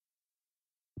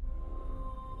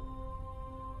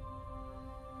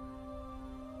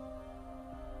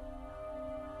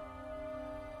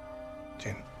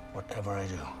Jin, whatever I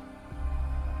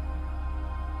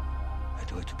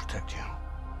do it to protect you.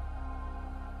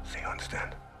 So you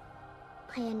understand?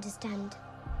 I understand.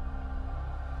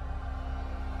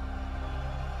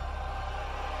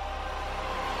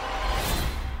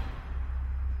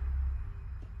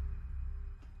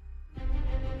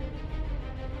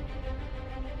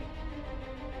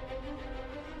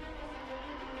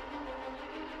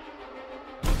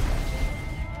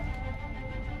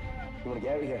 You want to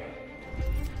get out of here?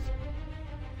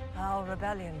 Our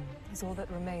rebellion is all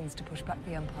that remains to push back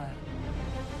the Empire.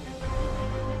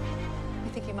 We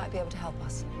think you might be able to help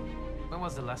us. When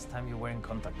was the last time you were in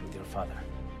contact with your father?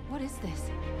 What is this?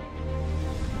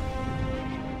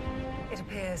 It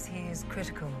appears he is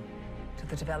critical to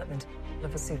the development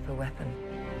of a super weapon.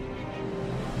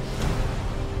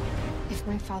 If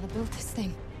my father built this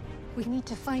thing, we need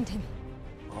to find him.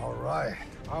 All right.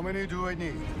 How many do I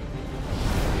need?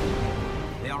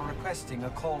 They are requesting a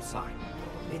call sign.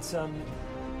 It's,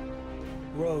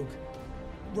 Rogue.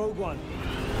 Rogue One.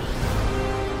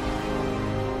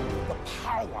 The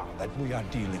power that we are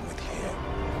dealing with here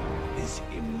is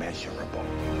immeasurable.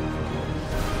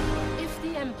 If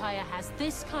the Empire has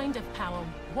this kind of power,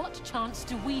 what chance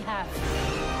do we have?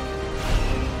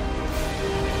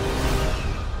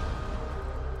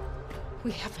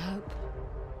 We have hope.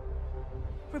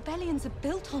 Rebellions are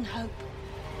built on hope.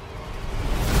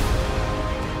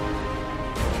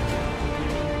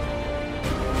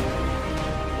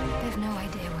 They've no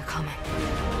idea we're coming.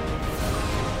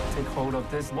 Take hold of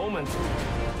this moment.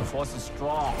 The force is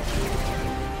strong.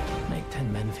 Make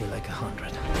 10 men feel like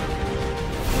 100.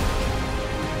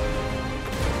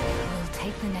 We'll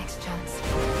take the next chance.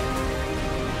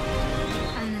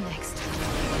 And the next.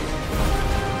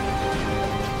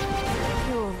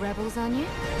 You're rebels, aren't you?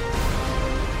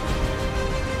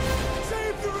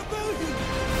 Save the rebellion!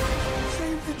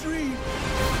 Save the dream!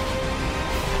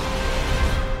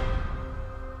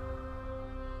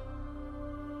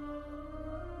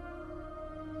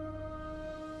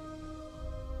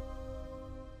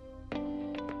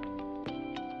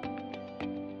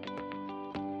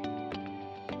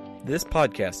 This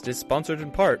podcast is sponsored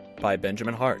in part by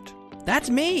Benjamin Hart. That's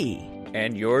me!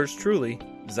 And yours truly,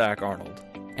 Zach Arnold.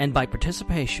 And by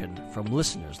participation from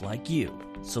listeners like you.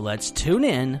 So let's tune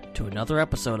in to another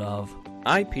episode of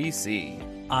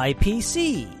IPC.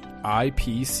 IPC.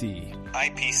 IPC.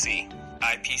 IPC.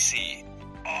 IPC.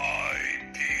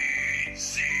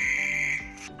 IPC.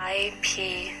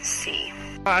 IPC.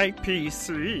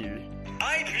 IPC.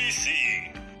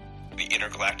 IPC. The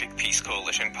Intergalactic Peace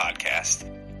Coalition podcast.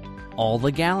 All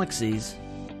the galaxies.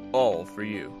 All for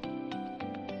you.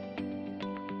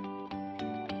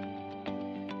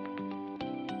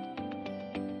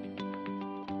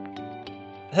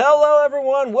 Hello,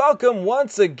 everyone. Welcome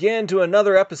once again to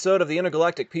another episode of the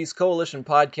Intergalactic Peace Coalition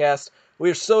podcast. We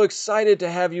are so excited to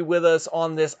have you with us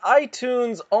on this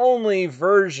iTunes-only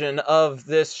version of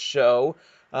this show.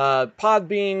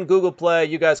 Podbean, Google Play,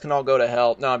 you guys can all go to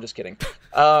hell. No, I'm just kidding.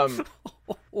 Wow.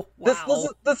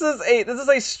 This is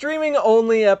a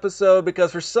streaming-only episode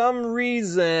because for some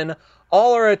reason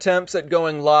all our attempts at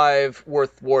going live were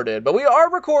thwarted. But we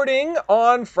are recording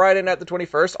on Friday night the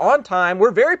 21st on time.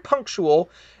 We're very punctual.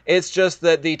 It's just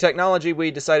that the technology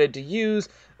we decided to use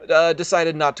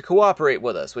decided not to cooperate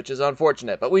with us, which is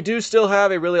unfortunate. But we do still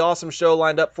have a really awesome show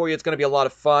lined up for you. It's going to be a lot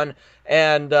of fun.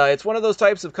 And it's one of those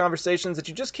types of conversations that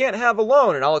you just can't have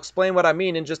alone. And I'll explain what I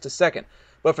mean in just a second.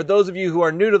 But for those of you who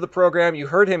are new to the program, you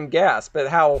heard him gasp at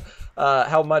how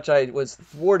much I was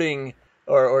thwarting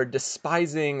or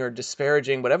despising or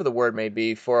disparaging, whatever the word may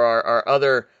be, for our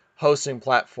other hosting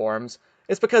platforms.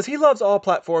 It's because he loves all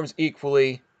platforms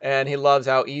equally, and he loves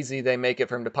how easy they make it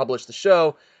for him to publish the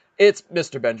show. It's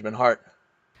Mr. Benjamin Hart.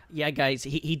 Yeah, guys,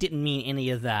 he didn't mean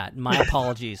any of that. My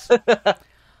apologies.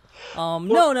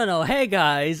 No. Hey,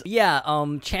 guys. Yeah,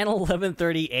 channel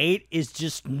 1138 is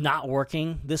just not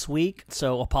working this week,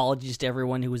 so apologies to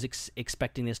everyone who was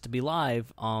expecting this to be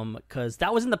live, because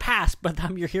that was in the past by the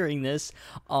time you're hearing this.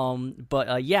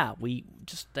 Yeah, we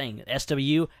just think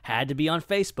SW had to be on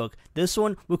Facebook. This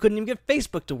one, we couldn't even get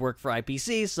Facebook to work for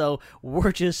IPC, so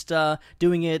we're just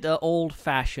doing it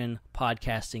old-fashioned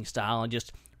podcasting style and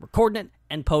just recording it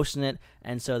and posting it,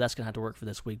 and so that's going to have to work for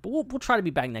this week. But we'll try to be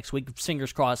back next week.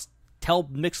 Fingers crossed. Tell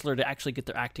Mixler to actually get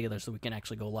their act together so we can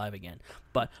actually go live again.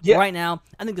 But for right now,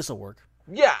 I think this will work.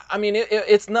 Yeah, I mean,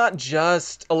 it's not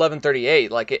just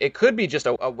 1138. Like, it could be just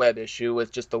a web issue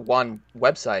with just the one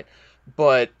website.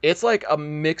 But it's like a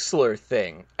Mixler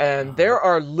thing. And there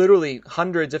are literally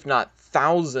hundreds, if not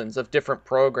thousands, of different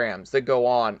programs that go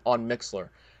on Mixler.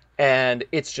 And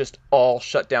it's just all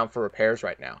shut down for repairs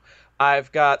right now.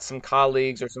 I've got some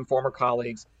colleagues or some former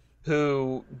colleagues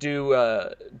who do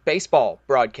baseball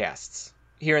broadcasts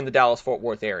here in the Dallas-Fort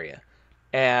Worth area.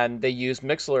 And they use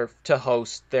Mixlr to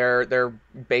host their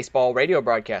baseball radio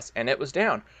broadcasts, and it was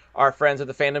down. Our friends at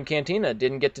the Fandom Cantina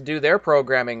didn't get to do their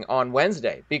programming on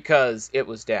Wednesday because it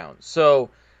was down. So,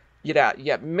 yeah,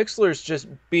 Mixlr's just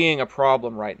being a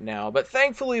problem right now. But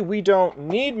thankfully, we don't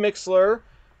need Mixlr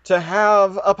to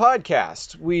have a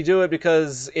podcast. We do it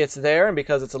because it's there and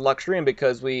because it's a luxury and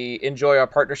because we enjoy our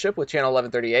partnership with Channel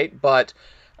 1138. But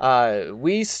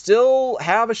we still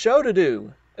have a show to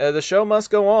do. The show must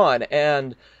go on,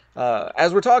 and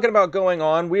as we're talking about going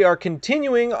on, we are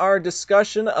continuing our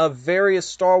discussion of various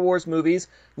Star Wars movies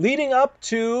leading up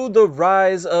to The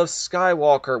Rise of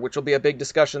Skywalker, which will be a big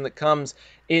discussion that comes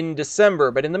in December.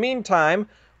 But in the meantime,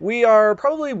 we are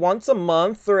probably once a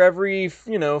month or every,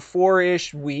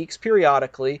 4-ish weeks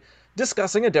periodically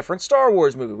discussing a different Star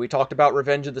Wars movie. We talked about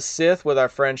Revenge of the Sith with our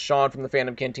friend Sean from the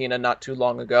Fandom Cantina not too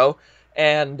long ago,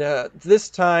 and this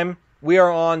time we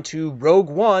are on to Rogue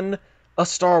One, a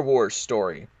Star Wars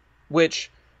story.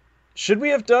 Which, should we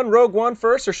have done Rogue One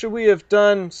first, or should we have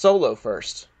done Solo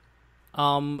first?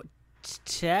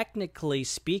 Technically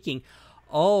speaking,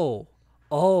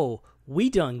 we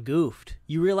done goofed.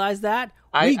 You realize that?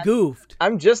 We goofed.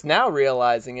 I'm just now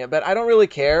realizing it, but I don't really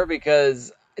care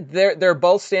because they're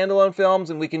both standalone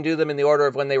films, and we can do them in the order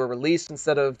of when they were released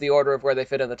instead of the order of where they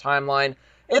fit in the timeline.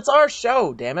 It's our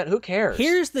show, damn it. Who cares?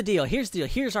 Here's the deal.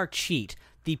 Here's our cheat.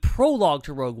 The prologue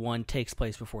to Rogue One takes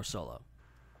place before Solo.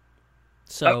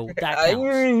 So that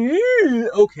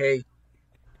counts. Okay.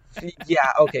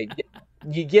 Yeah, okay.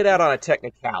 You get out on a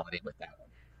technicality with that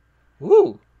one.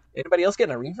 Woo! Anybody else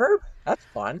getting a reverb? That's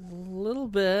fun. A little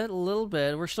bit.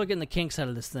 We're still getting the kinks out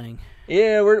of this thing.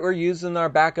 Yeah, we're using our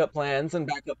backup plans, and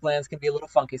backup plans can be a little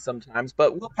funky sometimes,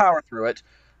 but we'll power through it.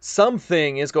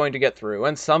 Something is going to get through,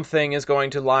 and something is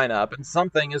going to line up, and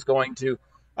something is going to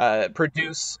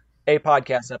produce a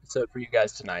podcast episode for you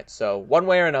guys tonight. So one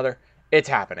way or another, it's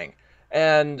happening.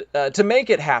 And to make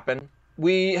it happen,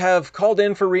 we have called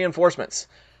in for reinforcements.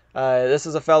 This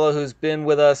is a fellow who's been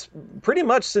with us pretty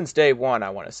much since day one, I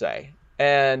want to say.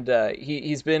 And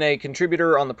he's been a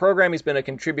contributor on the program. He's been a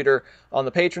contributor on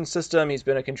the patron system. He's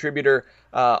been a contributor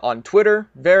on Twitter,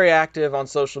 very active on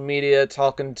social media,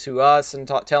 talking to us and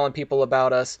telling people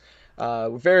about us.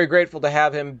 We're very grateful to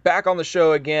have him back on the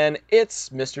show again. It's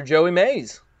Mr. Joey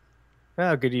Mays.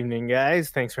 Well, good evening, guys.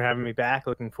 Thanks for having me back.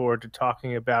 Looking forward to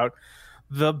talking about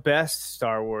the best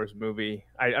Star Wars movie.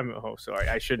 Sorry,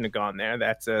 I shouldn't have gone there.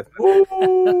 That's a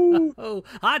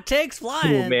hot takes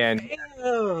flying. Oh, man.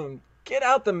 Damn. Get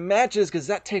out the matches because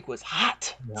that take was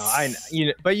hot. No,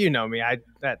 but you know me.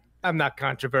 I'm not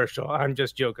controversial. I'm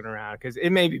just joking around because it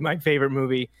may be my favorite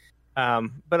movie.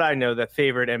 But I know that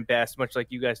favorite and best, much like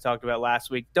you guys talked about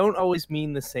last week, don't always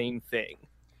mean the same thing.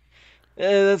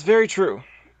 That's very true.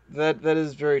 That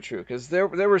is very true, because there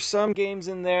were some games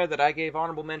in there that I gave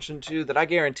honorable mention to that I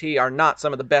guarantee are not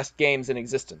some of the best games in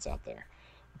existence out there.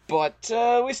 But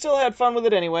we still had fun with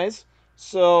it anyways,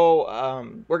 so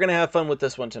we're going to have fun with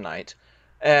this one tonight.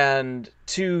 And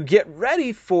to get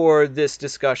ready for this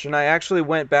discussion, I actually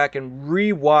went back and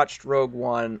rewatched Rogue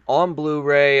One on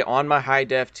Blu-ray, on my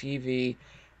high-def TV,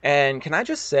 and can I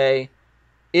just say,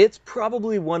 it's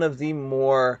probably one of the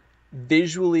more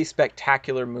visually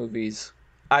spectacular movies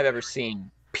I've ever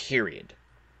seen, period.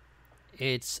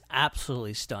 It's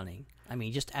absolutely stunning. I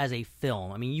mean, just as a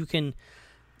film. I mean, you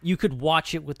could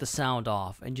watch it with the sound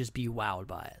off and just be wowed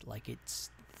by it. Like,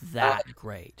 it's that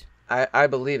great. I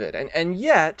believe it. And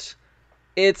yet,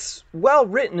 it's well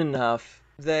written enough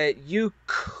that you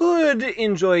could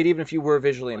enjoy it even if you were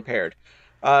visually impaired.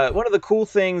 One of the cool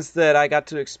things that I got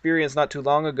to experience not too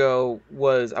long ago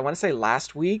was, I want to say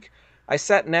last week, I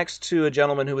sat next to a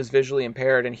gentleman who was visually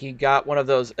impaired, and he got one of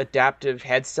those adaptive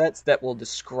headsets that will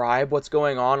describe what's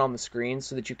going on the screen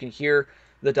so that you can hear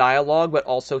the dialogue but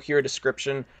also hear a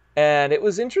description. And it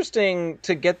was interesting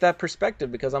to get that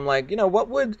perspective because I'm like, what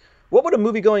would a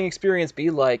movie-going experience be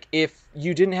like if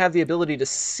you didn't have the ability to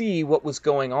see what was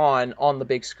going on the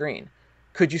big screen?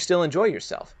 Could you still enjoy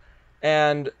yourself?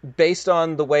 And based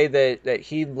on the way that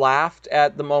he laughed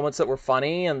at the moments that were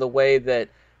funny and the way that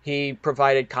he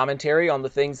provided commentary on the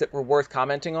things that were worth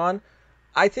commenting on,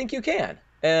 I think you can.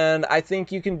 And I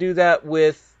think you can do that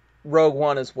with Rogue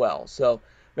One as well. So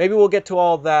maybe we'll get to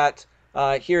all that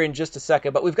here in just a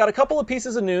second. But we've got a couple of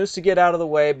pieces of news to get out of the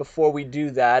way before we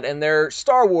do that. And they're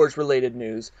Star Wars-related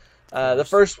news. The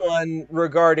first one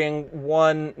regarding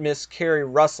one Miss Carrie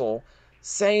Russell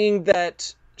saying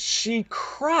that she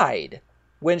cried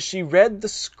when she read the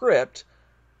script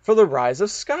for The Rise of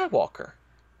Skywalker.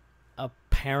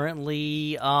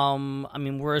 apparently, I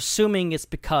mean, we're assuming it's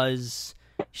because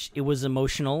it was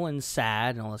emotional and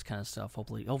sad and all this kind of stuff.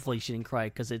 Hopefully she didn't cry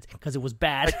because it was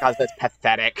bad. Because it's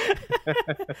pathetic.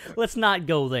 Let's not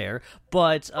go there.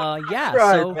 But yeah,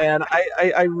 Right, so man.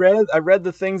 I read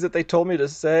the things that they told me to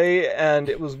say, and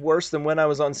it was worse than when I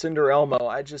was on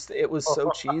Cinderelmo. It was so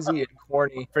cheesy and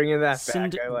corny. Bringing that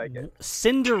back, I like it.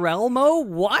 Cinderelmo?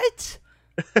 What?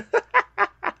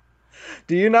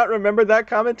 Do you not remember that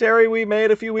commentary we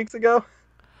made a few weeks ago?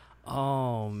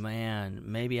 Oh man,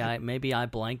 maybe I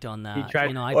blanked on that. He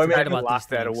tried, I forgot about lock these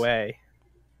that things. away.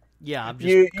 Yeah, I'm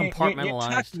just compartmentalized.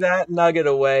 You tuck that nugget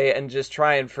away and just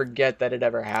try and forget that it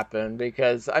ever happened,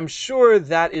 because I'm sure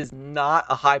that is not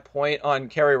a high point on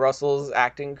Kerry Russell's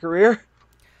acting career.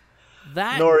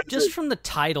 That just from the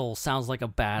title sounds like a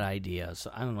bad idea.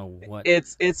 So I don't know what.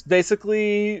 It's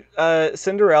basically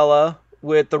Cinderella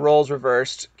with the roles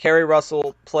reversed. Kerry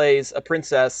Russell plays a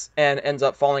princess and ends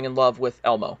up falling in love with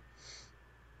Elmo.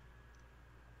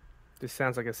 This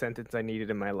sounds like a sentence I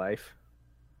needed in my life.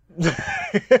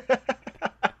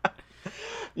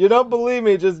 You don't believe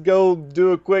me? Just go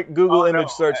do a quick Google image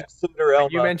search of Cinderella.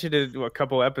 You mentioned it a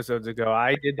couple episodes ago.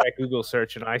 I did that Google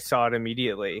search and I saw it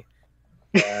immediately.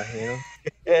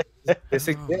 This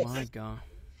exists. Oh my god.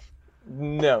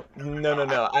 No.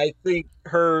 I think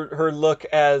her look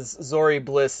as Zori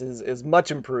Bliss is much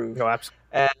improved. No, absolutely.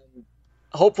 And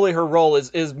hopefully her role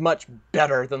is much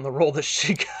better than the role that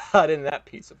she got in that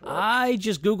piece of work. I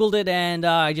just Googled it and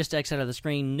I just exited the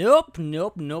screen. Nope.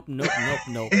 All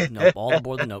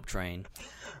aboard the nope train.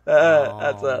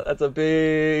 That's a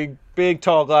big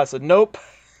tall glass of nope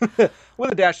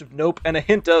with a dash of nope and a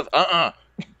hint of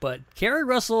But Kerry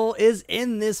Russell is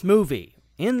in this movie.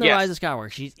 In The Rise of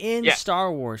Skywalker. She's in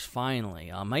Star Wars, finally.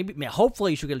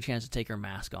 Hopefully she'll get a chance to take her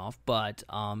mask off, but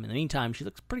in the meantime, she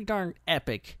looks pretty darn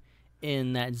epic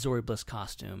in that Zori Bliss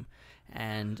costume.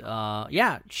 And,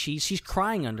 she's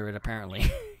crying under it,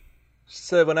 apparently.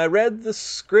 So when I read the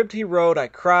script he wrote, I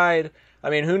cried.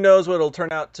 I mean, who knows what it'll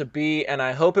turn out to be, and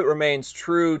I hope it remains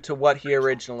true to what he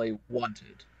originally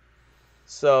wanted.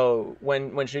 So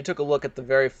when she took a look at the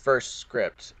very first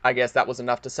script, I guess that was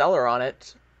enough to sell her on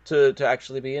it. To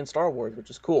actually be in Star Wars, which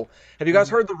is cool. Have you guys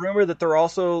heard the rumor that they're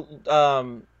also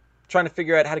trying to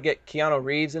figure out how to get Keanu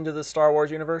Reeves into the Star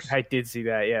Wars universe? I did see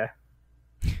that, yeah.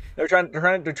 They're trying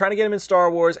to get him in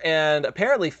Star Wars, and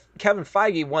apparently Kevin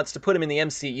Feige wants to put him in the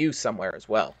MCU somewhere as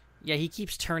well. Yeah, he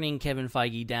keeps turning Kevin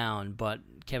Feige down, but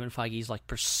Kevin Feige's like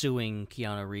pursuing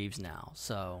Keanu Reeves now,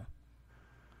 so...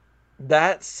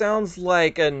 That sounds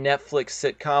like a Netflix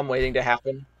sitcom waiting to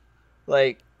happen.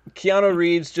 Like... Keanu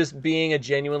Reeves just being a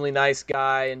genuinely nice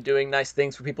guy and doing nice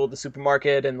things for people at the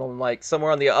supermarket, and then like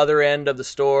somewhere on the other end of the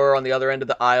store, on the other end of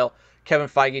the aisle, Kevin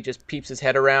Feige just peeps his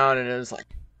head around and is like,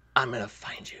 I'm gonna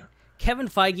find you. Kevin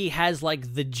Feige has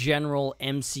like the general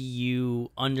MCU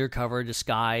undercover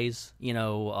disguise,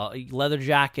 leather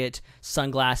jacket,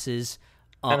 sunglasses,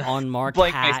 unmarked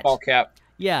blank hat, baseball cap.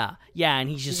 Yeah, and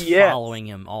he's just following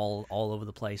him all over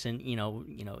the place, and he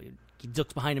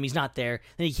looks behind him, he's not there,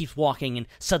 then he keeps walking, and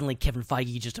suddenly Kevin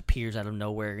Feige just appears out of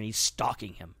nowhere, and he's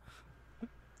stalking him.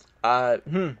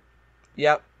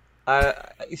 Yep.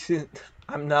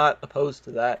 I'm not opposed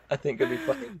to that. I think it'd be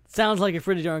funny. Sounds like a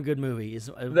pretty darn good movie.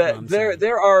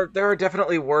 There are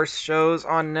definitely worse shows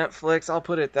on Netflix, I'll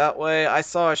put it that way. I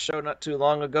saw a show not too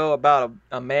long ago about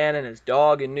a man and his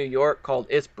dog in New York called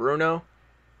It's Bruno,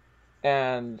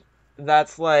 and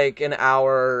that's like an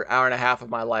hour and a half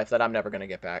of my life that I'm never going to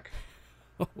get back.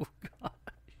 Oh god!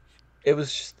 It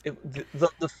was just,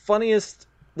 the funniest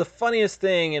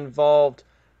thing involved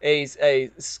a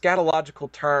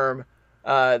scatological term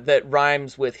that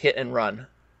rhymes with hit and run.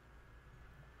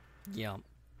 Yeah,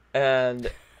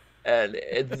 and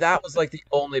that was like the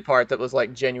only part that was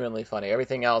like genuinely funny.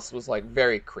 Everything else was like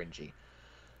very cringy.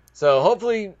 So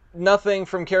hopefully nothing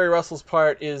from Kerry Russell's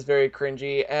part is very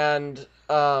cringy. And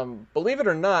believe it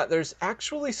or not, there's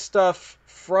actually stuff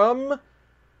from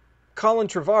Colin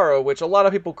Trevorrow, which a lot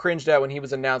of people cringed at when he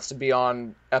was announced to be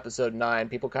on episode 9.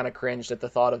 People kind of cringed at the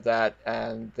thought of that,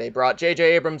 and they brought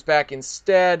J.J. Abrams back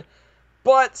instead.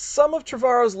 But some of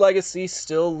Trevorrow's legacy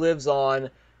still lives on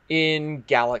in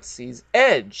Galaxy's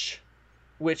Edge,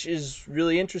 which is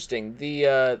really interesting.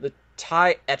 The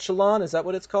TIE Echelon, is that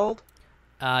what it's called?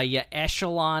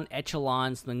 Echelon,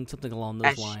 something along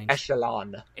those lines.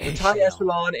 Echelon. The TIE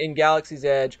Echelon in Galaxy's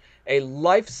Edge, a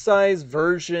life-size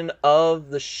version of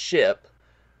the ship,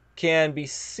 can be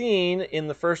seen in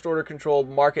the First Order-controlled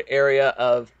market area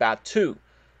of Batuu.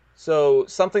 So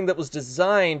something that was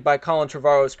designed by Colin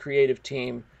Trevorrow's creative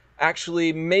team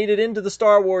actually made it into the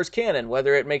Star Wars canon.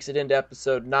 Whether it makes it into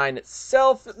Episode 9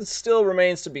 itself still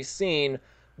remains to be seen,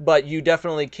 but you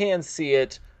definitely can see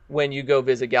it when you go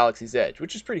visit Galaxy's Edge,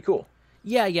 which is pretty cool.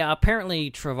 Yeah.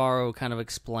 Apparently, Trevorrow kind of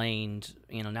explained,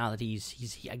 now that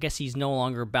I guess he's no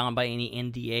longer bound by any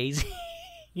NDAs.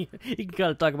 He can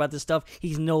kind of talk about this stuff.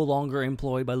 He's no longer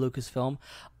employed by Lucasfilm,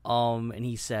 and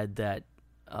he said that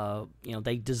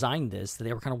they designed this. That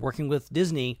they were kind of working with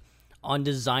Disney on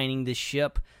designing this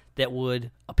ship that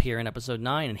would appear in Episode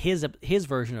 9 and his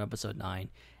version of Episode 9,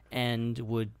 and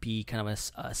would be kind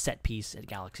of a set piece at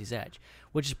Galaxy's Edge,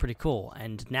 which is pretty cool.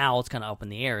 And now it's kind of up in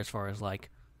the air as far as like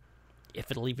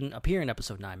if it'll even appear in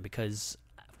Episode 9, because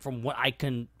from what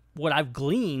I've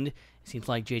gleaned, it seems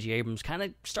like J.J. Abrams kind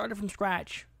of started from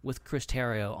scratch with Chris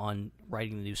Terrio on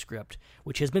writing the new script,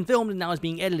 which has been filmed and now is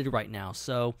being edited right now.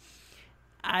 So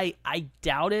I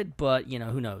doubt it, but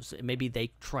who knows? Maybe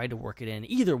they try to work it in.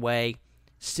 Either way,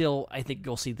 still, I think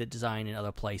you'll see the design in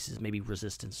other places, maybe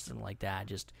Resistance, something like that.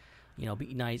 Just,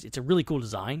 be nice. It's a really cool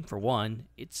design, for one.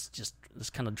 It's just this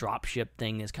kind of drop ship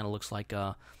thing that kind of looks like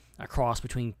a cross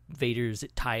between Vader's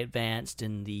TIE Advanced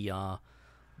and the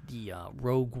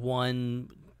Rogue One.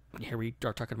 Here we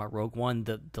are talking about Rogue One,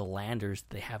 the landers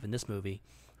they have in this movie.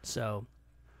 So,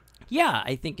 yeah,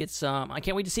 I think it's. I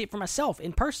can't wait to see it for myself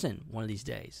in person one of these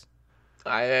days.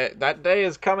 That day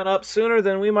is coming up sooner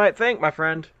than we might think, my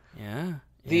friend. Yeah.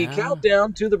 The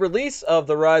countdown to the release of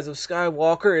The Rise of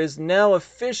Skywalker is now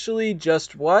officially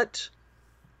just what?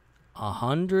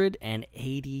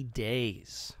 180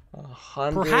 days.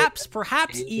 100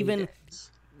 Perhaps even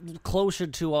closer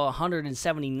to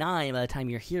 179 by the time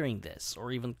you're hearing this,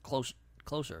 or even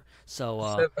closer. So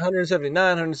 179,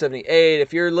 178.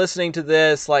 If you're listening to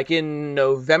this like in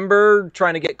November,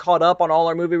 trying to get caught up on all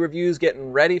our movie reviews,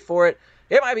 getting ready for it,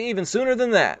 it might be even sooner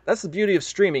than that. That's the beauty of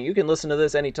streaming. You can listen to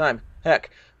this anytime.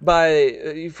 Heck,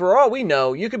 for all we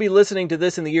know, you could be listening to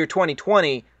this in the year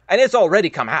 2020, and it's already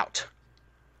come out.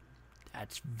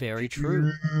 That's very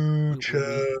true.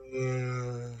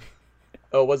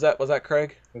 Oh, was that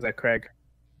Craig? Was that Craig?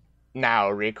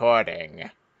 Now recording.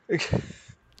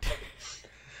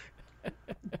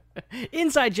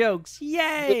 Inside jokes,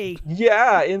 yay!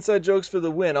 Yeah, inside jokes for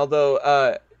the win.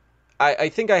 Although, I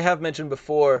think I have mentioned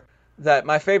before that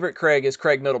my favorite Craig is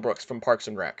Craig Middlebrooks from Parks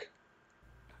and Rec.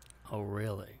 Oh,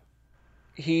 really?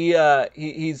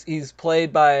 He's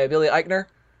played by Billy Eichner,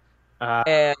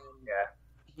 and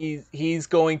yeah, he's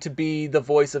going to be the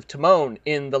voice of Timon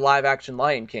in the live-action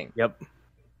Lion King. Yep.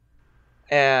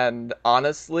 And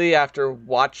honestly, after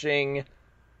watching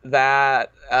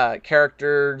that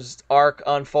character's arc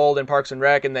unfold in Parks and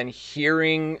Rec, and then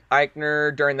hearing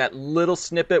Eichner during that little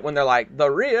snippet when they're like, "The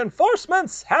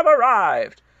reinforcements have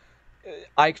arrived,"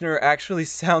 Eichner actually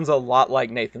sounds a lot like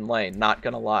Nathan Lane, not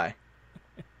gonna lie.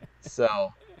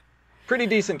 So, pretty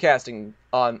decent casting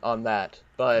on that.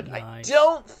 But nice. I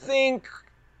don't think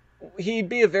he'd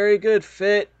be a very good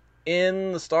fit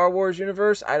in the Star Wars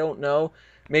universe. I don't know.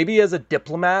 Maybe as a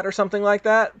diplomat or something like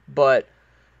that, but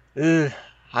I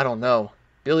don't know.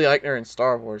 Billy Eichner in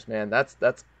Star Wars, man, that's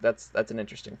an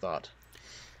interesting thought.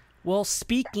 Well,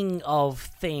 speaking of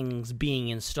things being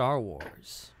in Star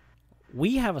Wars,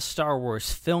 we have a Star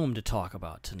Wars film to talk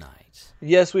about tonight.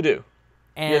 Yes, we do.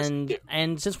 And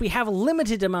since we have a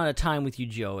limited amount of time with you,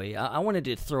 Joey, I wanted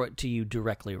to throw it to you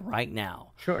directly right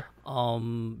now. Sure.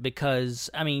 Because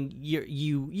I mean,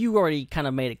 you already kind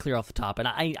of made it clear off the top, and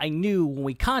I knew when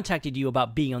we contacted you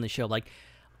about being on the show, like,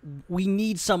 we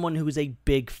need someone who is a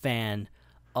big fan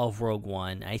of Rogue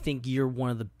One. I think you're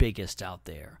one of the biggest out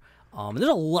there. There's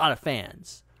a lot of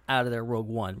fans out of there. Rogue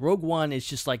One. Rogue One is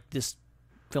just like this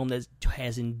film that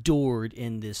has endured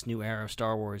in this new era of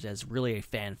Star Wars as really a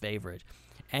fan favorite,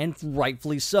 and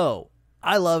rightfully so.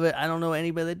 I love it. I don't know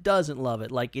anybody that doesn't love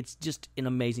it. Like, it's just an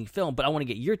amazing film. But I want to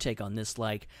get your take on this.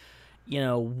 Like,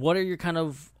 what are your kind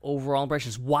of overall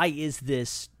impressions? Why is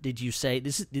this? Did you say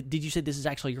this is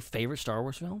actually your favorite Star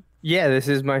Wars film? Yeah, this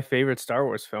is my favorite Star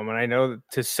Wars film, and I know that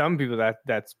to some people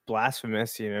that's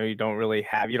blasphemous. You don't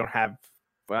have.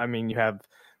 I mean, you have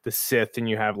the Sith and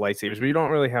you have lightsabers, but you don't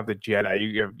really have the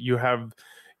Jedi. You have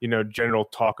general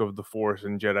talk of the Force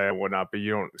and Jedi and whatnot, but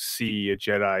you don't see a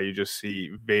Jedi. You just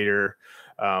see Vader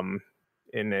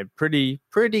in a pretty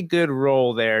good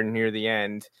role there near the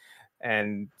end,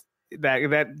 and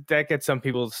that gets some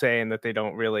people saying that they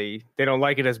don't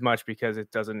like it as much because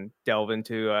it doesn't delve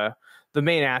into the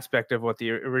main aspect of what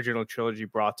the original trilogy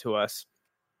brought to us.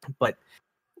 But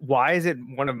why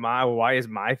is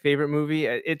my favorite movie?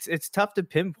 It's tough to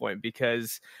pinpoint,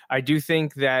 because I do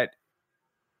think that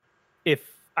if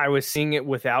I was seeing it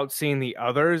without seeing the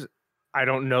others, I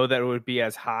don't know that it would be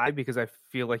as high because I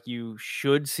feel like you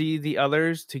should see the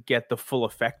others to get the full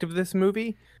effect of this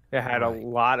movie. It had a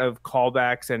lot of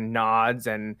callbacks and nods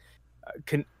and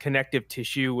connective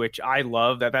tissue, which I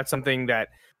love. That's something that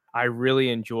I really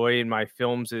enjoy in my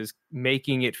films, is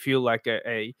making it feel like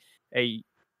a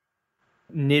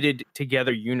knitted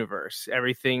together universe.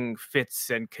 Everything fits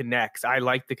and connects. I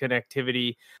like the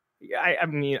connectivity. I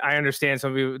mean, I understand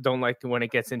some people don't like when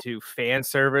it gets into fan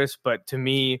service, but to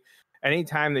me,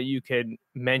 anytime that you could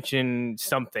mention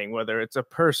something, whether it's a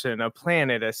person, a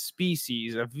planet, a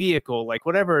species, a vehicle, like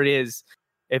whatever it is,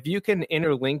 if you can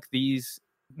interlink these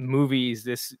movies,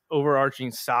 this overarching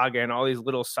saga, and all these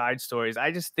little side stories, I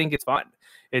just think it's fun.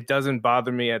 It doesn't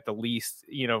bother me at the least,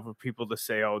 for people to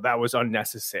say, oh, that was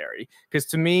unnecessary. Because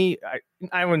to me,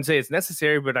 I wouldn't say it's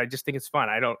necessary, but I just think it's fun.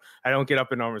 I don't get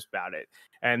up in arms about it.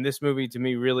 And this movie to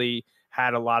me really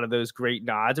had a lot of those great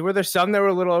nods. Were there some that were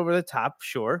a little over the top?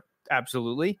 Sure.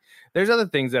 Absolutely. There's other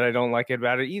things that I don't like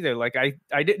about it either. Like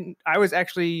I was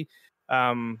actually,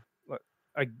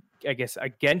 I guess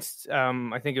against,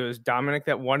 I think it was Dominic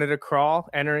that wanted a crawl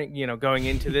entering, going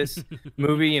into this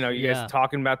movie, you guys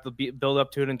talking about the build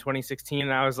up to it in 2016.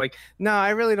 And I was like, no, I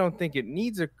really don't think it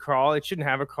needs a crawl. It shouldn't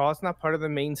have a crawl. It's not part of the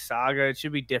main saga. It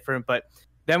should be different. But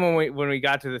then when we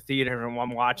got to the theater and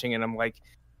I'm watching it, I'm like,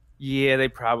 yeah, they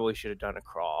probably should have done a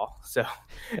crawl. So,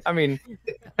 I mean,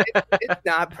 it's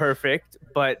not perfect,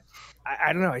 but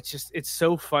I don't know. It's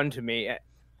so fun to me.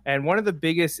 And one of the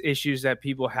biggest issues that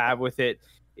people have with it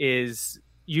is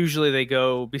usually they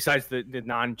go, besides the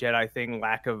non-Jedi thing,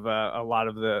 lack of a lot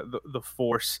of the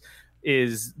Force,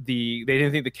 is they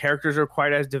didn't think the characters were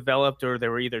quite as developed, or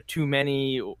there were either too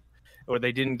many, or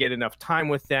they didn't get enough time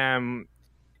with them.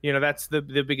 That's the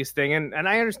biggest thing. And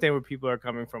I understand where people are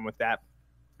coming from with that.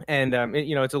 And,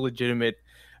 it's a legitimate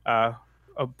a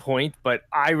point, but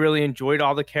I really enjoyed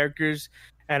all the characters.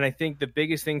 And I think the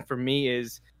biggest thing for me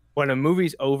is when a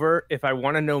movie's over, if I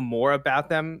want to know more about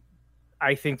them,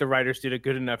 I think the writers did a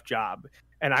good enough job.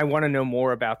 And I want to know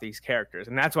more about these characters.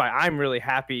 And that's why I'm really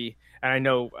happy. And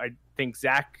I think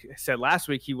Zach said last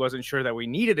week he wasn't sure that we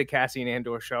needed a Cassian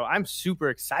Andor show. I'm super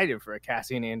excited for a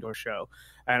Cassian Andor show.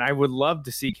 And I would love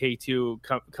to see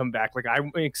K2 come back. Like,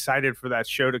 I'm excited for that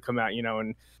show to come out,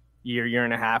 in year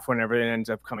and a half, whenever it ends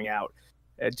up coming out.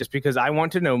 Just because I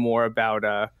want to know more about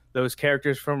those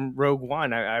characters from Rogue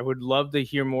One. I would love to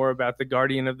hear more about the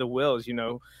Guardian of the Wills,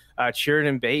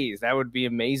 Sheridan Bays. That would be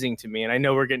amazing to me. And I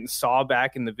know we're getting Saw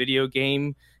back in the video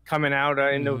game coming out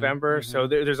in November. So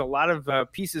there's a lot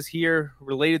of pieces here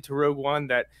related to Rogue One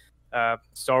that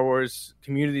Star Wars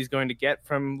community is going to get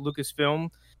from Lucasfilm.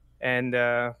 And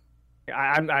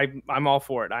I'm all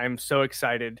for it. I am so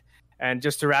excited. And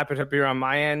just to wrap it up here on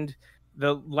my end,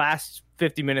 the last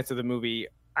 50 minutes of the movie,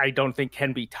 I don't think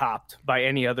can be topped by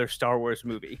any other Star Wars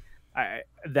movie.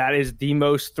 That is the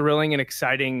most thrilling and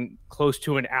exciting close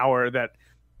to an hour that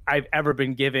I've ever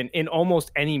been given in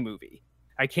almost any movie.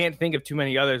 I can't think of too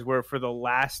many others where for the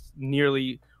last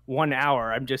nearly 1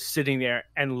 hour, I'm just sitting there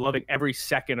and loving every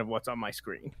second of what's on my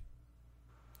screen.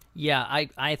 Yeah,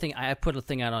 I think I put a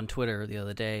thing out on Twitter the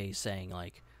other day saying,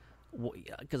 like,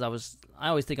 because I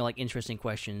always think of like interesting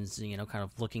questions, kind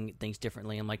of looking at things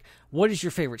differently. I'm like, what is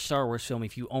your favorite Star Wars film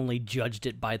if you only judged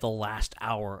it by the last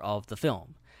hour of the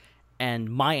film? And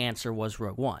my answer was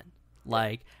Rogue One.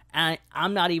 Like,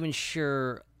 I'm not even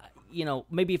sure,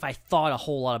 maybe if I thought a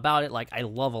whole lot about it, like, I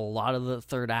love a lot of the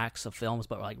third acts of films,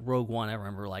 but like Rogue One, I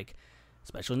remember, like,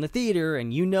 especially in the theater,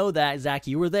 and that, Zach,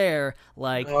 you were there,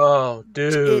 like, oh,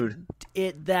 dude,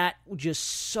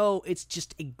 it's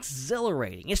just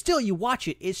exhilarating. It's still, you watch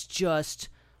it,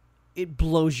 it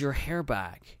blows your hair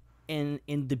back in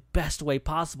the best way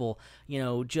possible.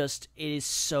 It is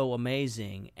so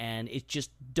amazing, and it just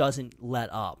doesn't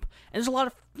let up. And there's a lot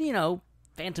of,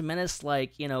 Phantom Menace,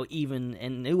 like, even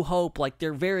in New Hope, like,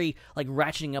 they're very, like,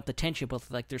 ratcheting up the tension, but,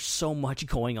 like, there's so much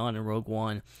going on in Rogue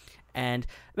One. And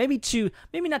maybe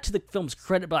not to the film's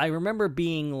credit, but I remember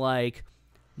being, like,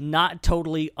 not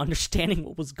totally understanding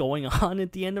what was going on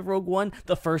at the end of Rogue One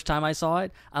the first time I saw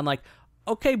it. I'm like,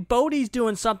 okay, Bodhi's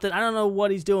doing something. I don't know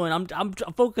what he's doing. I'm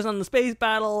focused on the space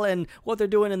battle and what they're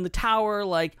doing in the tower.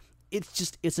 Like,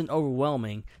 it's an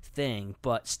overwhelming thing,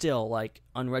 but still, like,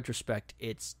 on retrospect,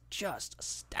 it's just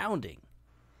astounding.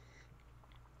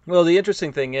 Well, the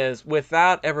interesting thing is,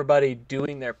 without everybody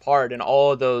doing their part and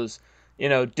all of those,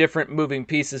 different moving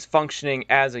pieces functioning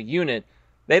as a unit,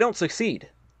 they don't succeed.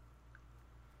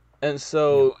 And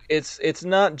so it's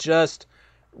not just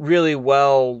really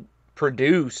well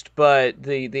produced, but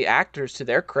the actors, to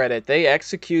their credit, they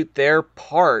execute their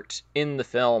part in the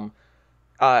film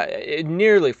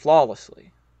nearly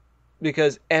flawlessly.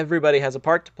 because everybody has a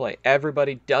part to play.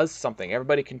 Everybody does something.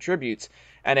 Everybody contributes,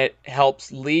 and it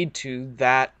helps lead to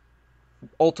that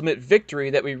ultimate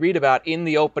victory that we read about in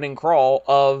the opening crawl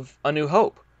of A New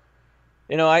Hope.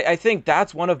 You know, I think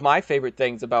that's one of my favorite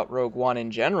things about Rogue One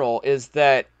in general, is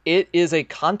that it is a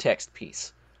context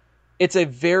piece. It's a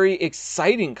very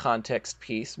exciting context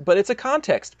piece, but it's a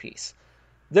context piece.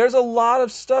 There's a lot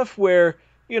of stuff where,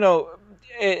 you know,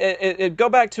 go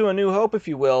back to A New Hope, if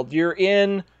you will. You're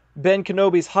in Ben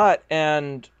Kenobi's hut,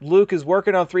 and Luke is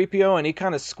working on 3PO, and he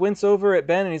kind of squints over at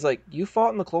Ben, and he's like, "You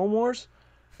fought in the Clone Wars?"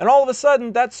 And all of a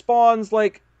sudden, that spawns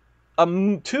like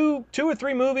two or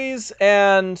three movies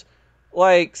and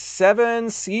like 7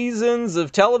 seasons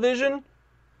of television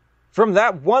from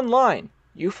that one line.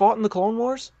 "You fought in the Clone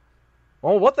Wars?"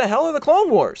 Well, what the hell are the Clone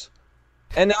Wars?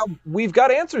 And now we've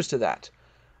got answers to that.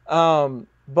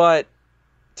 But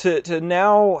to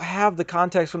now have the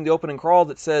context from the opening crawl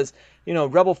that says, you know,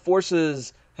 rebel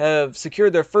forces have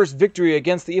secured their first victory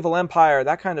against the evil empire,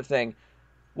 that kind of thing.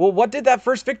 Well, what did that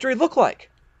first victory look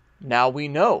like? Now we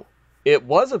know. It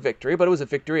was a victory, but it was a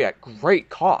victory at great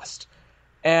cost.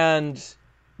 And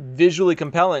visually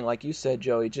compelling, like you said,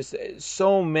 Joey. Just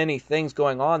so many things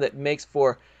going on that makes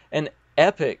for an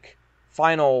epic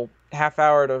final half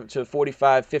hour to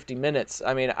 45, 50 minutes.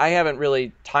 I mean, I haven't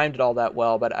really timed it all that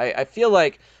well, but I feel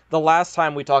like the last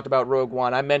time we talked about Rogue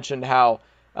One, I mentioned how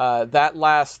that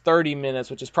last 30 minutes,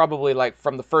 which is probably like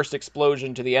from the first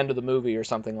explosion to the end of the movie or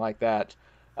something like that,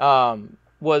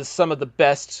 was some of the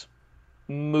best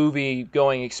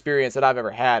movie-going experience that I've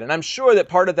ever had. And I'm sure that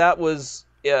part of that was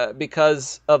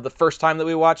because of the first time that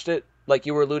we watched it, like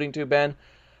you were alluding to, Ben.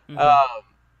 Mm-hmm.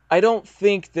 I don't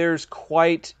think there's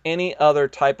quite any other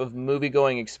type of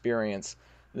movie-going experience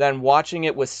than watching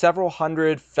it with several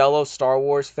hundred fellow Star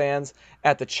Wars fans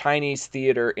at the Chinese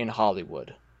theater in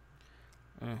Hollywood.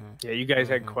 Mm-hmm. Yeah, you guys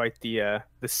had quite the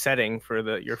setting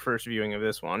for your first viewing of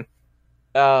this one.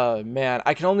 Man,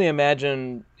 I can only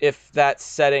imagine if that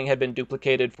setting had been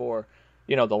duplicated for,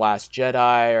 you know, The Last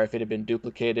Jedi, or if it had been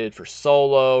duplicated for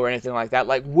Solo or anything like that.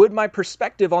 Like, would my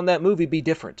perspective on that movie be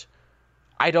different?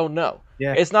 I don't know.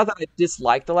 Yeah. It's not that I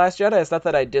dislike The Last Jedi. It's not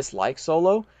that I dislike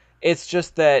Solo. It's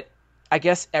just that I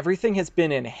guess everything has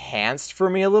been enhanced for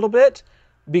me a little bit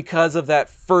because of that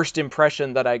first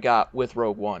impression that I got with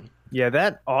Rogue One. Yeah,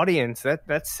 that audience,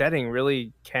 that setting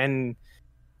really can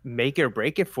make it or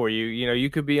break it for you. You know, you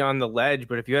could be on the ledge,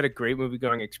 but if you had a great movie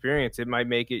going experience, it might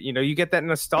make it, you know, you get that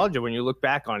nostalgia when you look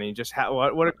back on it. You just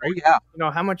what a great, you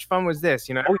know, how much fun was this?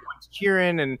 You know, everyone's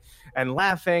cheering and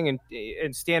laughing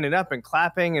and standing up and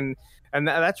clapping. And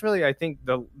that's really, I think,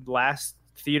 the last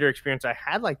theater experience I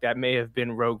had like that may have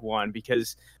been Rogue One,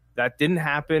 because that didn't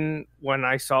happen when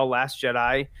I saw Last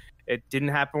Jedi. It didn't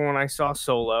happen when I saw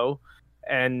Solo.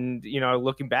 And, you know,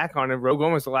 looking back on it, Rogue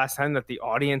One was the last time that the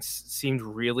audience seemed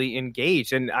really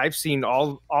engaged. And I've seen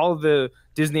all the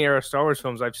Disney era Star Wars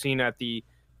films I've seen at the,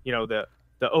 you know, the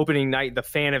opening night, the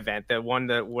fan event,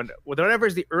 whatever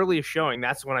is the earliest showing,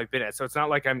 that's when I've been at. So it's not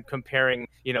like I'm comparing,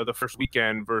 you know, the first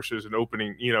weekend versus an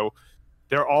opening. You know,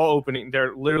 they're all opening.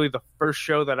 They're literally the first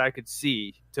show that I could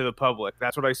see to the public.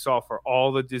 That's what I saw for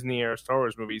all the Disney era Star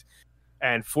Wars movies.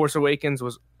 And Force Awakens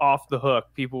was off the hook.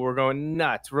 People were going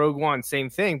nuts. Rogue One, same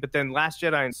thing. But then Last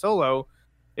Jedi and Solo,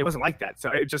 it wasn't like that.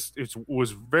 So it was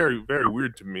very, very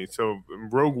weird to me. So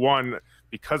Rogue One,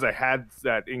 because I had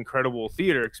that incredible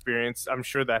theater experience, I'm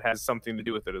sure that has something to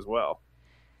do with it as well.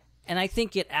 And I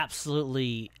think it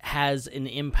absolutely has an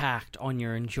impact on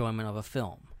your enjoyment of a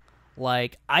film.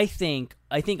 Like, I think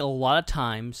a lot of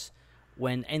times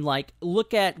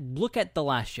look at The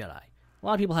Last Jedi. A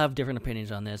lot of people have different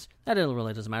opinions on this. That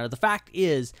really doesn't matter. The fact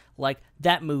is, like,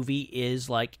 that movie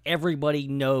is, like, everybody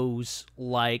knows,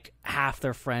 like, half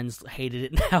their friends hated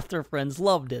it and half their friends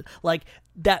loved it. Like,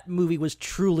 that movie was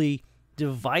truly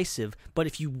divisive. But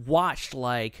if you watched,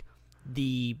 like,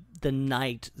 the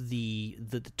night the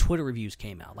Twitter reviews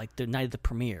came out, like, the night of the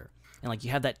premiere, and, like,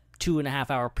 you have that 2.5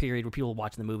 hour period where people are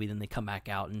watching the movie, then they come back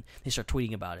out and they start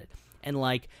tweeting about it. And,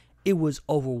 like, it was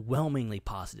overwhelmingly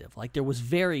positive. Like, there was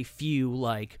very few,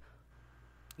 like,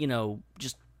 you know,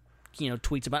 just, you know,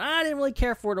 tweets about, I didn't really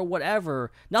care for it or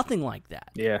whatever. Nothing like that.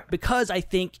 Yeah. Because I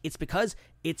think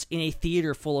it's in a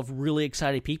theater full of really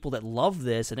excited people that love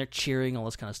this and they're cheering, all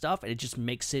this kind of stuff, and it just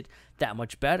makes it that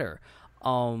much better.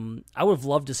 I would have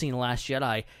loved to see The Last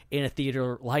Jedi in a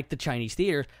theater like the Chinese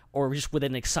theater, or just with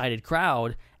an excited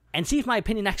crowd, and see if my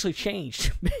opinion actually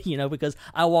changed, you know, because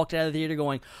I walked out of the theater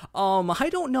going, I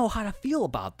don't know how to feel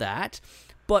about that.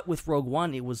 But with Rogue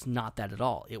One, it was not that at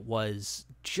all. It was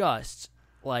just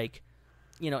like,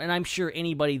 you know, and I'm sure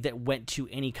anybody that went to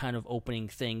any kind of opening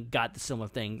thing got the similar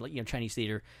thing, like, you know, Chinese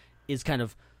theater, is kind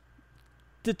of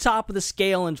the top of the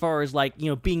scale as far as like,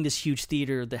 being this huge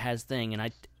theater that has thing. And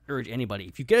I urge anybody,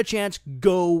 if you get a chance,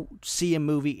 go see a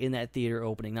movie in that theater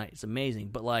opening night. It's amazing.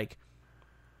 But like,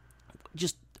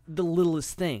 just the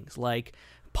littlest things, like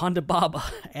Ponda Baba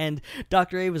and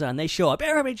Dr. Avazon, they show up,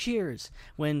 everybody cheers.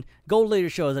 When Gold Leader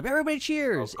shows up, everybody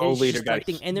cheers. Gold Leader got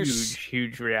like, a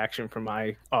huge reaction from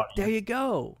my audience. There you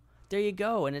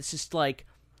go. And it's just like,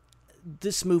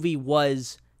 this movie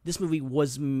was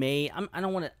made. I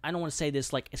don't want to say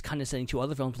this like it's condescending to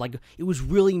other films. Like, it was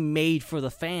really made for the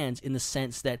fans in the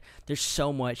sense that there's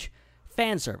so much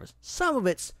fan service. Some of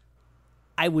it's,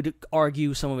 I would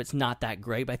argue, some of it's not that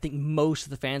great, but I think most of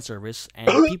the fan service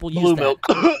and people use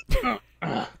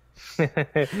that.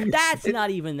 That's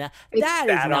not even that. That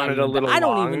is not even. I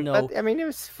don't even know. But, I mean, it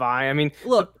was fine. I mean,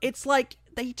 look, it's like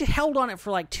they just held on it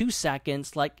for like 2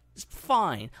 seconds. Like, it's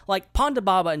fine. Like Ponda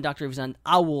Baba and Dr. Avazon,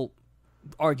 I will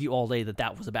argue all day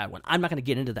that was a bad one. I'm not going to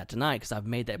get into that tonight because I've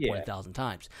made that point 1,000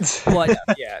 times. But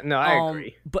I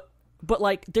agree. But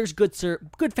like, there's good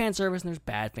fan service and there's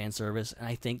bad fan service, and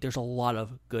I think there's a lot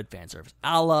of good fan service,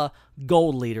 a la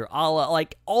Gold Leader, a la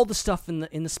like all the stuff in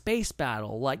the space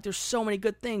battle. Like, there's so many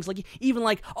good things. Like, even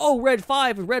like, Red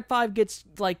 5, and Red 5 gets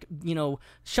like,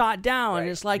 shot down, and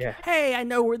it's like, hey, I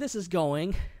know where this is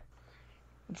going.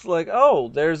 It's like,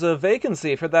 there's a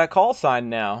vacancy for that call sign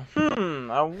now.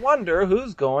 I wonder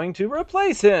who's going to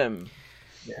replace him.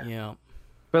 Yeah.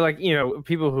 But, like,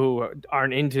 people who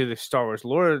aren't into the Star Wars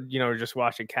lore, just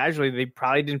watch it casually, they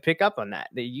probably didn't pick up on that.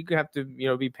 You have to,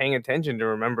 be paying attention to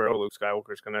remember, Luke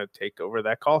Skywalker's going to take over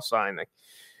that call sign. Like,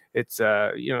 it's,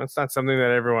 it's not something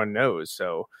that everyone knows.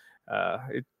 So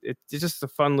it's just a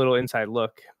fun little inside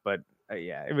look. But,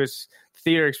 it was,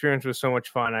 theater experience was so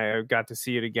much fun. I got to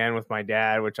see it again with my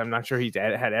dad, which I'm not sure he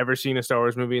had ever seen a Star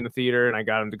Wars movie in the theater. And I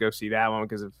got him to go see that one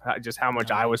because of just how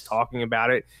much I was talking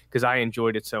about it, because I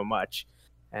enjoyed it so much.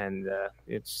 And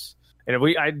you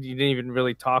didn't even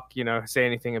really talk, say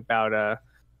anything about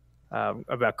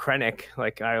Krennic.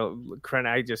 Like,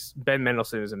 Ben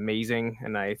Mendelsohn is amazing,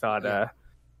 and I thought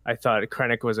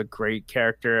Krennic was a great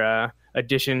character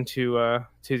addition to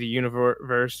the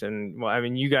universe. And well, I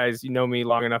mean, you guys know me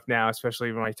long enough now,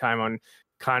 especially my time on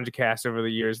ConjaCast over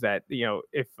the years, that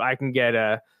if I can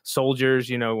get soldiers,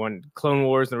 when Clone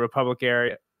Wars, the Republic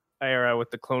era with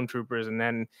the clone troopers, and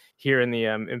then here in the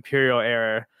Imperial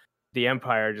era, the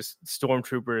Empire, just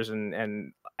stormtroopers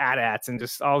and AT-ATs and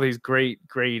just all these great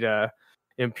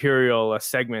Imperial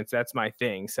segments. That's my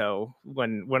thing. So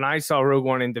when I saw Rogue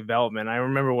One in development, I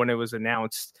remember when it was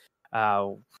announced,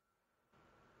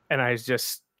 and I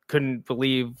just couldn't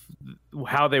believe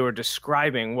how they were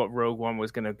describing what Rogue One was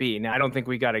going to be. Now, I don't think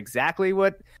we got exactly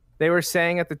what they were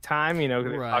saying at the time, they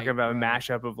were talking about a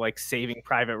mashup of like Saving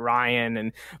Private Ryan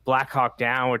and Black Hawk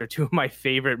Down, which are two of my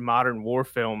favorite modern war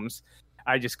films.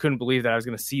 I just couldn't believe that I was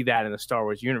going to see that in the Star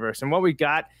Wars universe. And what we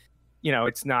got,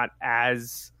 it's not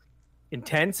as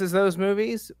intense as those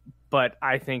movies, but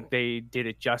I think they did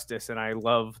it justice, and I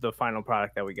love the final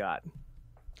product that we got.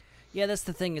 Yeah, that's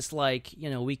the thing. It's like,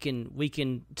 we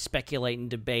can speculate and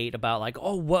debate about like,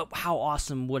 how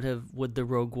awesome would the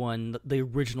Rogue One, the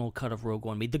original cut of Rogue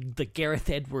One be, the Gareth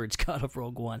Edwards cut of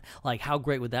Rogue One, like how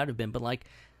great would that have been? But like,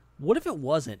 what if it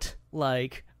wasn't?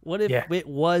 Like, what if it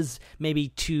was maybe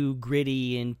too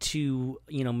gritty and too,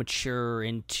 mature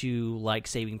and too like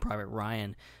Saving Private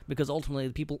Ryan? Because ultimately,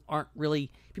 people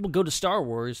go to Star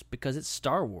Wars because it's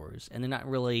Star Wars, and they're not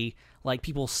really like,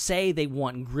 people say they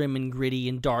want grim and gritty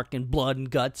and dark and blood and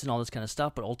guts and all this kind of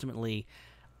stuff, but ultimately,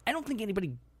 I don't think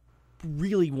anybody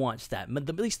really wants that.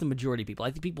 At least the majority of people.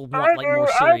 I think people want more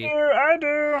serious. I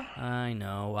do. I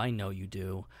know you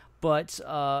do. But that's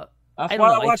why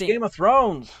I watch Game of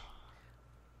Thrones.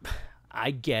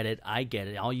 I get it.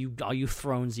 All you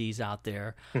Thronesies out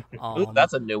there. Ooh,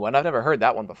 that's a new one. I've never heard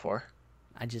that one before.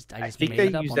 I just think made they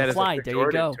it up use on that the as fly. a There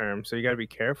you go. term, so you got to be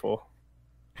careful.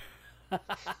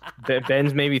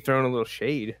 Ben's maybe throwing a little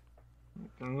shade.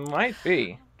 Might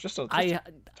be just a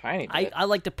tiny bit. I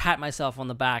like to pat myself on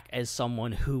the back as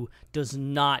someone who does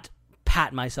not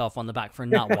pat myself on the back for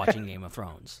not watching Game of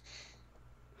Thrones.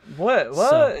 What?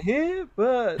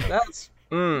 But that's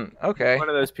okay. One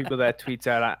of those people that tweets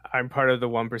out, I'm part of the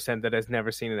 1% that has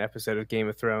never seen an episode of Game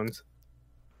of Thrones.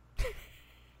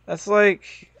 That's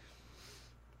like,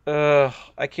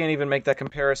 I can't even make that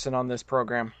comparison on this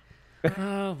program.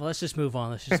 Well, let's just move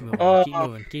on.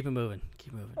 Keep it moving.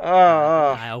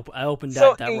 I opened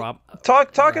so that Rob.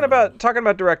 Talking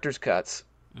about director's cuts.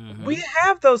 Mm-hmm. We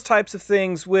have those types of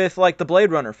things with like the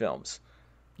Blade Runner films.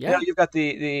 Yeah, you've got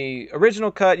the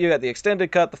original cut, you got the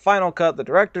extended cut, the final cut, the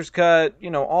director's cut,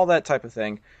 all that type of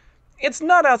thing. it's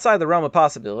not outside the realm of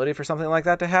possibility for something like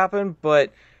that to happen,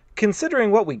 but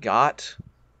considering what we got,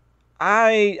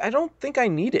 I don't think I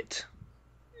need it.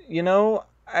 You know,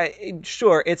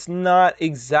 sure, it's not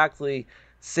exactly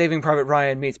Saving Private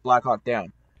Ryan meets Black Hawk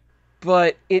Down,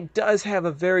 but it does have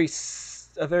a very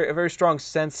strong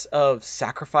sense of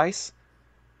sacrifice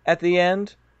at the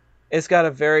end. It's got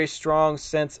a very strong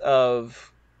sense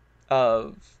of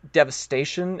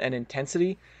devastation and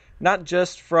intensity, not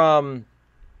just from,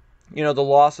 you know, the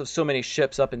loss of so many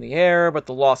ships up in the air, but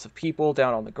the loss of people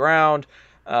down on the ground,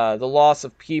 the loss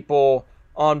of people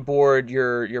on board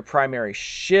your primary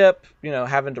ship, you know,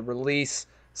 having to release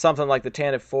something like the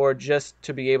Tantive 4 just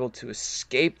to be able to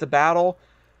escape the battle.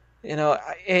 You know,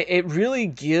 it really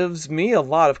gives me a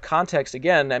lot of context.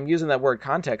 Again, I'm using that word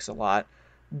context a lot,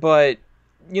 but,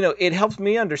 you know, it helps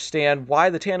me understand why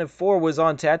the Tantive 4 was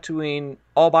on Tatooine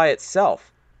all by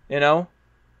itself. You know,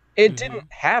 it didn't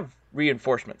have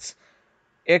reinforcements.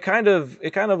 It kind of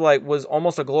like was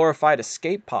almost a glorified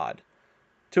escape pod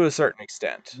to a certain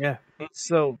extent. Yeah.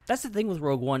 So that's the thing with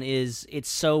Rogue One, is it's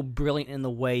so brilliant in the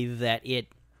way that it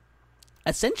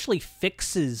essentially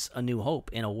fixes A New Hope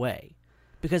in a way,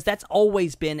 because that's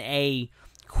always been a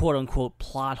quote-unquote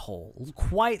plot hole,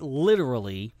 quite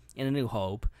literally, in A New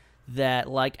Hope, that,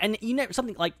 like, and you never,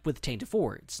 something like with Tainted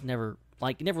Four, it's never,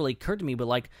 like, it never really occurred to me, but,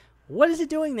 like, what is it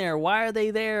doing there? Why are they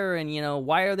there? And, you know,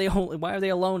 why are they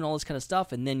alone and all this kind of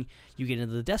stuff? And then you get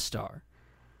into the Death Star,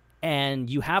 and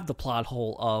you have the plot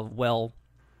hole of, well,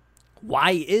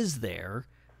 why is there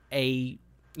a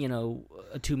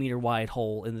 2-meter wide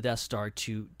hole in the Death Star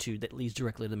to that leads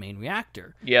directly to the main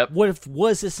reactor? Yep. What if,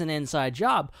 was this an inside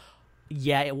job?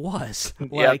 Yeah, it was.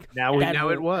 Like, now we know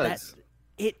it was.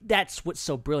 That's what's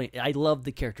so brilliant. I love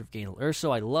the character of Galen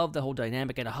Erso. I love the whole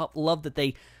dynamic, and I love that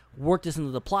they worked this into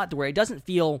the plot to where it doesn't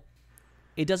feel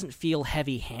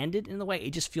heavy-handed in the way.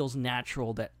 It just feels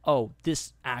natural that, oh,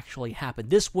 this actually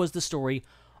happened. This was the story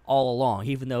all along,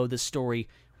 even though this story,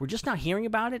 we're just not hearing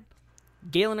about it.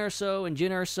 Galen Erso and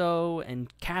Jyn Erso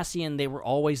and Cassian, they were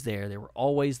always there. They were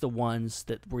always the ones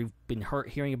that we've been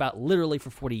hearing about literally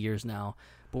for 40 years now,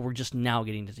 but we're just now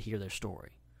getting to hear their story.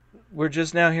 We're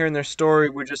just now hearing their story.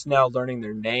 We're just now learning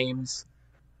their names.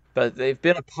 But they've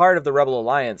been a part of the Rebel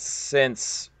Alliance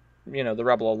since, you know, the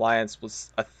Rebel Alliance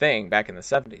was a thing back in the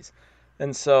 70s.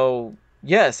 And so,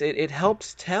 yes, it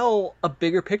helps tell a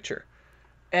bigger picture.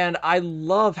 And I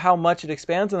love how much it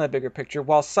expands on that bigger picture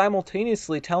while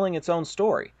simultaneously telling its own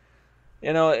story.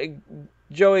 You know,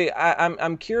 Joey,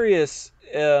 I'm curious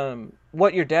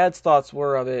what your dad's thoughts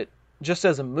were of it just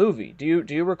as a movie. Do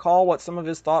you recall what some of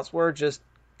his thoughts were just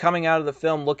coming out of the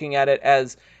film, looking at it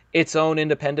as its own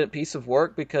independent piece of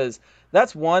work? Because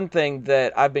that's one thing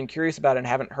that I've been curious about and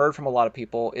haven't heard from a lot of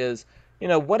people is, you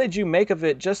know, what did you make of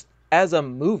it just as a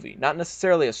movie, not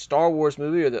necessarily a Star Wars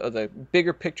movie or the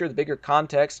bigger picture, the bigger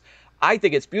context? I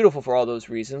think it's beautiful for all those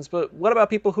reasons, but what about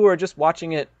people who are just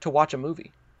watching it to watch a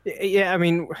movie? Yeah, I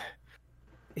mean,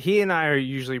 he and I are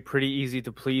usually pretty easy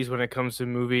to please when it comes to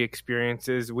movie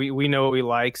experiences. We know what we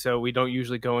like, so we don't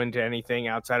usually go into anything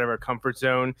outside of our comfort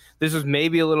zone. This was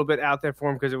maybe a little bit out there for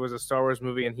him because it was a Star Wars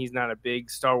movie and he's not a big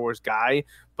Star Wars guy,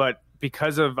 but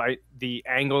because of the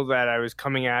angle that I was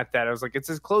coming at, that I was like, it's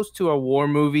as close to a war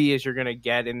movie as you're going to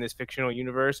get in this fictional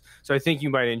universe. So I think you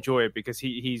might enjoy it because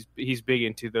he's big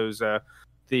into those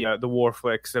the war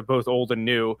flicks, both old and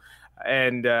new.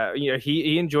 And you know,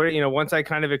 he enjoyed it. You know, once I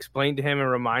kind of explained to him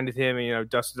and reminded him, and, you know,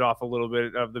 dusted off a little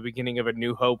bit of the beginning of A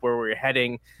New Hope, where we're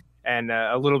heading, and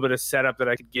a little bit of setup that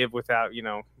I could give without, you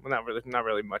know, not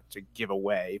really much to give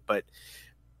away. But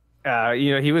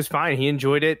you know, he was fine. He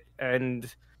enjoyed it,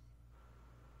 and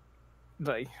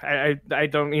like I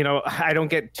don't, you know, I don't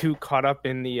get too caught up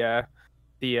in the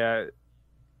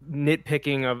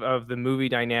nitpicking of the movie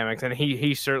dynamics, and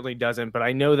he certainly doesn't. But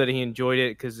I know that he enjoyed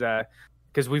it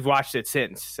because we've watched it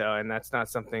since. So, and that's not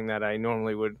something that I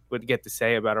normally would get to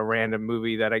say about a random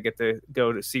movie that I get to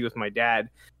go to see with my dad.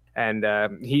 And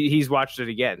he's watched it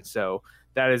again. So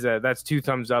that's 2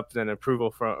 thumbs up and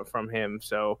approval from him.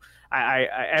 So I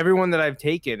everyone that I've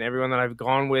taken, everyone that I've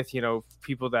gone with, you know,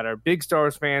 people that are big Star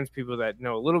Wars fans, people that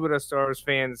know a little bit of Star Wars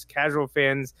fans, casual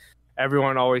fans,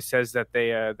 everyone always says that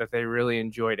they really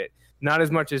enjoyed it. Not as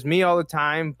much as me all the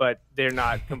time, but they're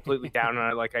not completely down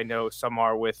on it like I know some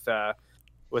are with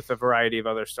a variety of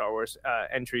other Star Wars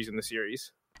entries in the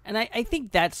series. And I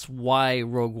think that's why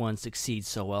Rogue One succeeds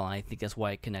so well, and I think that's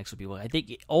why it connects with people. I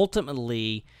think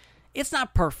ultimately, it's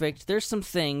not perfect. There's some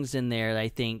things in there that I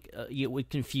think it would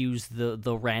confuse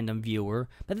the random viewer.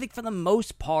 But I think for the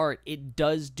most part, it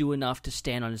does do enough to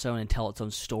stand on its own and tell its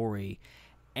own story.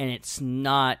 And it's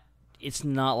not it's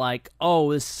not like,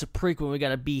 oh, this is a prequel, we got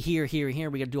to be here, here, and here,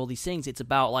 we got to do all these things. It's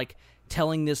about like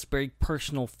telling this very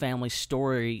personal family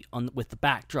story with the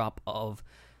backdrop of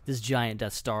this giant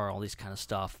Death Star, all these kind of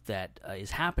stuff that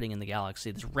is happening in the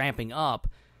galaxy, that's ramping up.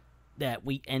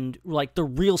 And like the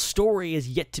real story is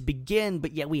yet to begin,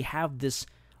 but yet we have this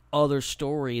other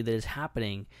story that is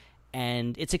happening,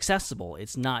 and it's accessible.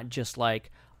 It's not just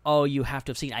like, oh, you have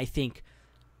to have seen. I think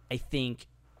it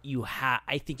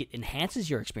enhances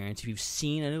your experience if you've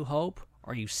seen A New Hope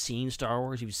or you've seen Star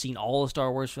Wars, you've seen all the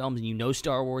Star Wars films, and you know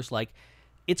Star Wars. Like,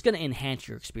 it's going to enhance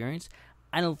your experience.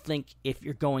 I don't think if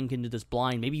you're going into this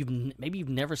blind, maybe you've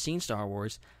never seen Star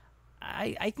Wars,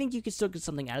 I think you could still get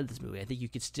something out of this movie. I think you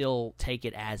could still take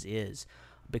it as is,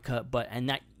 and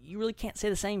that you really can't say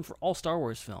the same for all Star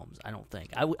Wars films. I don't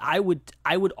think. I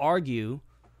would argue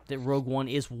that Rogue One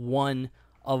is one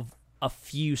of a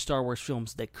few Star Wars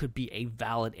films that could be a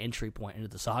valid entry point into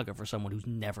the saga for someone who's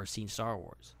never seen Star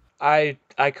Wars. I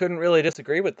couldn't really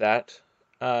disagree with that.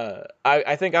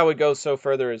 I think I would go so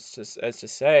further as to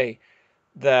say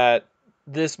that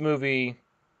this movie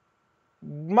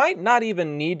might not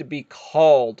even need to be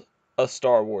called a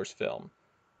Star Wars film.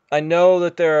 I know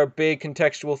that there are big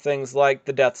contextual things like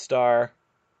the Death Star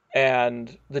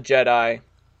and the Jedi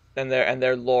and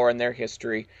their lore and their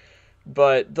history,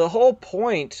 but the whole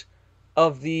point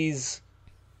of these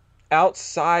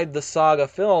outside the saga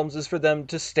films is for them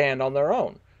to stand on their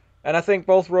own. And I think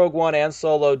both Rogue One and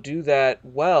Solo do that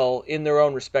well in their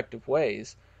own respective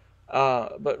ways.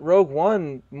 But Rogue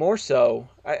One more so,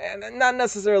 and not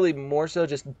necessarily more so,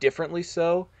 just differently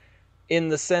so, in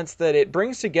the sense that it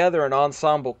brings together an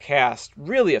ensemble cast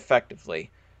really effectively.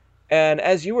 And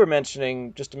as you were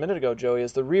mentioning just a minute ago, Joey,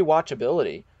 is the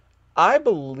rewatchability. I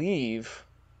believe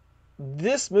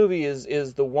this movie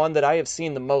is the one that I have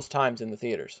seen the most times in the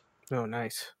theaters. Oh,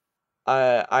 nice.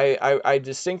 I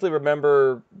distinctly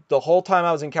remember the whole time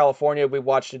I was in California, we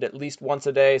watched it at least once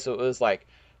a day, so it was like,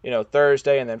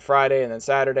 Thursday and then Friday and then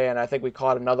Saturday, and I think we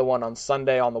caught another one on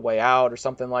Sunday on the way out or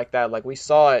something like that. Like, we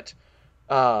saw it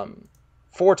 4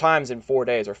 times in 4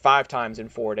 days or 5 times in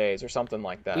 4 days or something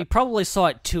like that. We probably saw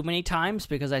it too many times,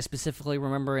 because I specifically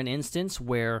remember an instance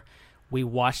where we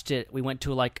watched it, we went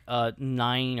to like a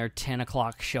 9 or 10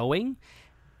 o'clock showing,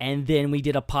 and then we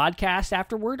did a podcast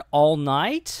afterward all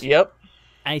night. Yep.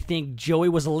 I think Joey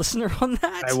was a listener on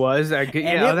that. I was.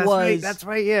 That's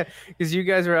right. Yeah, because you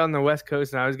guys were on the West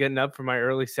Coast, and I was getting up for my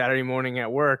early Saturday morning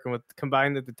at work, and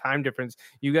combined with the time difference,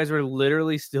 you guys were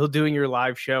literally still doing your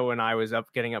live show when I was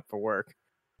getting up for work.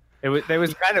 It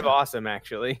was kind of awesome,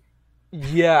 actually.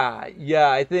 Yeah.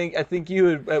 I think you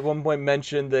had at one point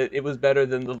mentioned that it was better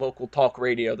than the local talk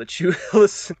radio that you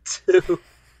listened to.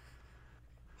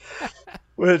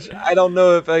 Which I don't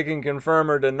know if I can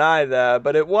confirm or deny that,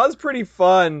 but it was pretty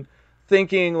fun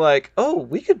thinking like, oh,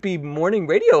 we could be morning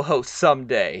radio hosts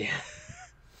someday.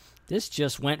 This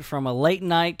just went from a late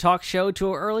night talk show to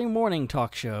an early morning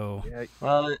talk show. Yeah.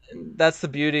 Well, that's the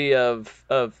beauty of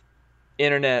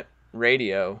internet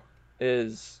radio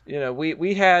is,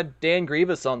 we had Dan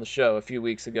Grievous on the show a few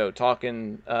weeks ago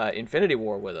talking Infinity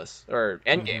War with us, or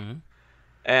Endgame.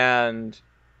 Mm-hmm. And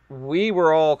we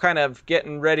were all kind of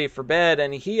getting ready for bed,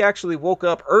 and he actually woke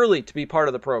up early to be part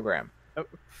of the program. Oh.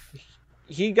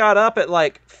 He got up at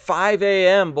like 5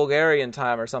 a.m. Bulgarian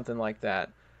time or something like that,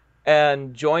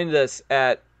 and joined us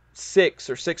at 6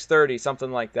 or 6:30,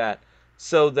 something like that,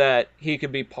 so that he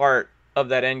could be part of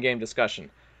that Endgame discussion.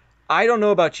 I don't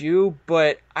know about you,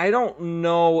 but I don't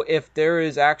know if there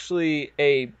is actually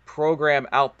a program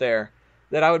out there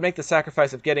that I would make the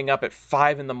sacrifice of getting up at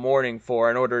 5 a.m. for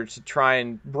in order to try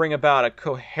and bring about a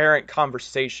coherent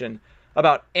conversation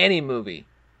about any movie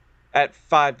at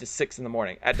 5 to 6 in the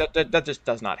morning. That just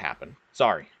does not happen.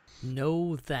 Sorry.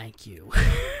 No, thank you.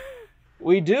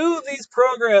 We do these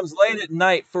programs late at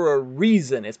night for a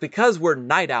reason. It's because we're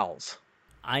night owls.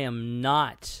 I am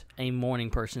not a morning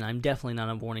person. I'm definitely not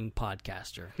a morning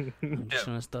podcaster. I'm just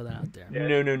going to throw that out there.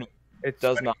 Yeah. No. It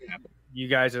does not happen. You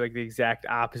guys are like the exact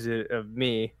opposite of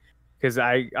me, because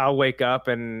I'll wake up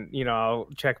and I'll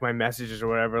check my messages or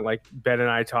whatever, like Ben and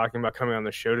I talking about coming on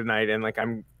the show tonight, and like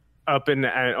I'm up and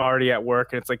already at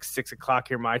work, and it's like 6 o'clock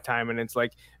here my time, and it's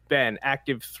like, Ben,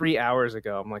 active 3 hours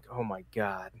ago. I'm like, oh my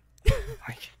god,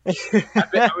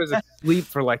 I was asleep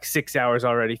for like 6 hours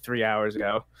already 3 hours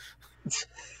ago.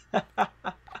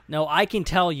 No, I can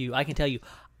tell you I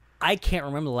can't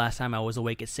remember the last time I was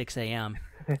awake at 6 a.m.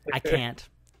 I can't.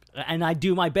 And I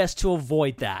do my best to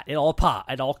avoid that at all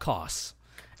costs.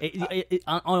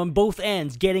 On both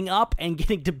ends, getting up and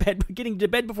getting to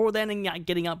bed before then, and not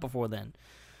getting up before then.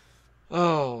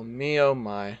 Oh, me, oh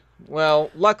my. Well,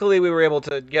 luckily we were able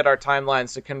to get our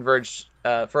timelines to converge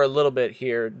for a little bit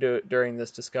here during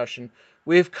this discussion.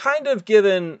 We've kind of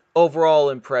given overall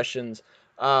impressions,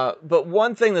 but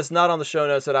one thing that's not on the show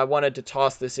notes that I wanted to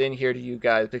toss this in here to you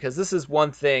guys, because this is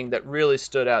one thing that really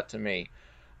stood out to me.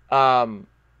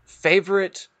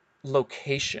 Favorite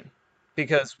location,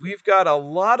 because we've got a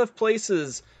lot of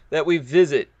places that we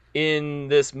visit in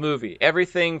this movie.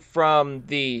 Everything from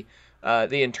the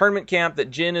internment camp that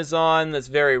Jin is on, that's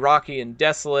very rocky and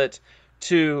desolate,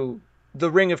 to the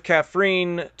Ring of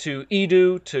Kafrene, to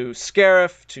Edu, to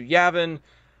Scarif, to Yavin.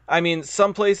 I mean,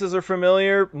 some places are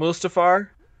familiar, Mustafar.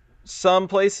 Some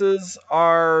places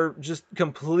are just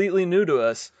completely new to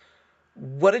us.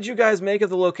 What did you guys make of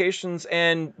the locations,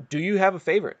 and do you have a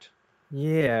favorite?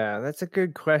 Yeah, that's a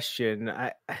good question.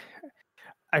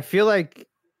 I feel like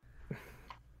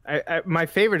my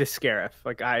favorite is Scarif.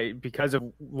 Because of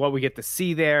what we get to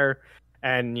see there,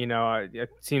 and it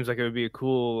seems like it would be a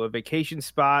cool vacation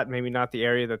spot. Maybe not the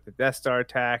area that the Death Star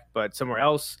attacked, but somewhere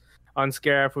else on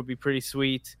Scarif would be pretty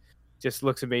sweet. Just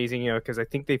looks amazing, because I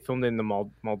think they filmed it in the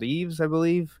Maldives, I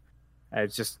believe.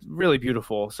 It's just really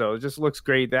beautiful, so it just looks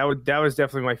great. That was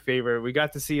definitely my favorite. We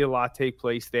got to see a lot take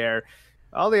place there.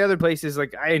 All the other places,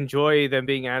 I enjoy them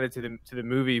being added to the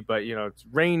movie, but it's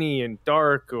rainy and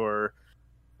dark, or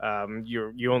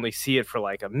you only see it for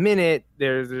a minute.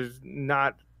 There's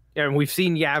not, and we've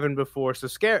seen Yavin before, so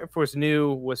Scare Force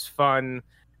New was fun,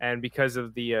 and because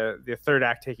of the third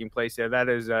act taking place there, that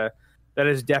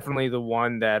is definitely the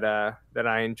one that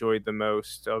I enjoyed the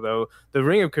most. Although the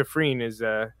Ring of Kafrene is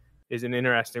an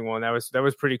interesting one. That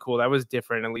was pretty cool. That was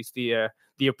different. At least the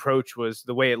approach was,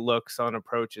 the way it looks on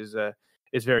approach is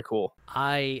very cool.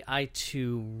 I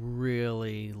too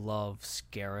really love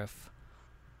Scarif,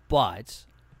 but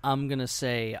I'm gonna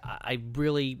say I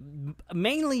really,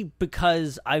 mainly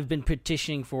because I've been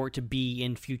petitioning for it to be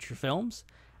in future films,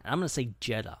 and I'm gonna say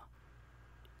Jeddah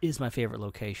is my favorite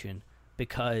location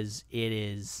because it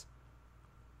is.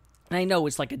 And I know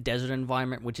it's like a desert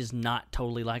environment, which is not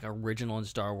totally original in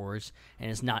Star Wars,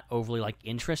 and it's not overly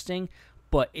interesting,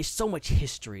 but it's so much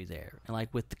history there. And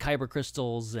with the kyber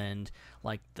crystals and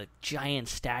the giant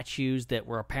statues that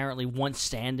were apparently once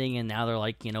standing and now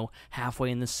they're halfway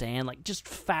in the sand, just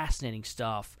fascinating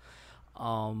stuff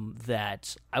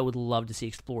that I would love to see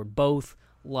explored, both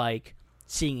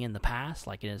seeing in the past,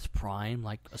 in its prime,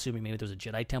 assuming maybe there was a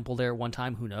Jedi temple there at one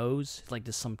time, who knows,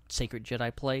 just some sacred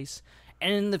Jedi place.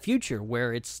 And in the future,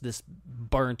 where it's this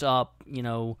burnt up,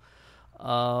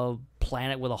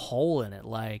 planet with a hole in it.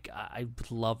 I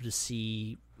would love to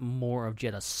see more of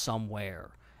Jeddah somewhere.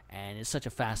 And it's such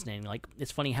a fascinating,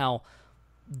 it's funny how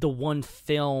the one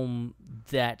film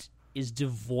that is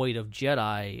devoid of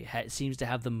Jedi seems to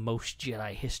have the most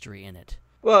Jedi history in it.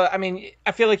 Well, I mean,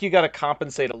 I feel like you got to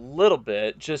compensate a little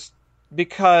bit, just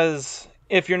because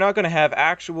if you're not going to have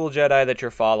actual Jedi that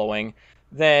you're following,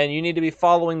 then you need to be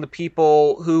following the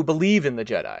people who believe in the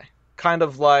Jedi. Kind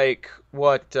of like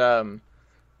what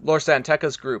Lor San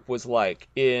Tekka's group was like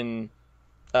in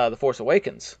The Force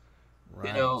Awakens.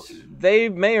 Right. They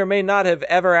may or may not have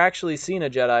ever actually seen a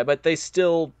Jedi, but they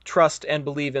still trust and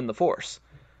believe in the Force.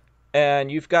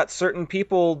 And you've got certain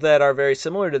people that are very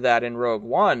similar to that in Rogue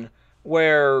One,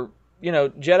 where,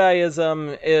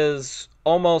 Jediism is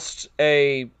almost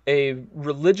a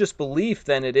religious belief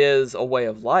than it is a way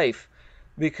of life.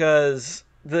 Because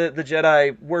the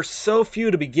Jedi were so few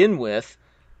to begin with,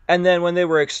 and then when they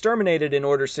were exterminated in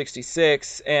Order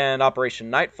 66 and Operation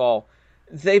Nightfall,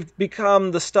 they've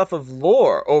become the stuff of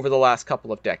lore over the last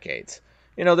couple of decades.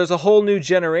 There's a whole new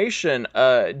generation,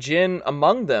 Jin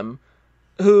among them,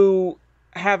 who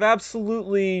have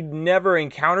absolutely never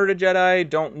encountered a Jedi,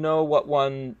 don't know what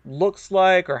one looks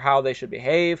like or how they should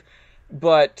behave,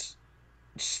 but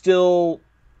still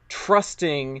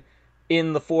trusting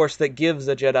in the Force that gives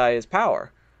a Jedi his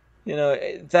power.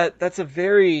 That's a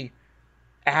very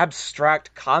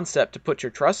abstract concept to put your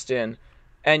trust in,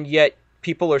 and yet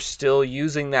people are still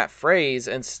using that phrase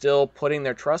and still putting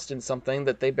their trust in something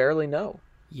that they barely know.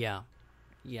 Yeah,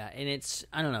 and it's,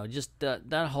 I don't know, just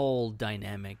that whole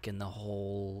dynamic and the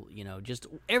whole, just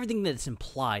everything that's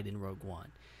implied in Rogue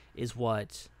One is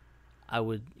what I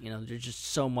would, there's just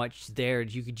so much there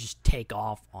you could just take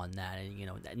off on that,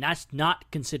 and that's not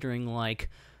considering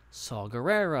Saw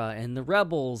Gerrera and the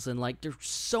Rebels, and there's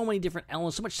so many different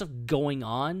elements, so much stuff going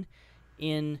on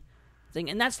in thing,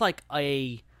 and that's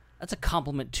that's a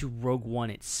compliment to Rogue One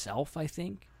itself. I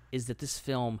think is that this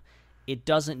film, it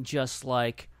doesn't just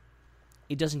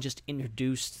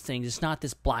introduce things. It's not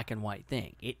this black and white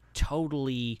thing. It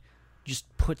totally just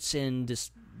puts in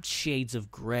this shades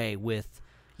of gray with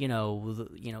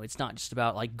it's not just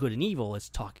about like good and evil. It's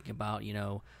talking about,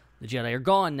 the Jedi are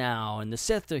gone now and the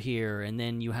Sith are here, and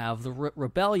then you have the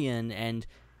rebellion, and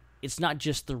it's not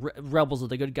just the rebels are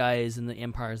the good guys and the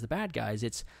Empire is the bad guys.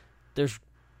 There's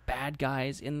bad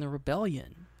guys in the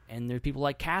rebellion, and there's people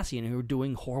like Cassian who are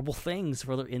doing horrible things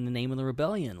in the name of the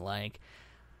rebellion. Like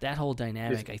that whole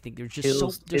dynamic, I think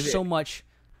there's so much.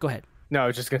 Go ahead. No, I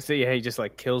was just gonna say, yeah, he just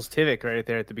like kills Tivik right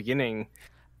there at the beginning.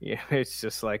 Yeah, it's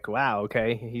just like, wow,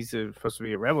 okay, he's supposed to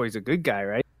be a rebel. He's a good guy,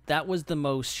 right? That was the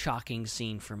most shocking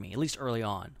scene for me, at least early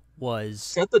on. Was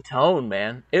set the tone,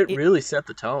 man. It really set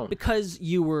the tone, because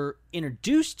you were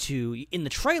introduced to in the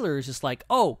trailers. It's like,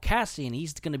 oh, Cassian,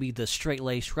 he's going to be the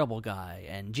straight-laced rebel guy,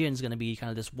 and Jin's going to be kind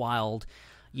of this wild,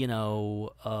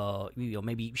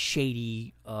 maybe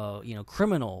shady,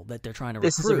 criminal that they're trying to recruit.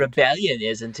 This is a rebellion,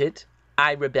 isn't it?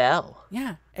 I rebel.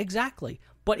 Yeah, exactly.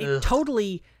 But it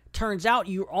totally turns out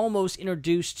you're almost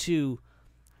introduced to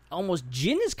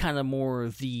Jin is kind of more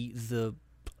the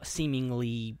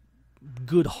seemingly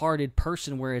good-hearted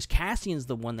person, whereas Cassian's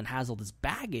the one that has all this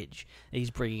baggage that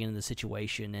he's bringing into the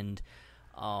situation, and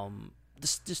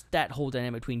just that whole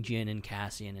dynamic between Jin and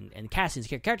Cassian, and Cassian's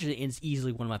character is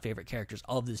easily one of my favorite characters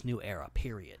of this new era.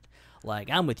 Period.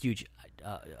 Like, I'm with you.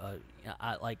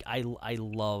 I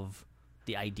love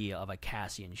the idea of a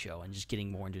Cassian show and just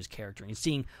getting more into his character and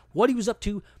seeing what he was up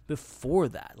to before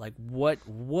that. Like, what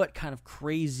kind of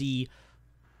crazy,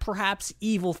 perhaps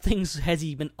evil things has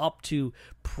he been up to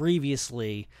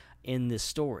previously in this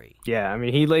story? Yeah, I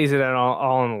mean, he lays it out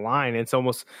all on the line. It's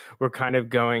almost, we're kind of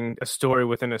going a story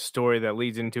within a story that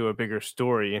leads into a bigger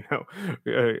story.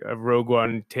 Rogue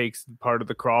One takes part of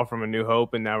the crawl from A New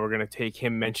Hope, and now we're going to take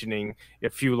him mentioning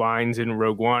a few lines in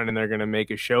Rogue One, and they're going to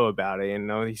make a show about it.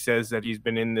 And he says that he's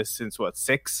been in this since,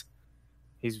 6?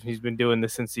 He's been doing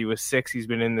this since he was 6. He's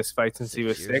been in this fight since he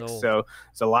was 6. Old. So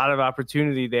there's a lot of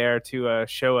opportunity there to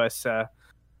show us.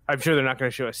 I'm sure they're not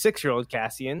going to show a 6-year-old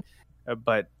Cassian,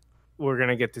 but we're going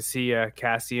to get to see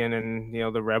Cassian and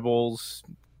the rebels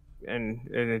and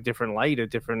in a different light, a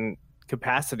different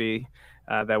capacity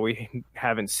that we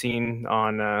haven't seen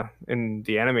on in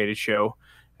the animated show.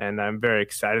 And I'm very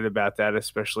excited about that,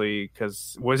 especially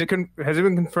because has it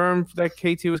been confirmed that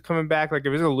K2 is coming back? Like, it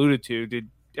was alluded to. Did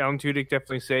Alan Tudyk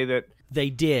definitely say that?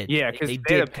 They did. Yeah, because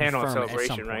they had a panel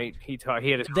celebration, right? He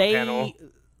had his panel.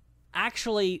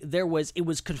 Actually, it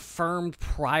was confirmed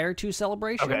prior to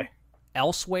Celebration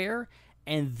elsewhere,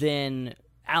 and then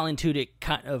Alan Tudyk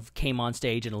kind of came on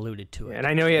stage and alluded to it. And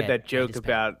I know he had that joke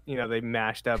about, they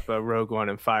mashed up Rogue One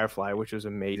and Firefly, which was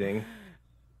amazing.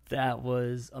 That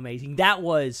was amazing. That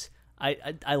was...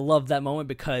 I love that moment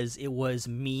because it was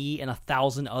me and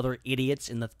 1,000 other idiots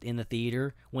in the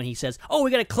theater when he says, "Oh,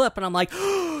 we got a clip," and I'm like,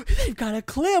 "Oh, they've got a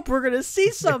clip. We're gonna see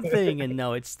something." And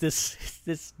no, it's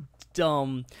this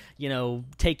dumb,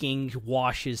 taking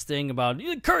Wash's thing about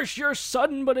curse your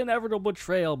sudden but inevitable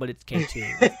betrayal, but it's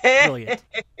K2. Brilliant.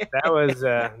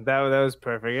 That was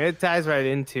perfect. It ties right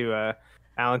into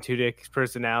Alan Tudyk's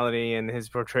personality and his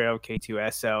portrayal of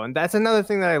K2SO. And that's another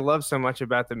thing that I love so much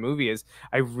about the movie is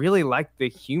I really liked the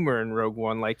humor in Rogue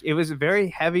One. Like, it was very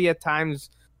heavy at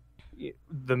times,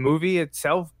 the movie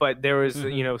itself, but there was,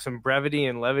 some brevity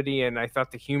and levity, and I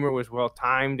thought the humor was well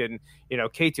timed, and,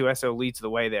 K2SO leads the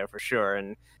way there for sure.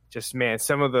 And just, man,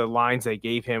 some of the lines they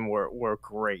gave him were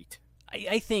great.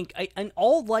 I think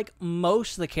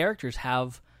most of the characters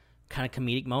have kind of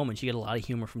comedic moments. You get a lot of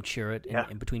humor from Chirrut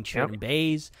and between Chirrut and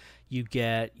Baze. You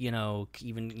get,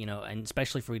 and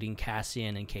especially for reading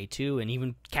Cassian and K2 and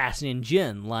even Cassian and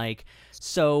Jin.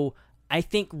 So I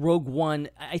think Rogue One,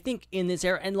 in this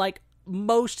era, and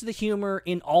most of the humor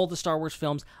in all the Star Wars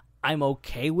films, I'm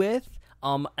okay with.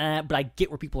 But I get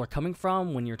where people are coming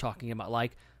from when you're talking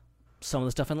about some of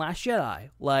the stuff in Last Jedi.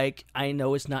 I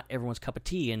know it's not everyone's cup of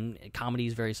tea, and comedy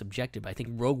is very subjective. But I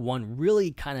think Rogue One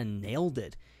really kind of nailed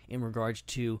it in regards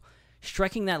to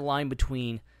striking that line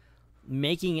between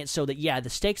making it so that, the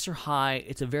stakes are high,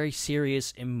 it's a very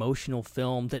serious, emotional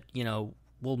film that,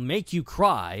 will make you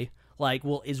cry,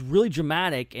 is really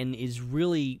dramatic and is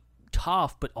really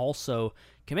tough, but also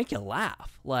can make you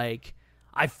laugh.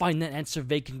 I find that answer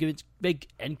vague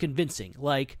and convincing.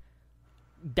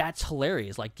 That's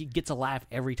hilarious. It gets a laugh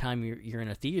every time you're in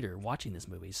a theater watching this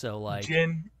movie. So,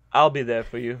 Jin, I'll be there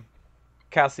for you.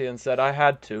 Cassian said I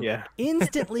had to. Yeah.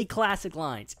 Instantly classic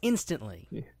lines. Instantly.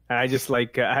 Yeah. I just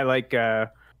like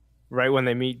right when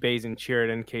they meet Baze and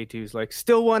Chirrut, and K2's like,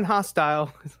 still one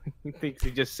hostile. He thinks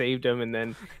he just saved him, and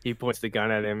then he points the gun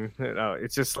at him.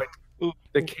 It's just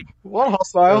The king. One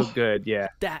hostile. Oh, good, yeah.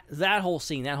 That whole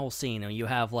scene, you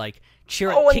have like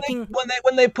Chirrut Oh, kicking.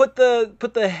 When they put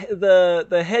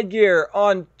the headgear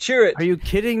on Chirrut. Are you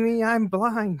kidding me? I'm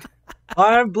blind.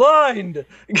 I'm blind.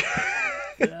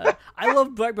 Yeah. I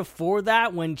love right before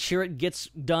that when Chirrut gets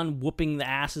done whooping the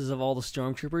asses of all the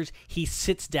stormtroopers, he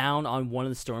sits down on one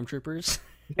of the stormtroopers,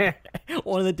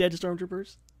 one of the dead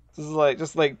stormtroopers. This is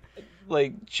just like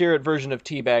Chirrut version of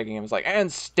teabagging him. It's like,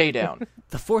 and stay down.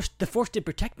 The force did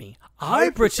protect me. I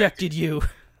protected you.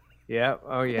 Yeah.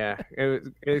 Oh yeah.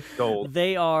 It's gold.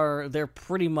 They're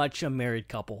pretty much a married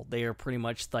couple. They are pretty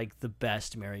much like the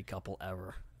best married couple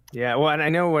ever. Yeah, well, and I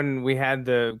know when we had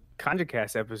the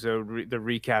ConjaCast episode, the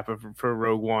recap for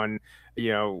Rogue One,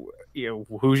 you know,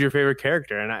 who's your favorite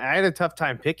character? And I had a tough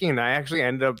time picking, and I actually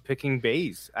ended up picking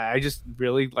Baze. I just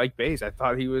really like Baze. I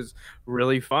thought he was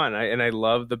really fun, and I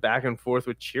love the back and forth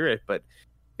with Chirrut. But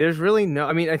there's really no.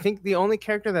 I mean, I think the only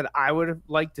character that I would have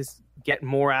liked to get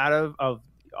more out of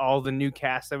all the new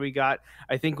cast that we got,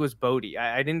 I think, was Bodhi.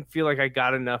 I didn't feel like I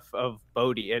got enough of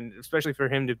Bodhi, and especially for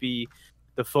him to be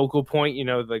the focal point, you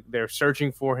know, like they're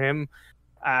searching for him.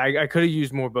 I could have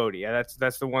used more Bodhi.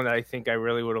 That's the one that I think I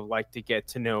really would have liked to get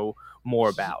to know more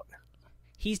about.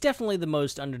 He's definitely the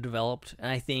most underdeveloped, and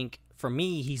I think for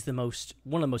me, he's one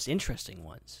of the most interesting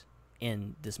ones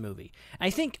in this movie. I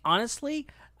think honestly,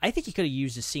 you could have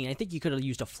used a scene. I think you could have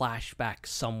used a flashback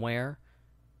somewhere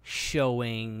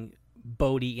showing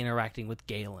Bodhi interacting with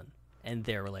Galen and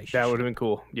their relationship. That would have been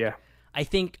cool. Yeah. I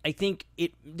think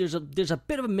there's a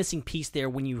bit of a missing piece there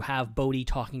when you have Bodhi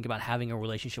talking about having a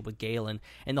relationship with Galen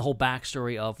and the whole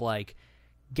backstory of like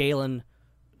Galen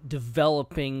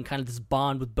developing kind of this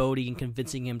bond with Bodhi and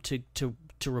convincing him to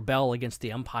rebel against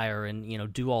the Empire and, you know,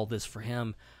 do all this for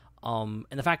him. And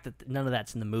the fact that none of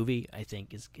that's in the movie, I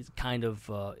think, is kind of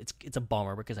it's a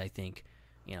bummer because I think,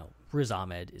 you know, Riz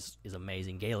Ahmed is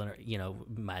amazing. Galen, you know,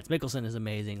 Mads Mikkelsen is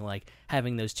amazing. Like,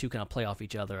 having those two kind of play off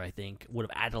each other, I think, would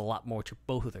have added a lot more to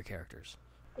both of their characters.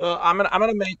 I'm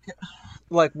gonna make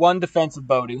like one defense of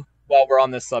Bodhi while we're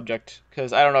on this subject,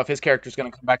 because I don't know if his character is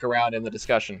gonna come back around in the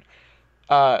discussion.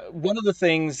 One of the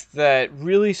things that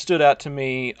really stood out to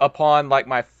me upon like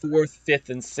my 4th, 5th,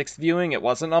 and 6th viewing, it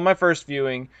wasn't on my first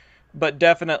viewing, but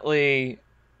definitely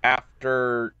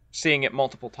after seeing it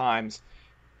multiple times,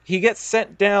 he gets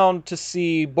sent down to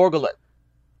see Borgullet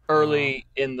early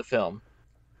in the film.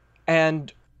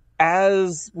 And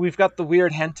as we've got the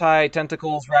weird hentai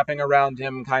tentacles wrapping around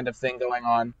him kind of thing going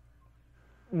on,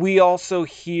 we also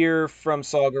hear from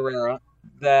Saw Gerrera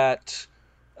that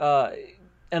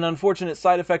an unfortunate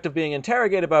side effect of being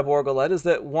interrogated by Borgullet is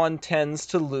that one tends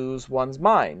to lose one's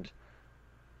mind.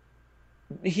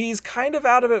 He's kind of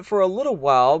out of it for a little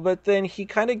while, but then he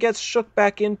kind of gets shook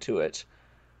back into it.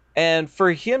 And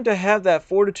for him to have that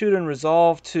fortitude and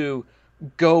resolve to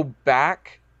go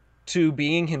back to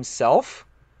being himself,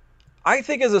 I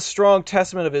think is a strong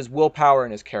testament of his willpower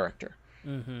and his character.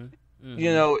 Mm-hmm. Mm-hmm.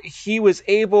 You know, he was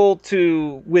able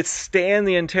to withstand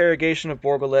the interrogation of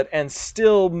Borgullet and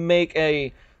still make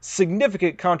a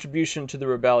significant contribution to the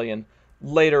rebellion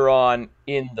later on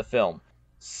in the film.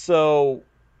 So,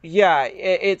 yeah,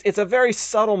 it's a very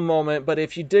subtle moment, but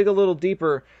if you dig a little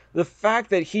deeper, the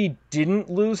fact that he didn't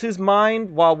lose his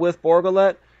mind while with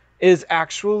Borgullet is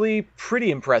actually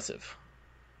pretty impressive.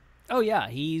 Oh yeah,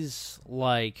 he's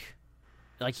like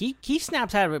he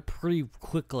snaps out of it pretty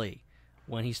quickly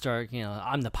when he starts, you know,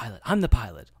 I'm the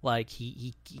pilot. Like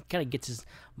he kind of gets his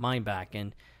mind back,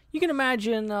 and you can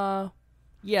imagine,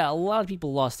 yeah, a lot of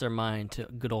people lost their mind to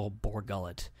good old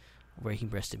Borgullet, where he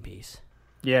rest in peace.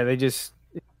 Yeah, it just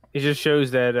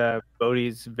shows that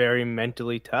Bodhi's very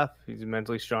mentally tough. He's a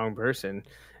mentally strong person.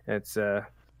 It's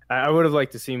I would have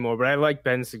liked to see more, but I like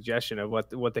Ben's suggestion of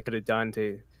what they could have done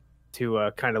to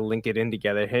kind of link it in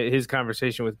together. His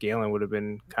conversation with Galen would have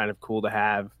been kind of cool to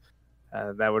have.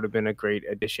 That would have been a great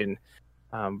addition.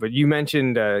 But you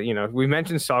mentioned, we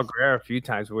mentioned Saw Gerrera a few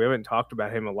times, but we haven't talked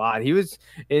about him a lot. He was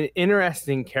an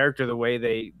interesting character, the way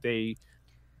they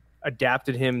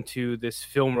adapted him to this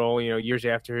film role, years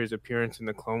after his appearance in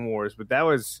the Clone Wars. But that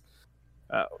was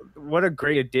what a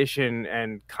great addition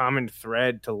and common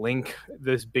thread to link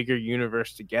this bigger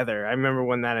universe together. I remember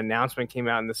when that announcement came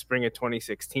out in the spring of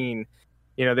 2016,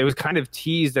 they was kind of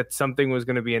teased that something was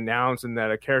going to be announced and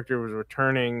that a character was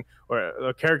returning, or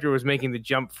a character was making the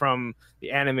jump from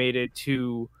the animated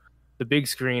to the big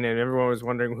screen, and everyone was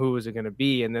wondering who was it going to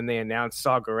be. And then they announced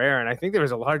Saw Gerrera, and I think there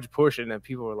was a large portion that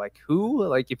people were like, who?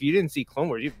 Like, if you didn't see Clone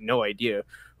Wars, you have no idea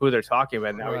who they're talking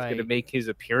about. Now He's going to make his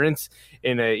appearance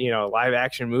in a live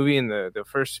action movie, in the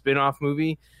first spin-off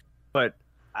movie. But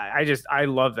I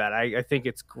love that. I think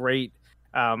it's great.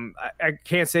 I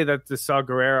can't say that the Saw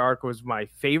Gerrera arc was my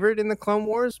favorite in the Clone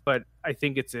Wars, but I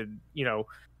think it's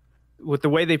with the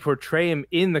way they portray him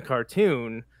in the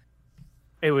cartoon,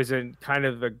 it was a kind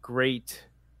of a great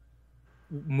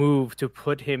move to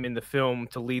put him in the film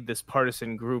to lead this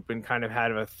partisan group and kind of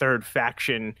have a third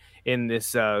faction in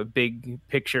this big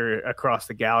picture across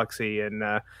the galaxy. And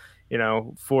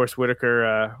Forrest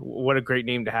Whitaker, what a great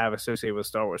name to have associated with a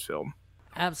Star Wars film.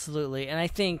 Absolutely. And I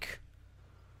think,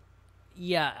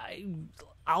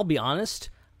 I'll be honest,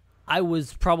 I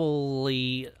was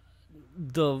probably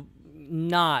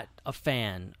not a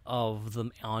fan of the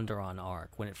Onderon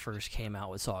arc when it first came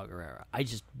out with Saw Gerrera. I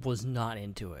just was not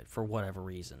into it for whatever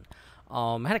reason.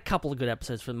 I had a couple of good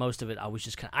episodes. For most of it,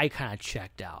 I kind of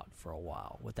checked out for a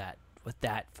while with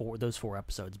those 4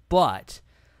 episodes. But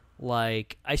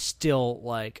like, I still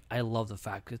I love the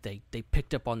fact that they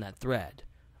picked up on that thread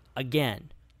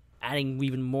again, adding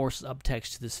even more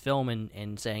subtext to this film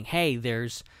and saying, hey,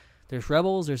 there's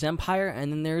rebels, there's Empire,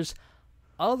 and then there's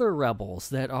other rebels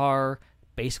that are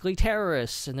basically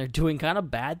terrorists, and they're doing kind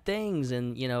of bad things,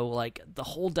 and the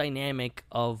whole dynamic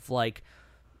of the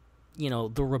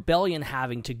rebellion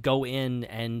having to go in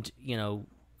and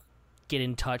get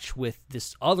in touch with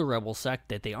this other rebel sect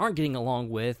that they aren't getting along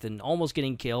with and almost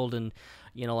getting killed, and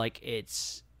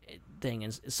it's thing.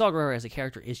 And Saw Gerrera as a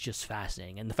character is just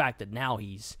fascinating, and the fact that now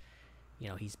he's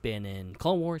been in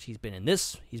Clone Wars, he's been in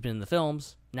the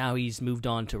films, now he's moved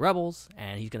on to Rebels,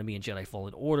 and he's going to be in Jedi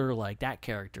Fallen Order. Like, that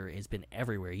character has been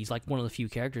everywhere. He's like one of the few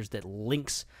characters that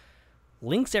links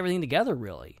everything together,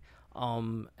 really.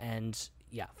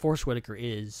 Forrest Whitaker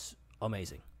is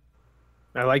amazing.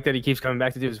 I like that he keeps coming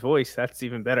back to do his voice. That's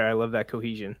even better. I love that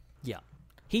cohesion. Yeah.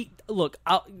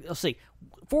 I'll say,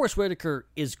 Forrest Whitaker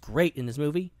is great in this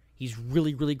movie. He's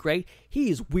really, really great. He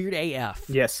is weird AF.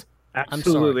 Yes.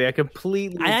 Absolutely, I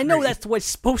completely agree. I know that's what it's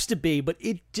supposed to be, but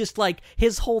it just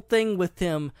his whole thing with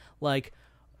him,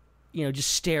 just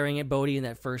staring at Bodhi in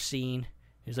that first scene.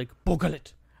 He's like,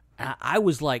 Bogalit. And I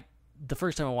was like, the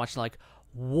first time I watched it,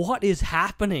 what is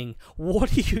happening?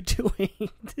 What are you doing?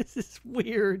 This is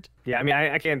weird. Yeah, I mean,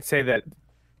 I can't say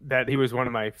that he was one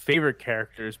of my favorite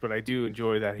characters, but I do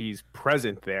enjoy that he's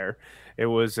present there. It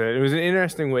was an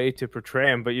interesting way to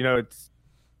portray him, but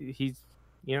he's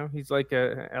like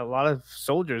a lot of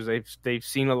soldiers. They've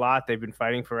seen a lot. They've been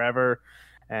fighting forever,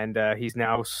 and he's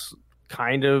now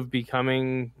kind of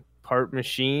becoming part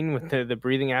machine with the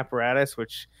breathing apparatus,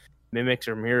 which mimics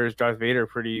or mirrors Darth Vader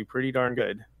pretty darn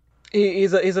good.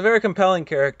 He's a very compelling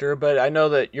character, but I know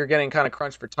that you're getting kind of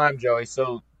crunched for time, Joey.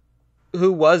 So,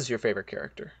 who was your favorite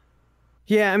character?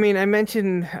 Yeah, I mean, I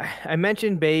mentioned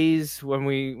Baze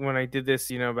when I did this,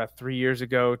 about 3 years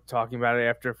ago, talking about it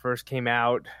after it first came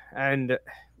out, and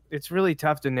it's really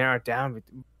tough to narrow it down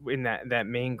in that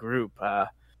main group.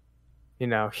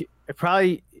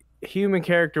 Probably human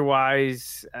character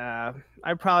wise, I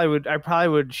probably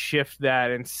would shift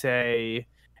that and say,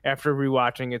 after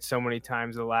rewatching it so many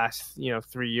times the last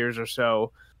 3 years or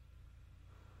so,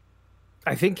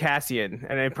 I think Cassian,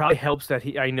 and it probably helps that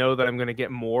I know that I'm going to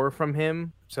get more from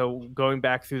him. So going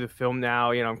back through the film now,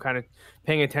 I'm kind of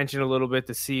paying attention a little bit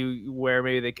to see where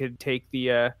maybe they could take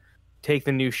the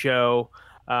new show,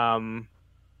 and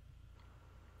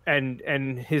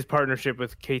his partnership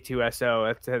with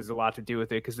K2SO, that has a lot to do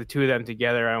with it, because the two of them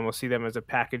together, I almost see them as a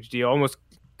package deal, almost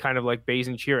kind of like Baze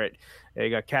and Chirrut.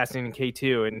 They got Cassian and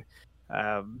K2, and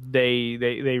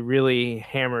they really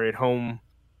hammer it home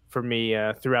for me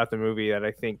throughout the movie, that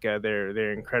I think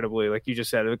they're incredibly, like you just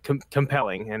said,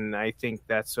 compelling, and I think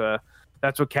that's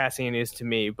what Cassian is to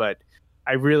me. But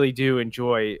I really do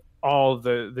enjoy all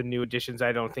the new additions.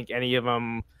 I don't think any of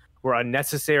them were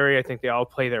unnecessary. I think they all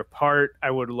play their part.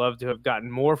 I would love to have gotten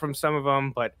more from some of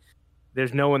them, but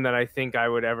there's no one that I think I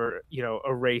would ever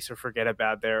erase or forget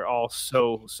about. They're all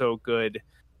so good,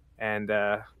 and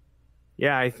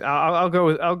I'll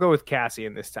go with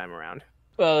Cassian this time around.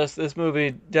 Well, this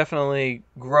movie definitely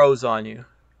grows on you.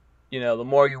 The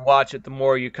more you watch it, the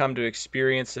more you come to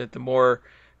experience it, the more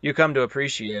you come to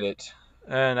appreciate it.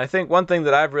 And I think one thing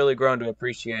that I've really grown to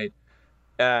appreciate,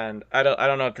 and I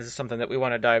don't know if this is something that we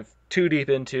want to dive too deep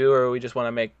into or we just want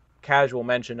to make casual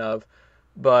mention of,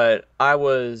 but I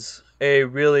was a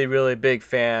really, really big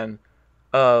fan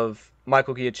of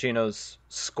Michael Giacchino's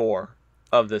score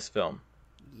of this film.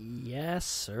 Yes,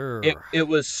 sir. It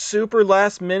was super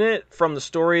last minute from the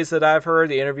stories that I've heard,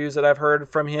 the interviews that I've heard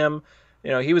from him.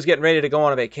 He was getting ready to go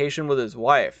on a vacation with his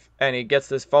wife, and he gets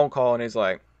this phone call, and he's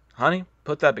like, "Honey,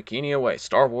 put that bikini away.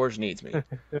 Star Wars needs me."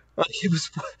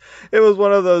 It was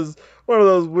one of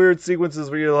those weird sequences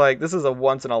where you're like, this is a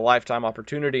once in a lifetime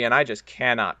opportunity, and I just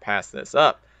cannot pass this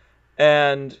up.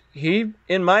 And he,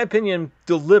 in my opinion,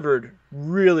 delivered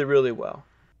really, really well.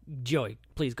 Joey,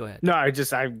 please go ahead. No, I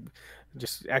just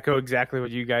echo exactly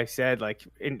what you guys said. Like,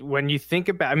 when you think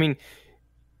about, I mean,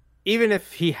 even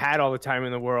if he had all the time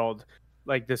in the world,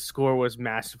 like, the score was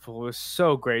masterful. It was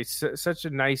so great. Such a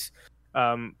nice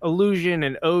allusion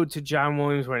and ode to John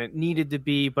Williams when it needed to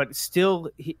be, but still,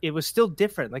 it was still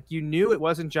different. Like, you knew it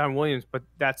wasn't John Williams, but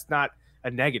that's not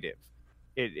a negative.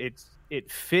 It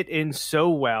fit in so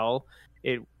well.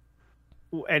 It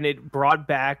brought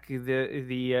back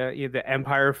the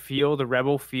Empire feel, the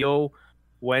Rebel feel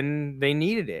when they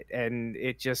needed it, and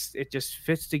it just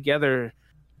fits together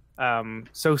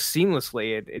so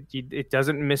seamlessly. It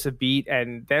doesn't miss a beat,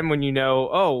 and then when you know,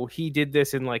 oh, he did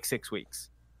this in like 6 weeks,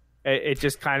 it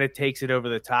just kind of takes it over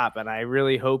the top. And I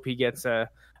really hope he gets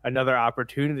another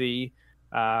opportunity.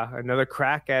 Another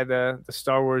crack at the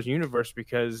Star Wars universe,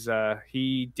 because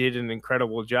he did an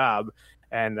incredible job.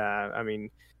 And I mean,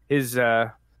 his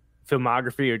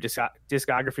filmography or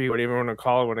discography, whatever you want to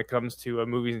call it, when it comes to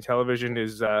movies and television,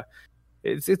 is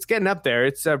it's getting up there.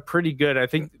 It's pretty good. I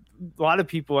think a lot of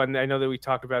people, and I know that we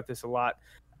talked about this a lot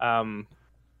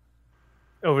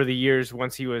over the years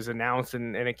once he was announced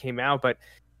and it came out, but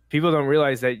people don't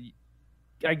realize that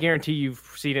I guarantee you've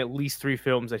seen at least 3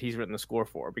 films that he's written the score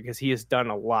for, because he has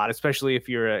done a lot, especially if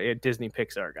you're a Disney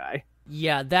Pixar guy.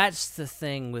 Yeah, that's the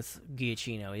thing with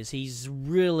Giacchino, is he's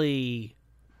really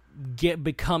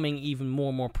becoming even more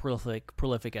and more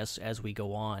prolific as we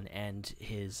go on. And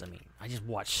I just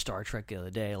watched Star Trek the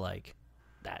other day. Like,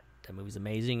 that movie's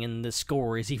amazing, and the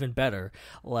score is even better.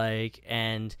 Like,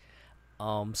 and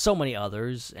so many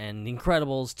others, and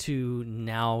Incredibles 2,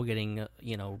 now getting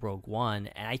Rogue One.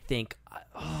 And I think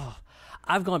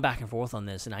I've gone back and forth on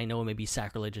this, and I know it may be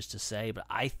sacrilegious to say, but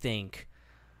I think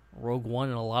Rogue One,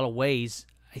 in a lot of ways,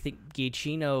 I think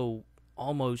Giacchino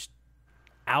almost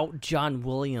out John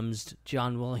Williams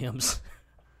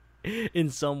in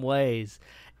some ways,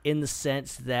 in the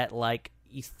sense that, like,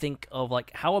 you think of like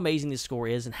how amazing this score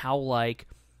is and how like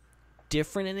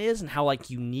different it is and how like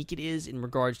unique it is in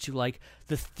regards to like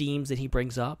the themes that he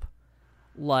brings up.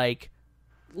 Like,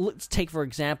 let's take for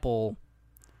example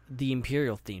the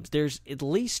Imperial themes. There's at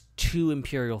least 2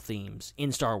 Imperial themes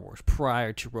in Star Wars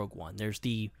prior to Rogue One. There's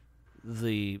the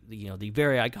very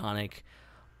iconic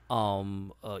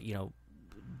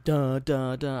duh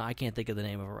duh duh, I can't think of the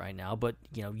name of it right now, but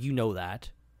you know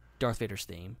that Darth Vader's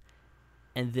theme.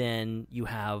 And then you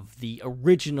have the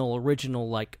original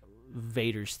like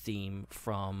Vader's theme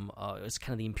from it's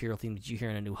kind of the Imperial theme that you hear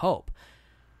in A New Hope.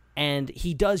 And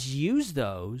he does use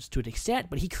those to an extent,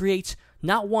 but he creates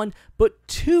not 1 but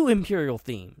 2 Imperial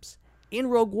themes in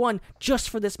Rogue One just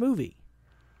for this movie.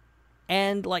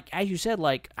 And like, as you said,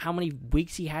 like how many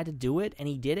weeks he had to do it, and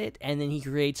he did it. And then he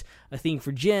creates a theme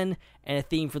for Jyn and a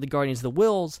theme for the Guardians of the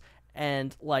Whills.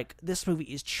 And like, this movie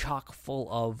is chock full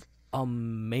of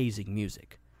amazing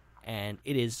music, and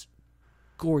it is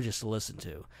gorgeous to listen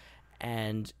to.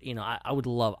 And I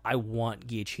want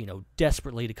Giacchino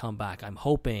desperately to come back. I'm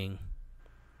hoping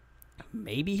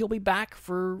maybe he'll be back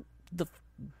for the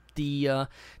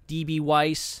D.B.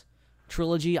 Weiss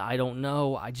trilogy. I don't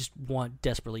know. I just want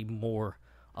desperately more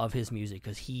of his music,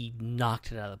 because he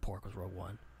knocked it out of the park with Rogue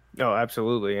One. Oh,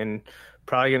 absolutely. And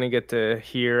probably going to get to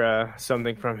hear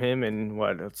something from him in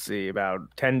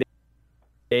about 10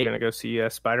 days. Going to go see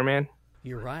Spider-Man.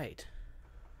 You're right.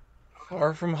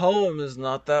 Far From Home is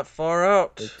not that far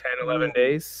out. 10, 11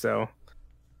 days, so.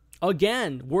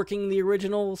 Again, working the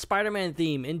original Spider-Man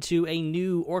theme into a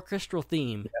new orchestral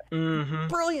theme. Mm-hmm.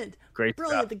 Brilliant. Great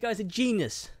Brilliant. stuff. The guy's a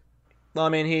genius. Well, I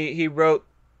mean, he wrote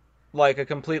like a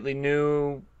completely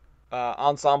new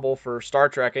ensemble for Star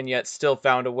Trek, and yet still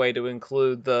found a way to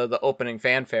include the opening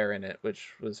fanfare in it,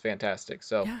 which was fantastic.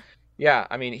 So, yeah,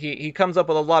 I mean, he comes up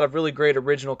with a lot of really great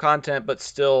original content, but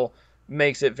still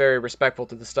makes it very respectful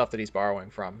to the stuff that he's borrowing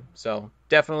from. So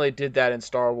definitely did that in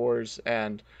Star Wars,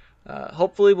 and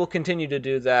hopefully we'll continue to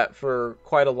do that for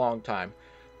quite a long time.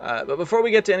 But before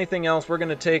we get to anything else, we're going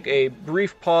to take a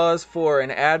brief pause for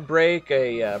an ad break,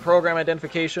 a program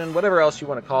identification, whatever else you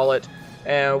want to call it,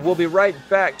 and we'll be right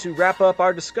back to wrap up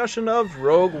our discussion of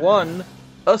Rogue One,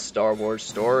 A Star Wars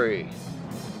Story.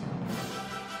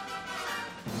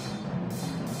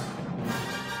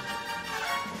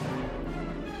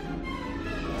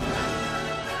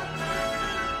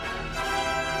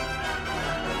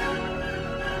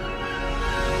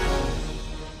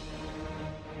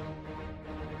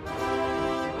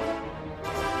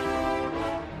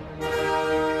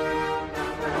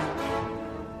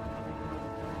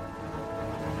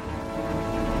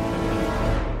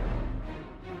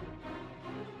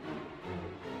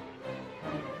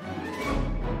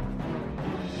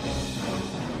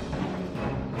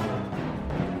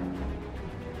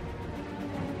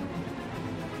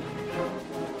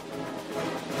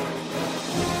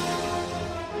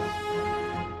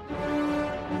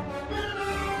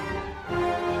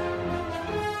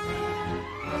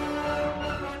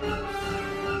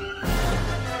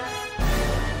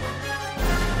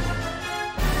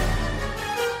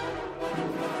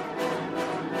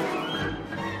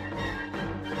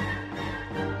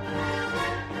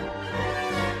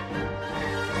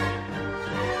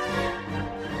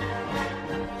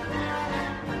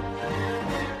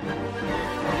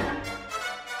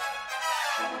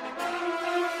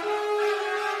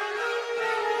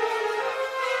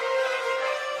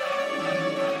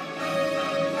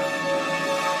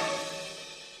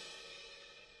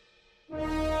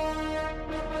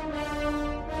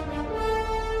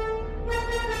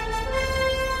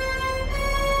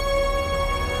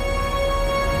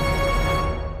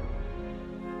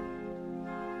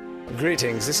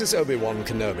 Greetings, this is Obi-Wan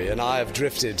Kenobi, and I have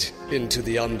drifted into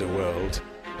the underworld.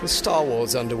 The Star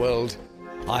Wars underworld.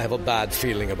 I have a bad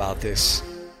feeling about this.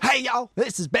 Hey y'all,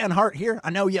 this is Ben Hart here.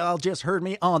 I know y'all just heard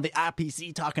me on the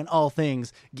IPC talking all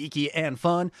things geeky and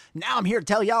fun. Now I'm here to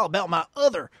tell y'all about my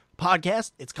other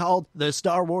podcast. It's called The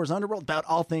Star Wars Underworld, about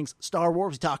all things Star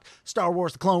Wars. We talk Star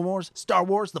Wars The Clone Wars, Star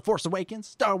Wars The Force Awakens,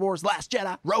 Star Wars Last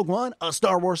Jedi, Rogue One, A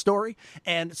Star Wars Story,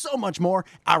 and so much more.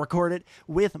 I record it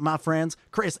with my friends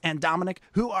Chris and Dominic,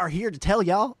 who are here to tell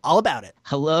y'all all about it.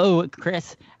 Hello,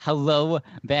 Chris. Hello,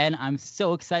 Ben. I'm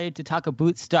so excited to talk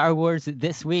about Star Wars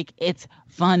this week. It's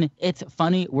fun. It's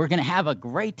funny. We're going to have a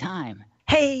great time.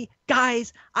 Hey,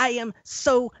 guys, I am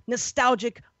so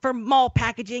nostalgic for mall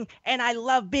packaging, and I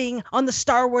love being on the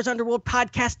Star Wars Underworld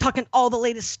podcast talking all the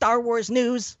latest Star Wars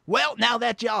news. Well, now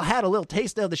that y'all had a little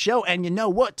taste of the show and you know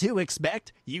what to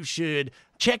expect, you should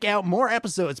check out more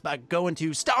episodes by going to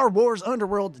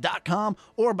StarWarsUnderworld.com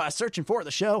or by searching for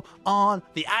the show on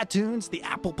the iTunes, the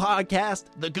Apple Podcast,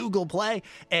 the Google Play,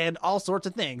 and all sorts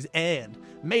of things. And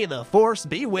may the Force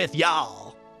be with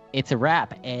y'all. It's a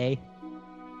wrap, eh?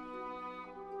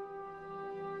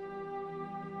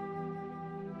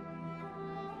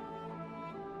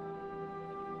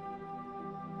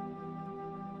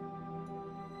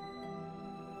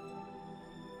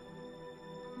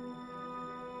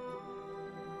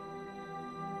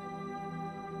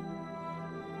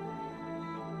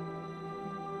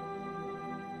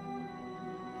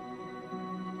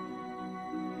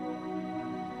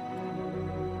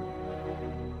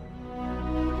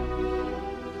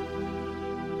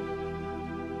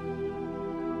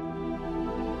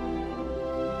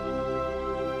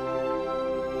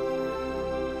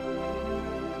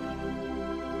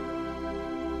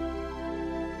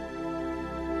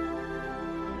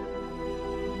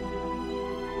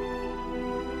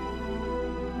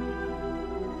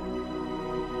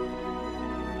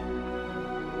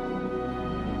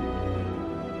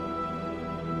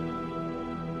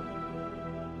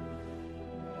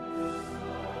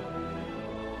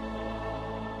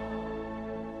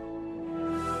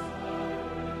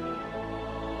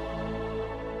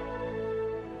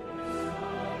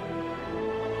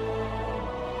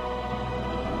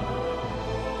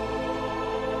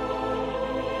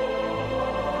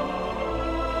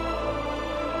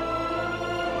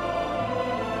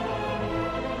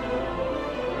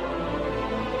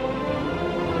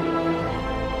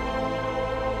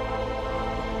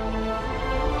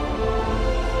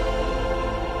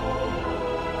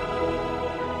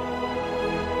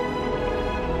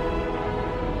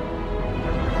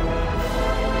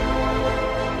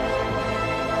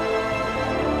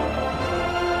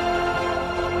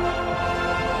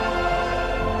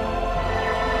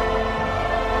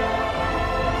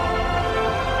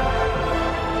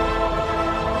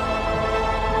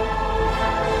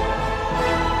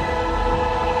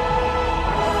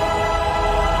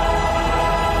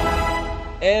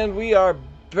 And we are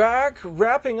back,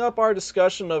 wrapping up our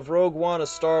discussion of Rogue One, A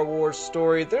Star Wars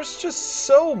Story. There's just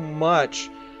so much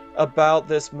about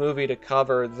this movie to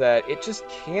cover that it just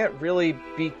can't really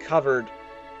be covered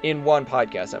in one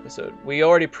podcast episode. We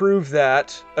already proved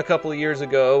that a couple of years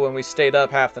ago when we stayed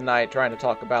up half the night trying to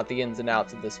talk about the ins and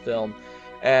outs of this film.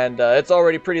 And it's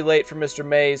already pretty late for Mr.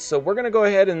 Mays, so we're going to go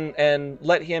ahead and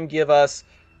let him give us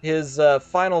his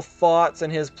final thoughts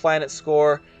and his planet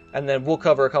score, and then we'll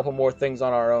cover a couple more things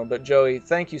on our own. But Joey,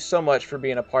 thank you so much for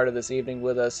being a part of this evening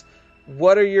with us.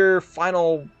 What are your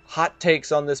final hot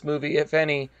takes on this movie, if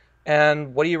any,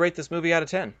 and what do you rate this movie out of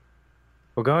 10?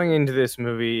 Well, going into this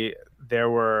movie, there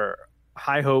were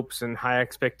high hopes and high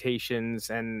expectations,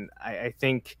 and I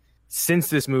think since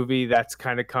this movie, that's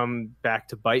kind of come back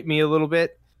to bite me a little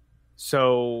bit.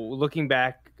 So looking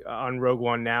back on Rogue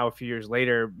One now, a few years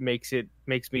later, makes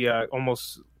me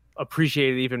almost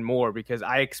appreciate it even more, because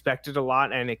I expected a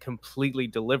lot and it completely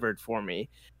delivered for me.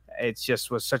 It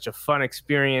just was such a fun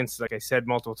experience. Like I said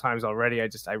multiple times already,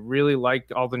 I really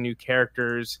liked all the new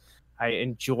characters. I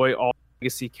enjoy all the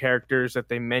legacy characters that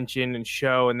they mention and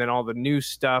show, and then all the new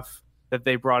stuff that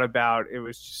they brought about. It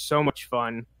was just so much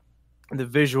fun. The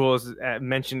visuals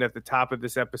mentioned at the top of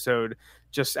this episode,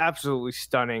 just absolutely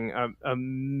stunning.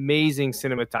 Amazing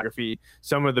cinematography.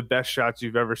 Some of the best shots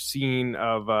you've ever seen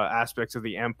of aspects of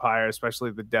the Empire,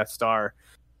 especially the Death Star.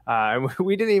 And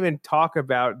we didn't even talk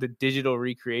about the digital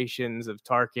recreations of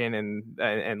Tarkin and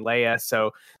Leia.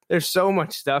 So there's so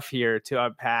much stuff here to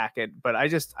unpack. But I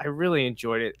really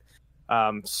enjoyed it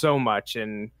so much.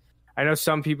 And I know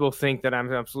some people think that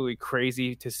I'm absolutely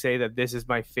crazy to say that this is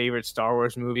my favorite Star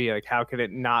Wars movie. Like, how could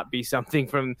it not be something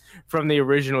from the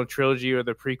original trilogy or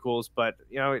the prequels? But,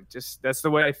 that's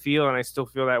the way I feel, and I still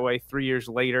feel that way 3 years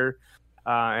later.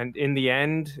 And in the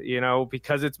end,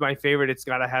 because it's my favorite, it's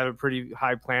got to have a pretty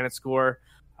high planet score.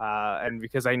 And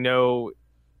because I know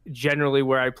generally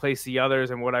where I place the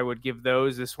others and what I would give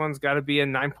those, this one's got to be a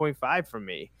 9.5 from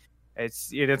me.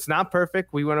 It's not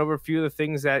perfect. We went over a few of the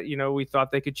things that, we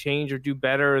thought they could change or do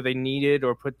better, or they needed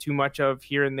or put too much of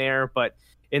here and there. But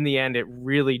in the end, it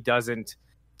really doesn't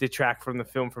detract from the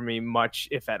film for me much,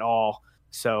 if at all.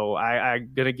 So I'm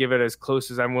going to give it as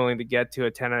close as I'm willing to get to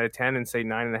a 10 out of 10 and say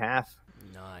 9.5.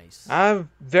 Nice.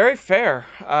 Very fair.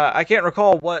 I can't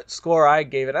recall what score I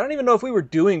gave it. I don't even know if we were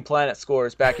doing planet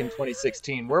scores back in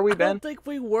 2016. Were we, Ben? I don't think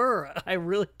we were. I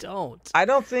really don't. I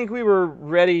don't think we were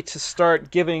ready to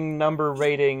start giving number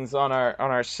ratings on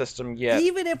our system yet.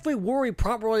 Even if we were, we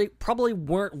probably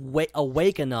weren't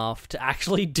awake enough to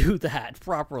actually do that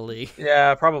properly.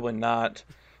 Yeah, probably not.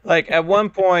 Like, at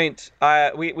one point,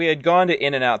 we had gone to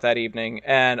In-N-Out that evening,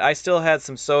 and I still had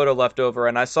some soda left over,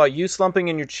 and I saw you slumping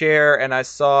in your chair, and I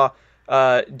saw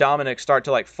Dominic start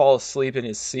to, fall asleep in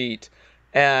his seat.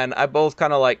 And I both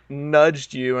kind of,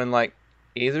 nudged you and,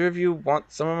 either of you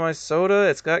want some of my soda?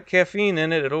 It's got caffeine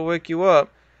in it. It'll wake you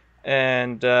up.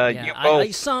 And you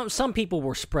both... Some people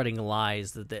were spreading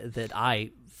lies that I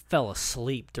fell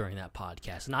asleep during that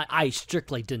podcast, and I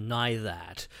strictly deny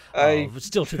that.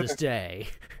 Still to this day.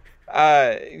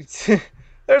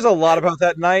 There's a lot about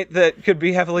that night that could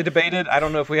be heavily debated. I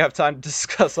don't know if we have time to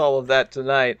discuss all of that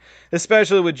tonight,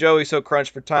 especially with Joey so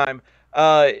crunched for time.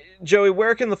 Joey,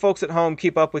 where can the folks at home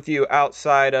keep up with you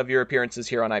outside of your appearances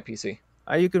here on IPC?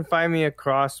 You can find me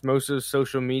across most of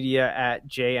social media at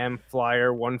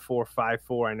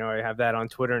jmflyer1454. I know I have that on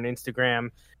Twitter and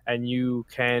Instagram. And you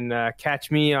can catch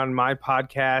me on my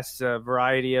podcasts, a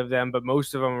variety of them, but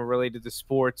most of them are related to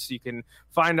sports. You can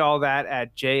find all that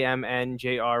at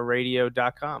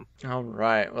jmnjrradio.com. All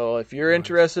right. Well, if you're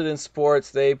interested in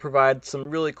sports, they provide some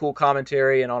really cool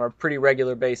commentary and on a pretty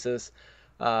regular basis.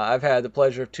 I've had the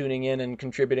pleasure of tuning in and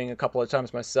contributing a couple of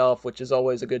times myself, which is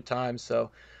always a good time. So,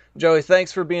 Joey,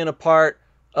 thanks for being a part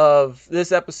of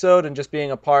this episode and just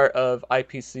being a part of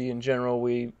IPC in general.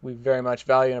 We very much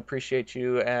value and appreciate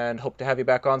you, and hope to have you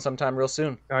back on sometime real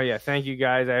soon. Oh yeah, thank you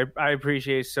guys. I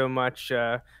appreciate so much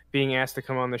being asked to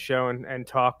come on the show and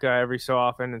talk every so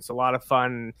often. It's a lot of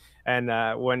fun, and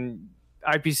when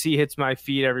IPC hits my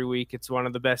feed every week, it's one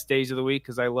of the best days of the week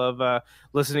because I love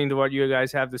listening to what you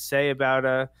guys have to say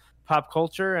about pop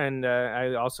culture, and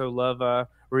I also love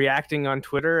reacting on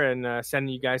Twitter and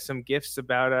sending you guys some gifts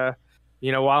about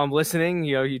while I'm listening,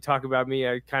 you talk about me,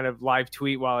 I kind of live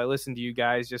tweet while I listen to you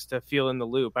guys just to feel in the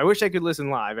loop. I wish I could listen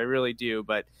live. I really do.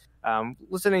 But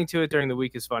listening to it during the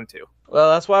week is fun, too. Well,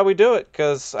 that's why we do it,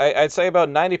 because I'd say about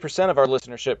 90% of our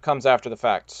listenership comes after the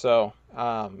fact. So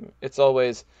it's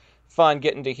always fun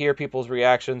getting to hear people's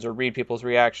reactions or read people's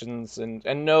reactions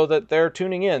and know that they're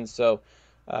tuning in. So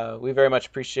we very much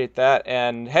appreciate that.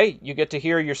 And, hey, you get to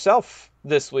hear yourself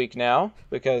this week now,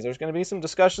 because there's going to be some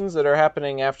discussions that are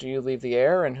happening after you leave the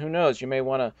air, and who knows, you may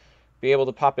want to be able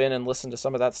to pop in and listen to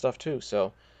some of that stuff too.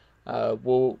 So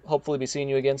we'll hopefully be seeing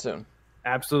you again soon.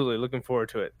 Absolutely. Looking forward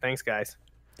to it. Thanks, guys.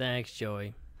 Thanks,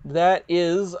 Joey. That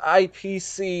is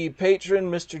IPC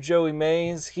patron Mr. Joey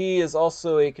Mays. He is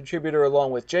also a contributor along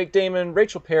with Jake Damon,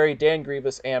 Rachel Perry, Dan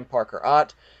Grievous, and Parker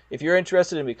Ott. If you're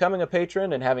interested in becoming a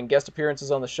patron and having guest appearances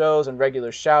on the shows and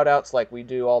regular shout-outs like we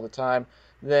do all the time,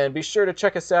 then be sure to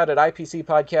check us out at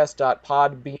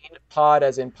ipcpodcast.podbean, pod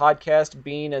as in podcast,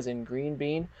 bean as in green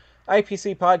bean,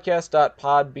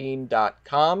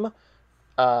 ipcpodcast.podbean.com.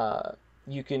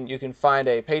 You can find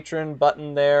a patron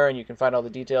button there, and you can find all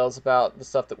the details about the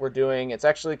stuff that we're doing. It's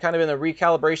actually kind of in the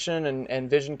recalibration and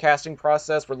vision casting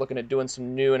process. We're looking at doing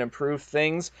some new and improved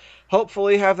things.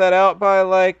 Hopefully have that out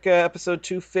by episode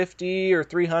 250 or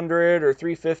 300 or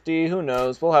 350. Who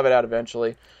knows? We'll have it out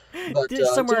eventually. But,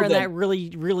 somewhere in that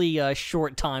really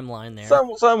short timeline there.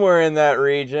 Somewhere in that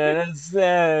region.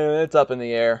 It's up in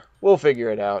the air. We'll figure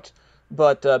it out.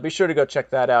 But be sure to go check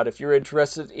that out if you're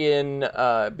interested in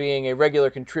being a regular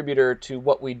contributor to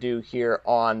what we do here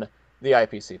on the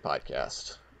IPC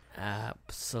podcast.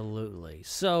 Absolutely.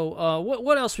 So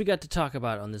what else we got to talk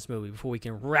about on this movie before we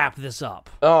can wrap this up?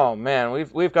 Oh, man,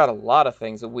 we've got a lot of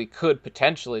things that we could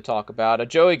potentially talk about.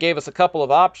 Joey gave us a couple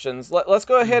of options. Let's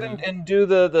go ahead and do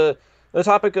the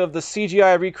topic of the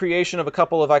CGI recreation of a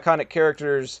couple of iconic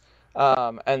characters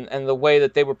and the way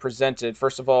that they were presented.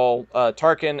 First of all,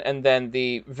 Tarkin, and then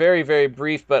the very, very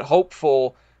brief but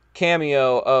hopeful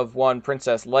cameo of one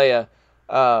Princess Leia.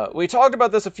 We talked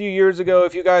about this a few years ago.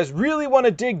 If you guys really want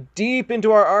to dig deep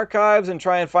into our archives and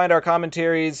try and find our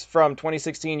commentaries from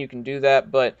 2016, you can do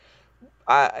that. But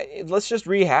let's just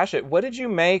rehash it. What did you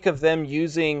make of them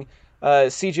using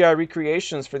CGI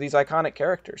recreations for these iconic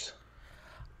characters?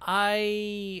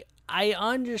 I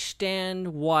understand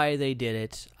why they did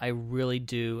it. I really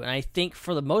do. And I think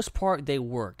for the most part they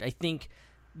worked. I think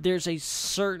there's a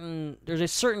certain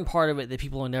part of it that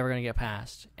people are never going to get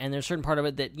past, and there's a certain part of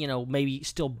it that, you know, maybe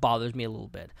still bothers me a little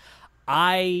bit.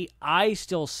 I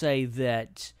still say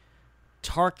that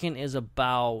Tarkin is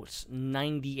about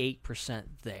 98%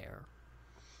 there.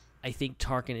 I think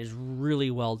Tarkin is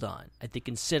really well done. I think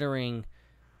considering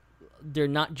they're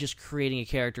not just creating a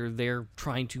character, they're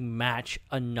trying to match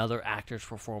another actor's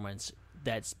performance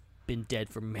that's been dead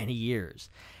for many years.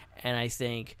 And I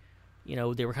think, you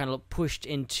know, they were kind of pushed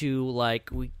into,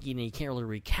 like, you can't really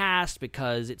recast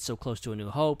because it's so close to A New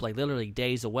Hope, like literally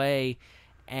days away.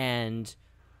 And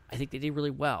I think they did really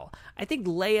well. I think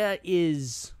Leia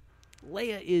is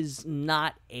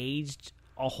not aged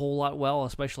a whole lot well,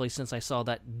 especially since I saw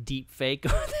that deep fake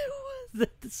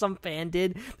that some fan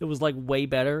did that was like way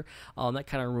better. That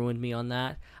kind of ruined me on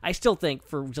that. I still think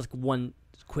for just one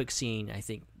quick scene, I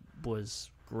think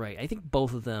was great. I think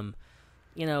both of them,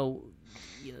 you know,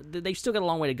 they've still got a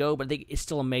long way to go, but I think it's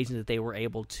still amazing that they were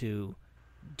able to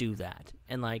do that,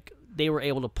 and like they were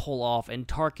able to pull off. And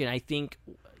Tarkin, I think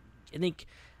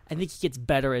he gets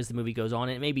better as the movie goes on,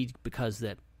 and it may be because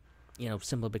that, you know,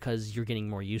 simply because you're getting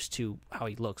more used to how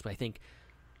he looks. But I think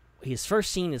his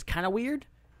first scene is kind of weird,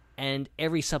 and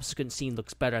every subsequent scene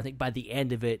looks better. I think by the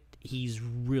end of it, he's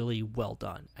really well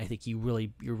done. I think you're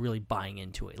really buying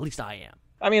into it. At least I am.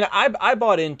 I mean, I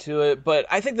bought into it, but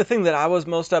I think the thing that I was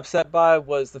most upset by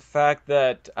was the fact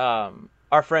that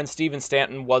our friend Steven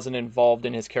Stanton wasn't involved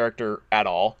in his character at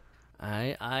all.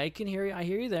 I can hear you. I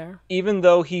hear you there. Even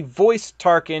though he voiced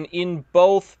Tarkin in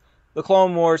both the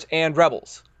Clone Wars and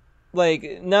Rebels.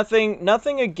 Like,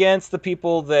 nothing against the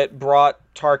people that brought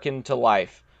Tarkin to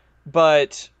life,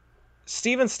 but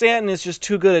Steven Stanton is just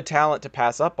too good a talent to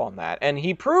pass up on that, and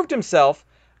he proved himself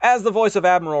as the voice of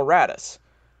Admiral Raddus.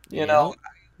 You know,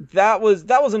 that was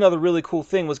another really cool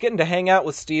thing, was getting to hang out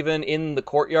with Steven in the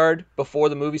courtyard before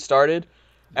the movie started,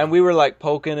 and we were like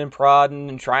poking and prodding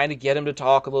and trying to get him to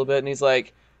talk a little bit, and he's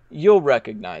like, "You'll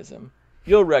recognize him.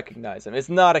 It's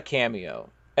not a cameo."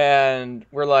 And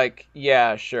we're like,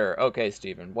 "Yeah, sure. Okay,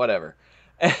 Steven, whatever."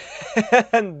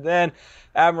 And then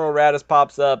Admiral Raddus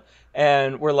pops up,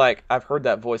 and we're like, "I've heard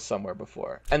that voice somewhere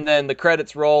before." And then the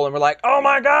credits roll, and we're like, "Oh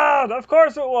my God, of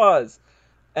course it was."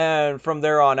 And from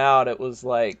there on out, it was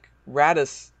like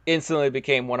Raddus instantly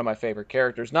became one of my favorite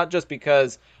characters, not just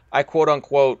because I quote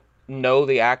unquote know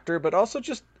the actor, but also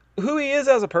just who he is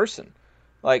as a person,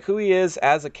 like who he is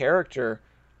as a character.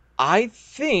 I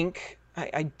think,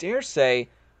 I dare say,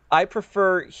 I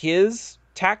prefer his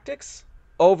tactics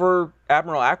over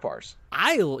Admiral Akbar's.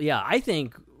 I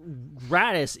think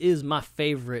Raddus is my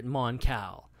favorite Mon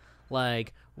Cal.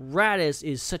 Like, Raddus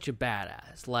is such a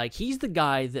badass. Like, he's the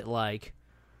guy that, like,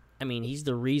 I mean, he's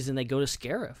the reason they go to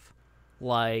Scarif.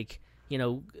 Like, you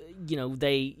know,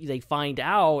 they find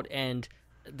out, and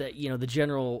that, you know, the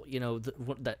general, you know,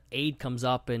 the aide comes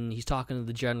up and he's talking to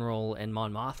the general and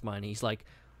Mon Mothma, and he's like,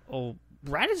 "Oh,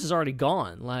 Raddus is already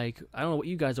gone. Like, I don't know what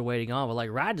you guys are waiting on, but like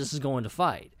Raddus is going to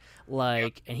fight."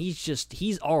 Like, and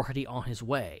he's already on his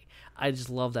way. I just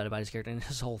love that about his character and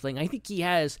his whole thing. I think he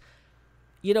has,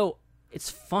 you know, it's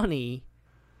funny,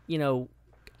 you know,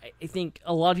 I think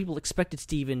a lot of people expected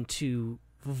Steven to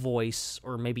voice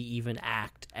or maybe even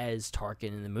act as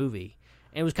Tarkin in the movie.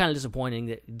 And it was kind of disappointing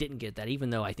that it didn't get that,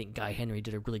 even though I think Guy Henry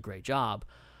did a really great job.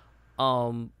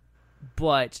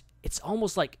 But it's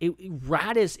almost like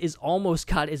Raddus is almost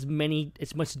got as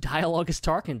much dialogue as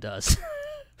Tarkin does.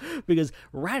 Because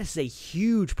Raddus is a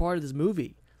huge part of this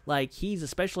movie. Like, he's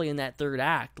especially in that third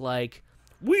act, like,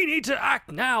 "We need to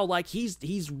act now." Like,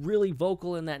 he's really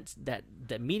vocal in that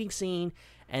meeting scene,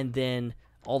 and then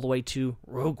all the way to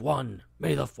 "Rogue One,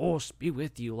 may the Force be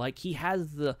with you." Like, he has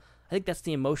I think that's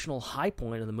the emotional high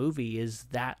point of the movie, is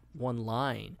that one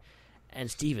line.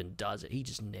 And Steven does it. He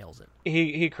just nails it.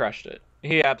 He crushed it.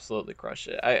 He absolutely crushed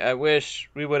it. I wish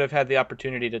we would have had the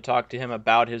opportunity to talk to him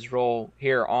about his role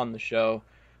here on the show.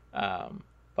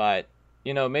 But,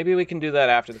 you know, maybe we can do that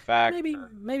after the fact.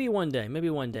 Maybe one day.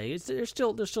 There's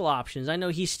still options. I know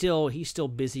he's still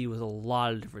busy with a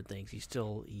lot of different things. He's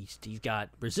got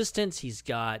Resistance.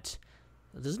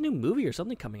 There's a new movie or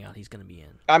something coming out he's going to be in.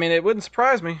 I mean, it wouldn't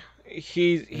surprise me.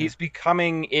 He's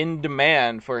becoming in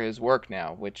demand for his work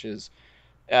now, which is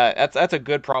that's a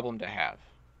good problem to have.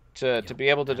 To be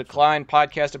able to decline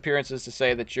podcast appearances to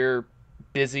say that you're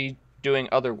busy doing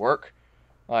other work.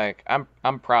 Like,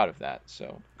 I'm proud of that,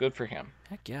 so good for him.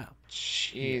 Heck yeah.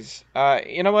 Jeez.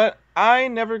 You know what? I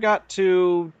never got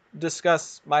to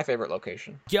discuss my favorite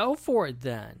location. Go for it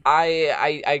then.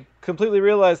 I completely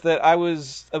realized that I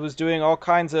was doing all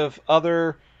kinds of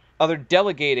other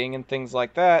delegating and things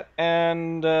like that,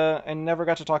 and never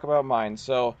got to talk about mine.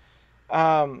 So,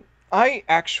 I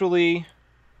actually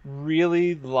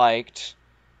really liked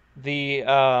the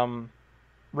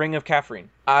Ring of Catherine.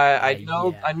 I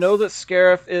know that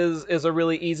Scarif is a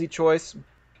really easy choice,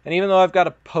 and even though I've got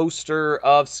a poster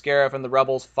of Scarif and the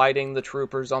rebels fighting the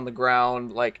troopers on the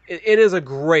ground, like it is a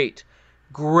great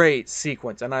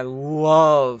sequence, and I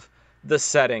love the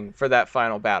setting for that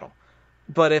final battle.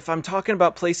 But if I'm talking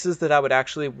about places that I would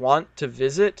actually want to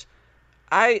visit,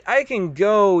 I can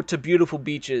go to beautiful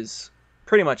beaches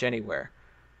pretty much anywhere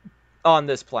on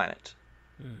this planet.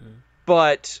 Mm-hmm.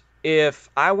 But if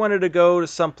I wanted to go to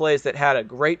some place that had a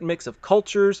great mix of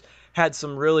cultures, had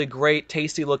some really great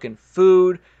tasty looking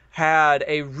food, had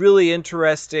a really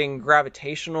interesting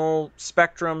gravitational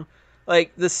spectrum,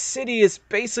 like the city is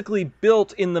basically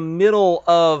built in the middle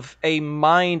of a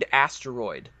mined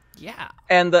asteroid. Yeah.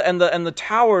 And the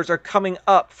towers are coming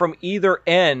up from either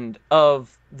end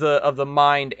of the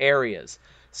mined areas.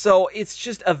 So it's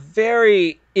just a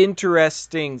very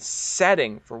interesting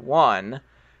setting for one.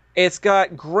 It's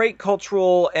got great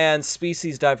cultural and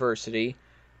species diversity.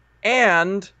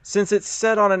 And since it's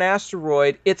set on an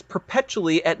asteroid, it's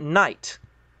perpetually at night.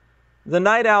 The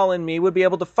night owl in me would be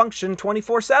able to function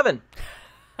 24/7.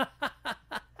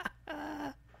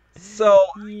 So,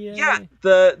 yeah,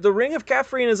 the Ring of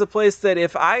Catherine is a place that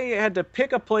if I had to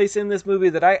pick a place in this movie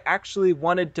that I actually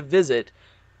wanted to visit,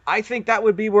 I think that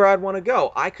would be where I'd want to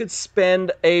go. I could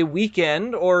spend a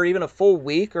weekend or even a full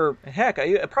week or, heck,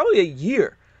 probably a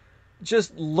year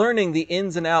just learning the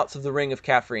ins and outs of the Ring of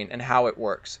Catherine and how it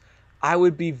works. I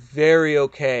would be very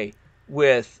okay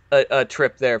with a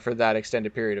trip there for that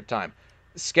extended period of time.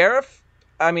 Scarif,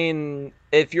 I mean,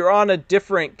 if you're on a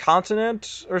different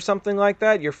continent or something like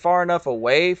that, you're far enough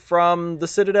away from the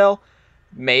Citadel,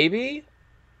 maybe.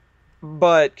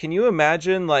 But can you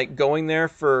imagine, like, going there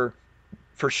for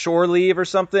shore leave or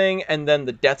something, and then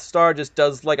the Death Star just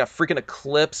does like a freaking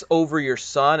eclipse over your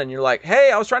sun, and you're like,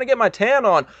 hey, I was trying to get my tan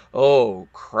on. Oh,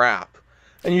 crap.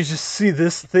 And you just see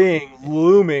this thing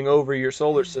looming over your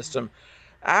solar system.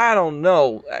 I don't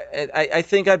know. I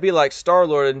think I'd be like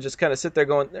Star-Lord and just kind of sit there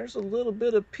going, there's a little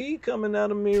bit of pee coming out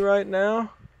of me right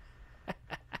now.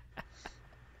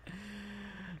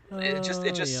 It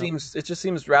just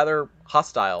seems rather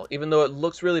hostile, even though it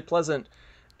looks really pleasant.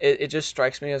 It just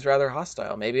strikes me as rather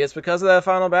hostile. Maybe it's because of that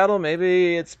final battle.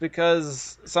 Maybe it's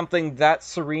because something that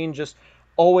serene just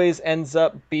always ends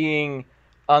up being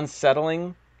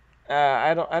unsettling.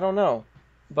 I don't know.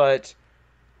 But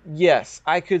yes,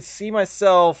 I could see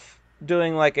myself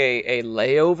doing like a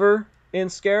layover in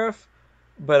Scarif,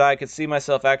 but I could see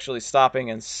myself actually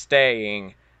stopping and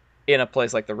staying in a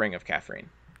place like the Ring of Catherine.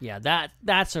 Yeah,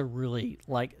 that's a really,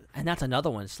 like, and that's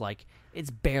another one. It's like, it's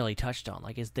barely touched on.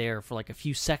 Like, it's there for like a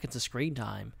few seconds of screen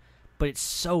time, but it's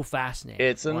so fascinating.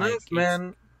 It's enough,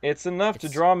 man. It's enough to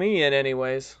draw me in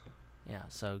anyways. Yeah,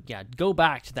 so yeah, go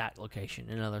back to that location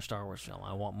in another Star Wars film.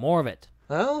 I want more of it.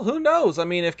 Well, who knows? I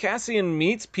mean, if Cassian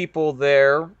meets people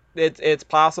there, it's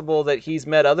possible that he's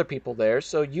met other people there,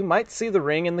 so you might see the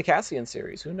ring in the Cassian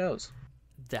series. Who knows?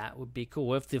 That would be cool.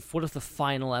 What if the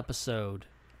final episode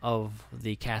of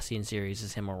the Cassian series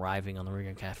is him arriving on the Ring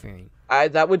of Catherine?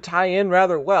 That would tie in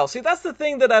rather well. See, that's the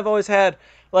thing that I've always had,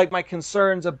 like, my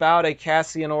concerns about a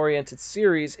Cassian-oriented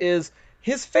series is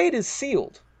his fate is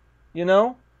sealed, you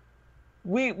know?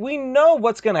 We know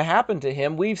what's going to happen to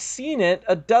him. We've seen it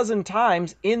a dozen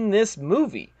times in this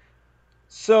movie.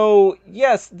 So,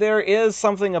 yes, there is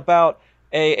something about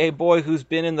a boy who's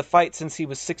been in the fight since he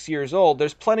was 6 years old.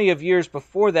 There's plenty of years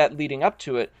before that leading up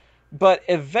to it. But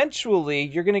eventually,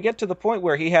 you're going to get to the point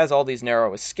where he has all these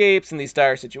narrow escapes and these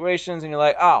dire situations, and you're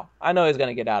like, oh, I know he's going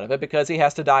to get out of it because he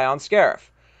has to die on Scarif.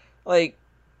 Like,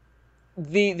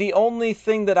 the only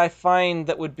thing that I find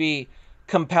that would be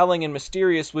compelling and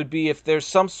mysterious would be if there's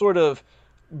some sort of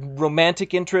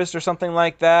romantic interest or something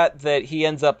like that he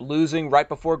ends up losing right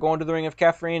before going to the Ring of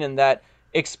Catherine, and that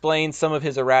explains some of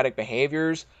his erratic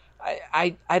behaviors.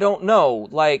 I don't know.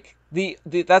 Like,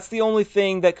 that's the only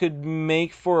thing that could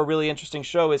make for a really interesting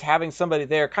show, is having somebody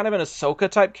there, kind of an Ahsoka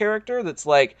type character that's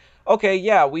like, okay,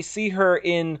 yeah, we see her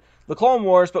in the Clone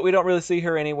Wars, but we don't really see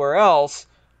her anywhere else.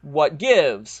 What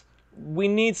gives? We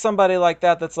need somebody like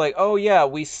that that's like, oh yeah,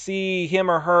 we see him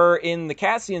or her in the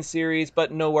Cassian series,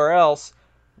 but nowhere else.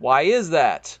 Why is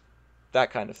that?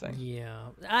 that kind of thing. Yeah,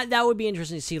 that would be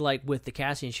interesting to see, like, with the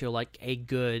Cassian show, like,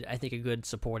 I think a good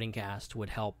supporting cast would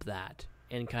help that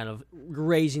in kind of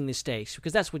raising the stakes,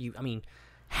 because that's what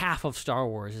half of Star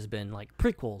Wars has been, like,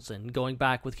 prequels and going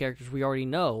back with characters we already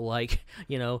know, like,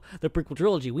 the prequel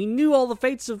trilogy. We knew all the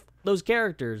fates of those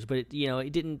characters, but,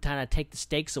 it didn't kind of take the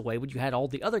stakes away, but you had all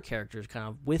the other characters kind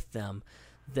of with them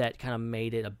that kind of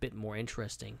made it a bit more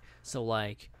interesting. So,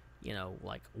 like,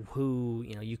 who,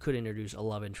 you could introduce a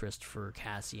love interest for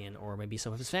Cassian, or maybe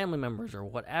some of his family members or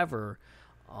whatever,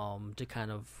 to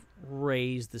kind of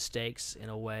raise the stakes in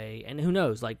a way. And who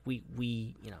knows, like, we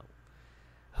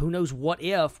who knows what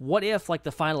if, like,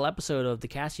 the final episode of the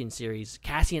Cassian series,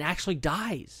 Cassian actually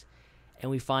dies, and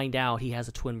we find out he has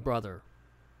a twin brother,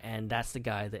 and that's the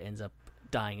guy that ends up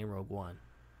dying in Rogue One.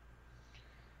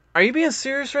 Are you being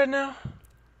serious right now?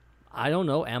 I don't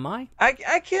know. Am I?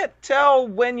 I can't tell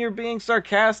when you're being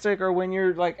sarcastic or when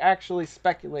you're, like, actually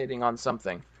speculating on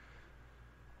something.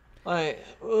 Like,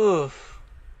 oof.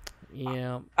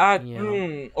 Yeah.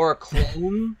 Or a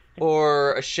clone,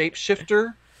 or a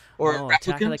shapeshifter, or a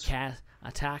replicant.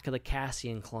 Attack of the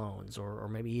Cassian clones, or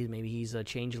maybe he's a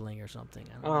changeling or something.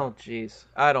 Oh, jeez.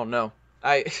 I don't know.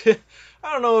 I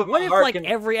don't know if what if, like,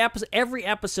 every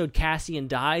episode Cassian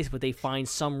dies, but they find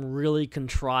some really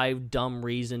contrived dumb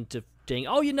reason to think,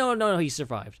 oh, no, he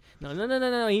survived.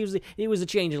 No, he was a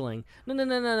changeling.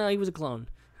 No, he was a clone.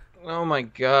 Oh my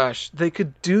gosh, they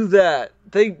could do that.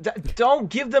 Don't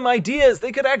give them ideas.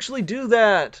 They could actually do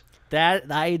that. The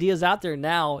idea's out there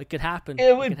now. It could happen.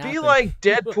 It would be like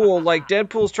Deadpool. Like,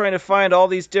 Deadpool's trying to find all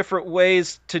these different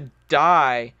ways to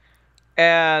die,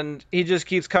 and he just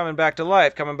keeps coming back to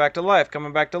life.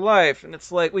 And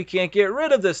it's like, we can't get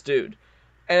rid of this dude.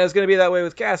 And it's going to be that way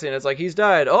with Cassian. It's like, he's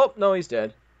died. Oh, no, he's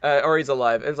dead. Or he's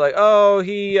alive. It's like, oh,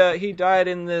 he died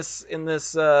in this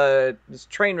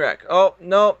train wreck. Oh,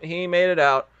 no, he made it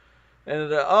out.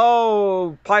 And,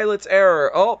 pilot's error.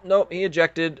 Oh, nope, he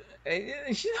ejected.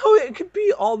 It could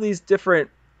be all these different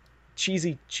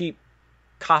cheesy, cheap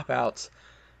cop-outs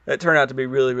that turn out to be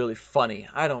really, really funny.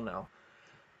 I don't know.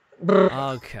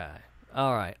 Okay.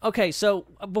 All right. Okay, so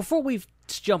before we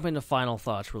jump into final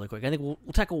thoughts really quick, I think we'll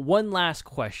tackle one last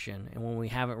question, and when we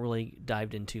haven't really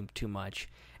dived into too much,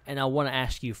 and I want to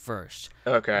ask you first.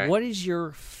 Okay. What is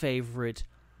your favorite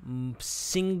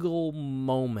single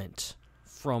moment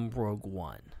from Rogue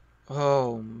One?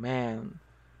 Oh, man.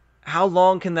 How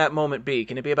long can that moment be?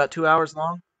 Can it be about 2 hours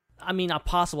long? I mean, not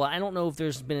possible. I don't know if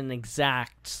there's been an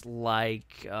exact,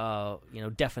 like,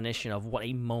 definition of what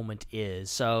a moment is.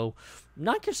 So,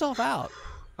 knock yourself out.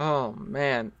 Oh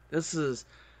man, this is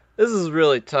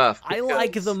really tough. I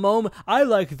like the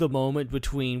moment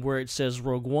between where it says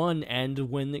Rogue One and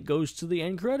when it goes to the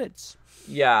end credits.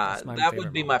 Yeah, that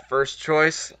would be my first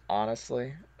choice,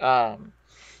 honestly.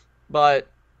 But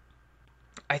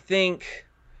I think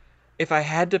if I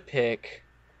had to pick,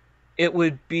 it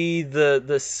would be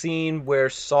the scene where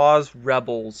Saw's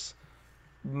rebels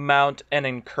mount an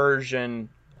incursion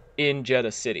in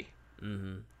Jeddah City.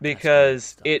 Mm-hmm.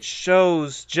 Because it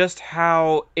shows just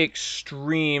how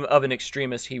extreme of an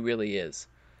extremist he really is.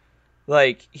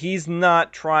 Like, he's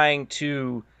not trying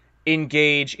to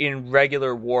engage in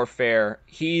regular warfare.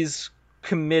 He's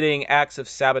committing acts of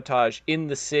sabotage in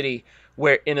the city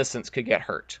where innocents could get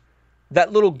hurt.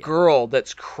 That little girl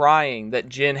that's crying that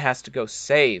Jin has to go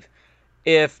save,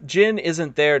 if Jin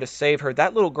isn't there to save her,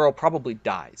 that little girl probably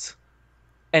dies.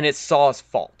 And it's Saw's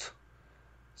fault.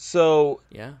 So,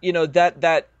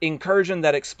 that incursion,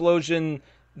 that explosion,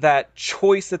 that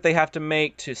choice that they have to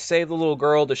make to save the little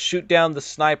girl, to shoot down the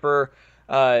sniper,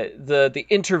 the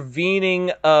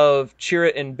intervening of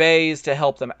Chirrut and Baze to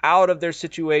help them out of their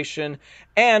situation,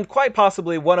 and quite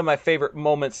possibly one of my favorite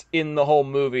moments in the whole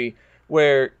movie,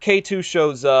 where K2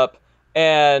 shows up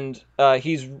and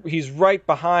he's right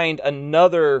behind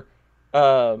another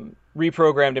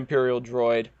reprogrammed Imperial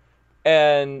droid.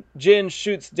 And Jin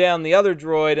shoots down the other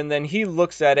droid, and then he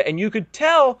looks at it, and you could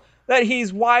tell that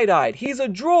he's wide-eyed. He's a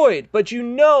droid, but you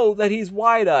know that he's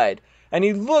wide-eyed. And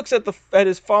he looks at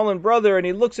his fallen brother, and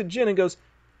he looks at Jin and goes,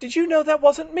 "Did you know that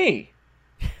wasn't me?"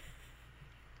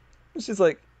 And she's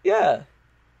like, yeah,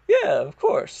 of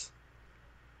course.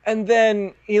 And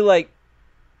then he, like,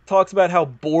 talks about how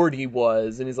bored he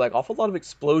was, and he's like, awful lot of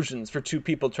explosions for two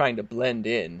people trying to blend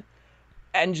in.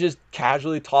 And just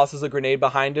casually tosses a grenade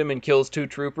behind him and kills two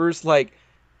troopers. Like,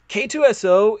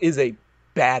 K2SO is a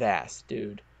badass,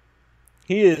 dude.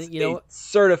 He is a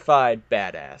certified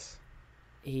badass.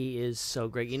 He is so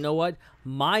great. You know what?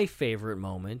 My favorite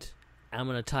moment, I'm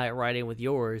going to tie it right in with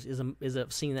yours, is a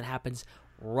scene that happens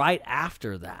right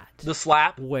after that. The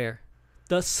slap? Where?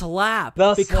 The slap.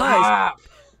 Slap.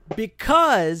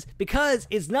 because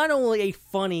it's not only a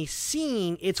funny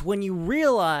scene, it's when you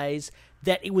realize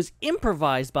that it was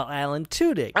improvised by Alan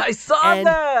Tudyk. I saw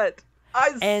that.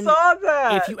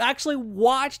 If you actually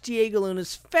watch Diego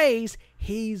Luna's face,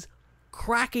 he's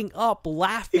cracking up,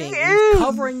 laughing. He's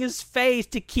covering his face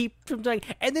to keep from doing.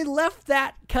 And they left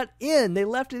that cut in. They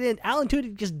left it in. Alan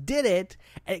Tudyk just did it,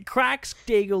 and it cracks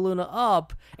Diego Luna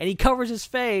up, and he covers his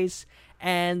face.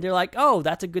 And they're like, "Oh,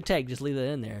 that's a good take. Just leave it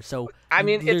in there." So I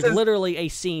mean, there's literally a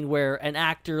scene where an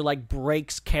actor like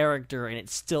breaks character, and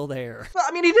it's still there. Well,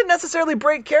 I mean, he didn't necessarily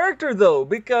break character though,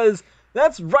 because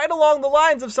that's right along the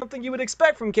lines of something you would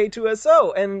expect from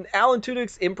K2SO. And Alan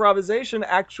Tudyk's improvisation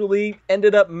actually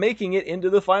ended up making it into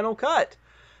the final cut.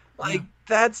 Like,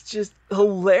 that's just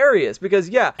hilarious because,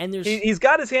 and he's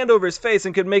got his hand over his face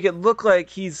and could make it look like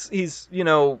he's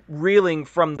reeling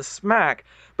from the smack.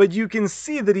 But you can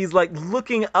see that he's, like,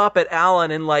 looking up at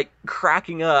Alan and, like,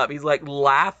 cracking up. He's, like,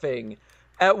 laughing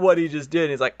at what he just did.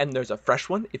 And he's like, and there's a fresh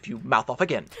one if you mouth off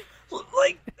again.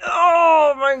 Like,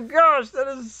 oh, my gosh, that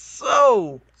is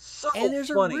so and there's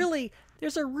funny.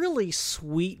 There's a really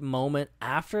sweet moment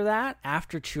after that,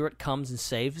 after Chirrut comes and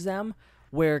saves them,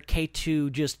 where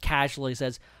K2 just casually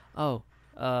says, "Oh,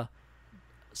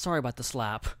 sorry about the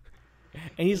slap."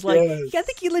 And he's like, I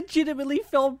think he legitimately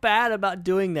felt bad about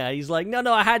doing that. He's like, no,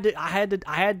 I had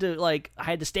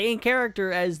to stay in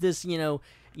character as this,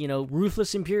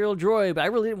 ruthless Imperial droid, but I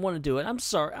really didn't want to do it. I'm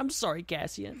sorry,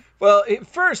 Cassian. Well, at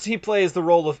first he plays the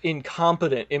role of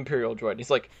incompetent Imperial droid. He's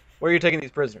like, where are you taking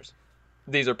these prisoners?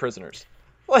 These are prisoners.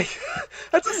 Like,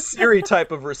 that's a Siri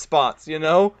type of response, you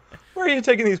know? Where are you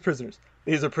taking these prisoners?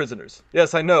 These are prisoners.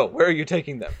 Yes, I know. Where are you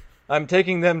taking them? I'm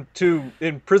taking them to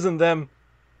imprison them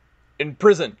in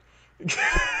prison.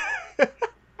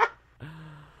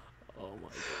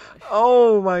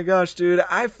 Oh my gosh, dude.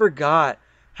 I forgot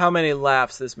how many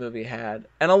laughs this movie had.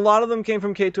 And a lot of them came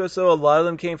from K2SO, a lot of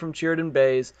them came from Chirrut and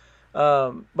Baze,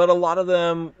 but a lot of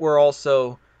them were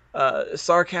also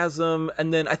sarcasm.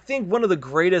 And then I think one of the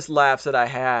greatest laughs that I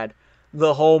had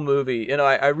the whole movie,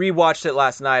 I rewatched it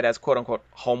last night as quote-unquote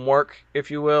homework,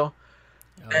 if you will.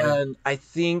 And I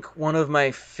think one of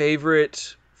my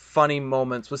favorite funny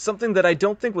moments was something that I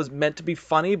don't think was meant to be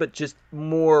funny, but just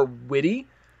more witty,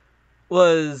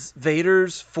 was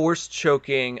Vader's force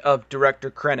choking of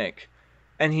Director Krennic.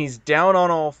 And he's down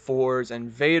on all fours, and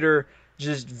Vader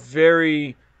just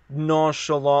very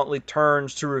nonchalantly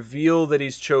turns to reveal that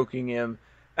he's choking him.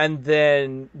 And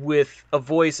then, with a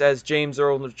voice as James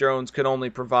Earl Jones could only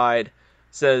provide,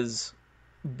 says,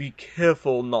 "Be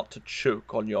careful not to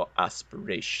choke on your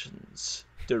aspirations,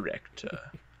 Director."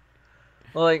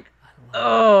 Like,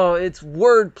 it's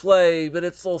wordplay, but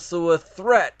it's also a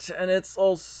threat, and it's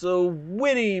also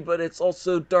witty, but it's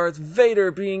also Darth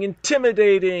Vader being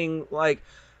intimidating. Like,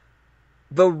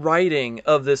 the writing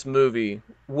of this movie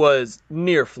was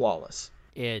near flawless.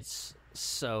 It's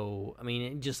so,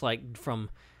 just like from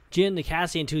Jin to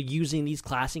Cassian to using these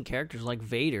classic characters like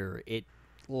Vader, it,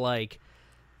 like,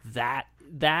 that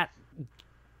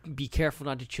be careful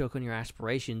not to choke on your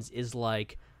aspirations is,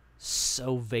 like,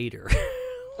 so Vader.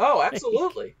 Oh,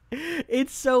 absolutely.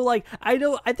 It's so, like, I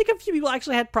think a few people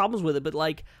actually had problems with it, but,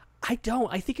 like, I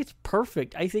don't. I think it's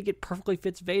perfect. I think it perfectly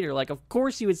fits Vader. Like, of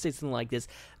course you would say something like this,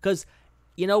 because,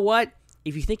 you know what?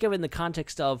 If you think of it in the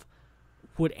context of,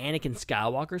 would Anakin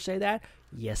Skywalker say that?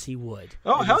 Yes, he would.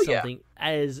 Oh, hell yeah. Something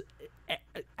as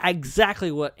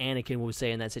exactly what Anakin would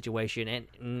say in that situation,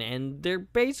 and they're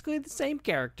basically the same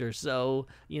character, so,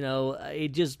 it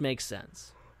just makes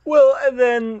sense. Well, and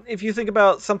then if you think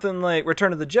about something like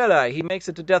Return of the Jedi, he makes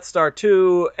it to Death Star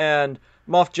 2, and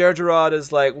Moff Jerjerrod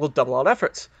is like, we'll double our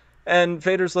efforts. And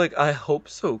Vader's like, I hope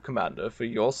so, Commander, for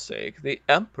your sake. The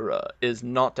Emperor is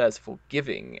not as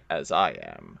forgiving as I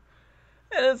am.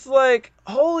 And it's like,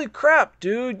 holy crap,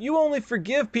 dude, you only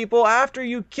forgive people after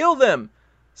you kill them.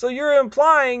 So you're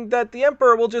implying that the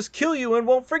Emperor will just kill you and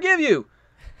won't forgive you.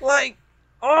 Like,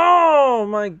 oh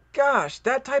my gosh,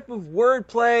 that type of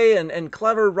wordplay and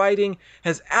clever writing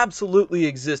has absolutely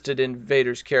existed in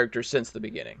Vader's character since the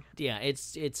beginning. Yeah,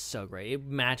 it's so great. It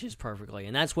matches perfectly,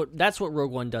 and that's what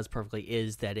Rogue One does perfectly,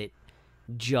 is that it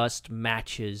just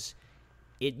matches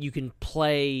it. You can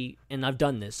play, and I've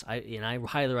done this, I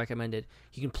highly recommend it.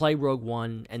 You can play Rogue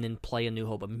One and then play A New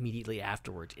Hope immediately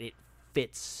afterwards. It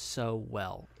fits so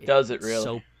well. Does it really? It's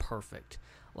so perfect.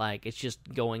 Like, it's just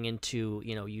going into,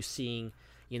 you seeing,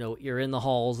 you're in the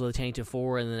halls of the Tantive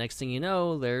 4, and the next thing you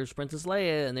know, there's Princess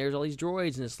Leia, and there's all these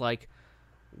droids, and it's like,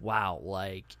 wow,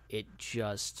 like, it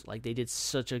just, like, they did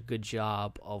such a good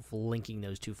job of linking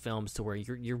those two films to where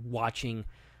you're watching,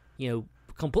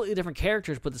 completely different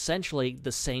characters, but essentially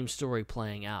the same story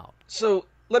playing out. So,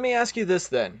 let me ask you this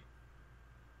then.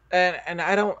 And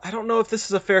I don't know if this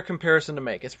is a fair comparison to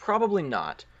make. It's probably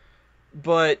not.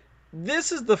 But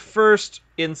this is the first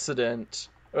incident,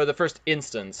 or the first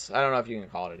instance, I don't know if you can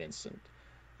call it an incident,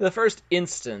 the first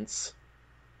instance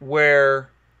where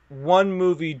one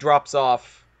movie drops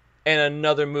off and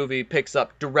another movie picks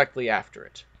up directly after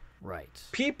it. Right.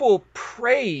 People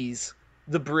praise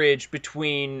the bridge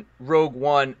between Rogue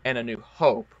One and A New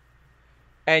Hope,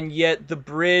 and yet the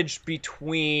bridge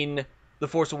between The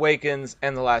Force Awakens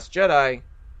and The Last Jedi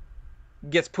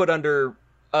gets put under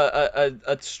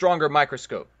a stronger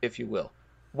microscope, if you will.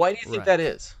 Why do you think that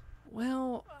is?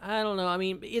 Well, I don't know. I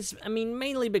mean,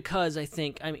 mainly because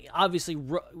obviously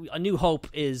A New Hope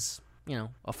is, a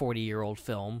 40-year-old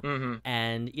film,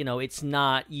 and it's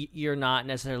not, you're not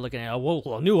necessarily looking at, well,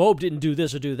 A New Hope didn't do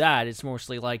this or do that. It's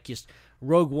mostly like just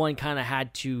Rogue One kind of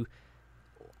had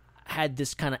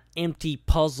this kind of empty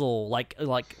puzzle, like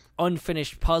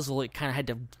unfinished puzzle. It kind of had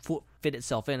to fit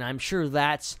itself in. I'm sure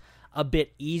that's a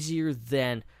bit easier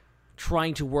than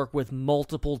trying to work with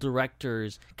multiple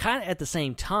directors kind of at the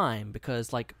same time,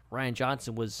 because like Rian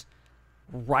Johnson was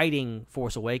writing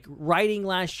writing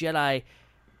Last Jedi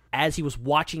as he was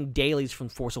watching dailies from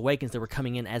Force Awakens that were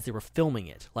coming in as they were filming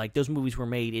it. Like, those movies were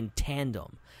made in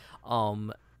tandem.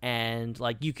 And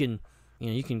like you can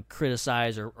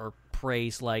criticize or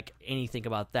praise like anything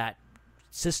about that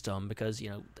system, because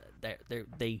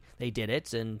they did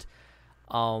it, and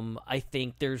I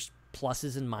think there's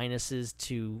pluses and minuses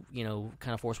to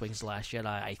kind of Force Awakens, The Last Jedi.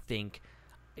 I think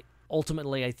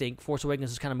ultimately Force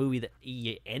Awakens is kind of movie that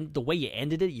the way you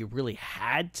ended it, you really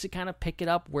had to kind of pick it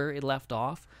up where it left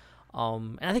off.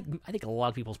 And I think a lot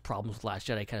of people's problems with Last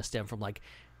Jedi kind of stem from like,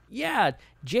 yeah,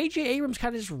 J.J. Abrams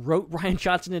kind of just wrote Rian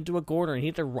Johnson into a corner and he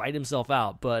had to write himself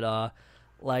out. But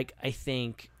I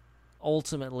think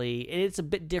ultimately it's a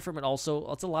bit different, but also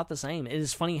it's a lot the same. It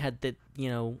is funny how that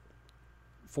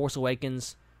Force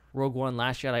Awakens, Rogue One,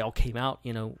 Last Jedi all came out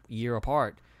a year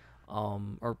apart,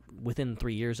 or within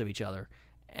 3 years of each other,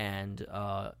 and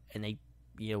they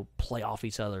play off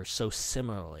each other so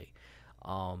similarly,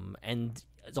 and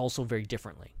it's also very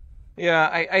differently. Yeah,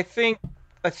 I think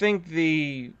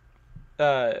the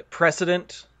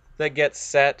precedent that gets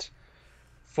set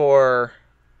for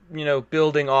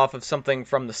building off of something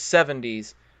from the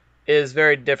 70s is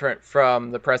very different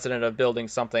from the precedent of building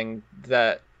something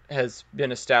that has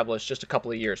been established just a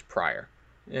couple of years prior.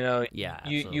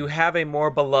 You have a more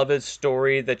beloved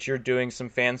story that you're doing some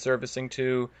fan servicing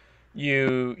to.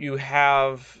 You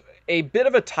have a bit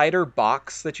of a tighter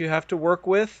box that you have to work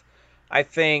with. I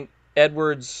think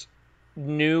Edwards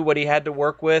knew what he had to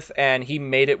work with, and he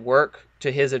made it work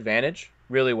to his advantage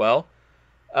really well.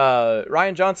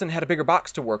 Rian Johnson had a bigger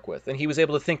box to work with, and he was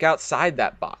able to think outside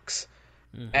that box.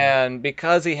 Mm-hmm. And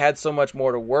because he had so much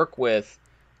more to work with,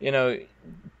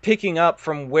 picking up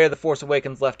from where The Force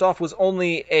Awakens left off was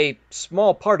only a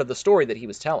small part of the story that he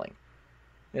was telling.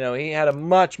 He had a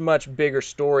much, much bigger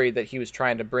story that he was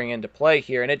trying to bring into play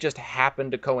here, and it just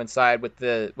happened to coincide with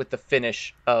the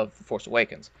finish of The Force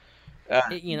Awakens.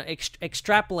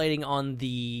 Extrapolating on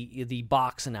the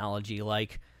box analogy,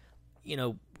 like,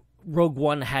 Rogue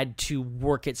One had to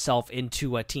work itself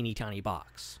into a teeny tiny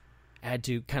box. It had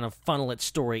to kind of funnel its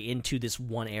story into this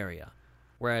one area,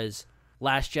 whereas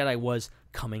Last Jedi was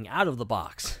coming out of the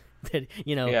box. That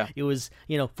It was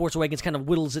Force Awakens kind of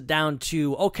whittles it down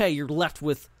to, okay, you're left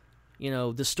with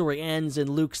the story ends and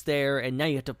Luke's there, and now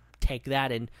you have to take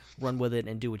that and run with it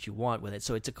and do what you want with it.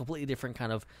 So it's a completely different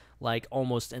kind of, like,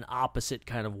 almost an opposite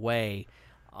kind of way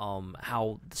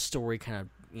how the story kind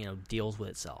of deals with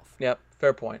itself. Yep,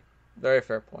 fair point. Very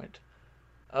fair point.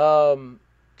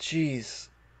 Geez,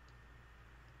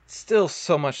 still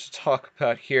so much to talk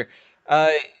about here.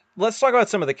 Let's talk about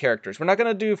some of the characters. We're not going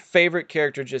to do favorite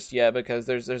character just yet, because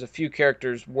there's a few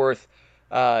characters worth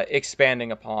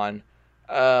expanding upon.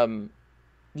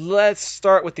 Let's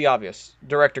start with the obvious,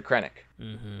 Director Krennic.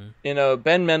 Mm-hmm.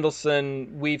 Ben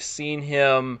Mendelsohn, we've seen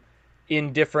him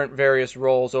in different various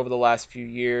roles over the last few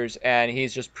years, and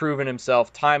he's just proven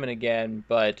himself time and again.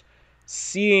 But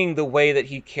seeing the way that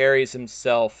he carries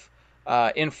himself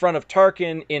in front of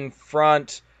Tarkin, in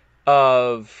front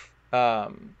of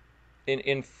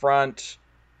in front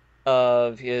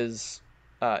of his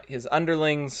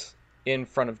underlings, in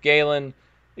front of Galen,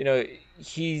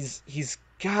 he's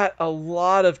got a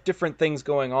lot of different things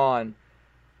going on,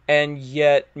 and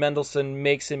yet Mendelsohn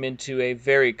makes him into a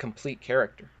very complete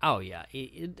character. Oh yeah,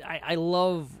 I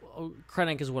love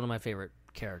Krennic is one of my favorite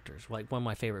characters, like one of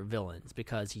my favorite villains,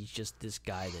 because he's just this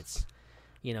guy that's,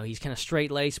 he's kind of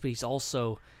straight-laced, but he's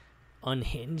also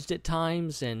unhinged at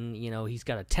times, and he's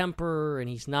got a temper, and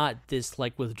he's not this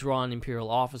like withdrawn Imperial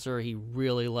officer. He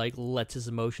really like lets his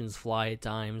emotions fly at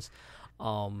times,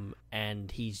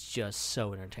 and he's just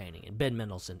so entertaining. And Ben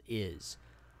Mendelsohn is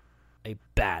a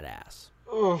badass.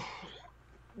 Oh,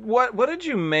 what did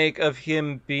you make of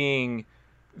him being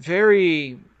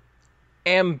very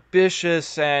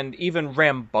ambitious and even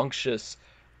rambunctious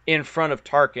in front of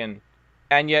Tarkin,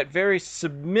 and yet very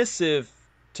submissive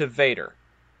to Vader?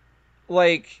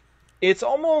 Like, it's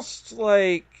almost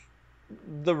like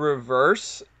the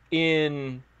reverse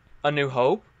in A New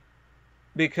Hope,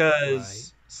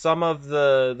 because some of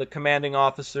the commanding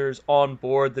officers on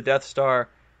board the Death Star,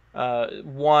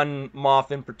 one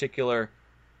Moff in particular,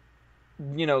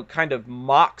 kind of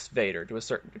mocks Vader to a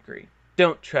certain degree.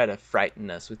 Don't try to frighten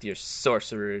us with your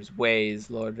sorcerer's ways,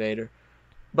 Lord Vader.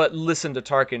 But listen to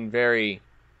Tarkin very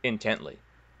intently.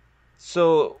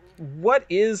 So what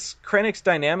is Krennic's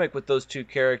dynamic with those two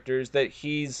characters, that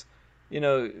he's,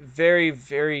 very,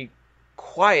 very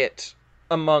quiet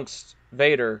amongst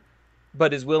Vader,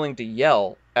 but is willing to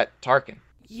yell at Tarkin?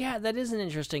 Yeah, that is an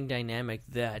interesting dynamic,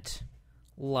 that,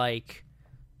 like,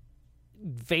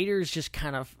 Vader's just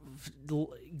kind of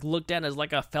looked at as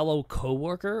like a fellow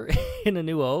coworker in A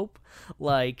New Hope,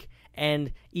 like,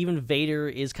 and even Vader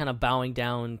is kind of bowing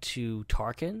down to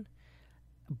Tarkin,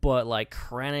 but like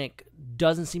Krennic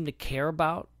doesn't seem to care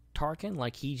about Tarkin.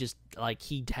 Like, he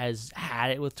has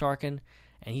had it with Tarkin,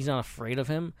 and he's not afraid of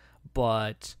him.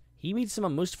 But he meets him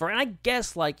on Mustafar, and I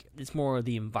guess like it's more of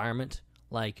the environment.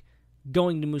 Like,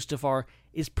 going to Mustafar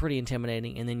is pretty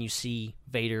intimidating, and then you see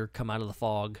Vader come out of the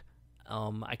fog.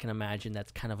 I can imagine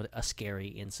that's kind of a scary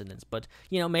incident. But,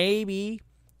 maybe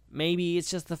it's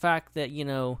just the fact that,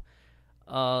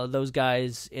 those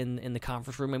guys in the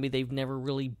conference room, maybe they've never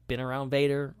really been around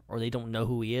Vader, or they don't know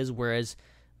who he is, whereas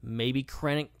maybe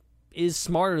Krennic is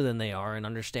smarter than they are and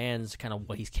understands kind of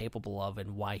what he's capable of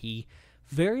and why he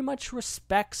very much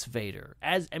respects Vader.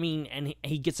 And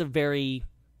he gets a very,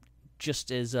 just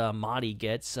as Mahdi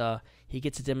gets, he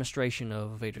gets a demonstration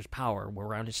of Vader's power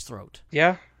around his throat.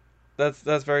 Yeah.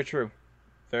 That's very true.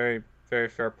 Very, very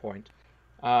fair point.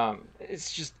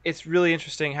 It's really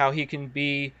interesting how he can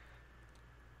be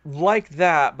like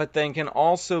that, but then can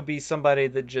also be somebody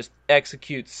that just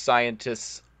executes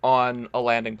scientists on a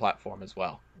landing platform as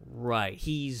well. Right.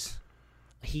 He's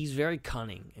very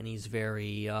cunning, and he's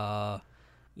very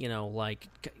like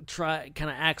kind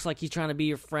of acts like he's trying to be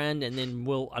your friend, and then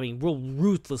will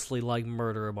ruthlessly like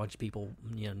murder a bunch of people,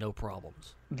 no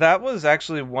problems. That was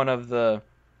actually one of the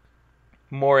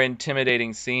more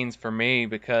intimidating scenes for me,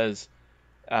 because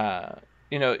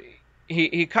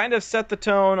he kind of set the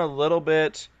tone a little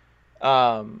bit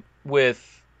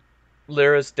with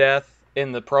Lyra's death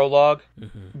in the prologue,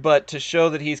 but to show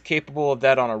that he's capable of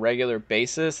that on a regular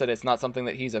basis, that it's not something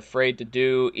that he's afraid to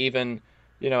do, even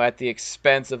at the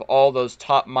expense of all those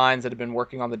top minds that have been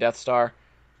working on the Death Star,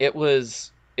 it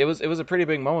was a pretty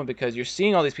big moment, because you're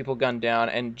seeing all these people gunned down,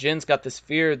 and Jyn's got this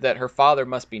fear that her father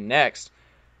must be next.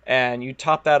 And you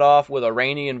top that off with a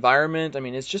rainy environment. I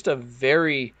mean, it's just a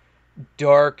very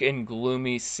dark and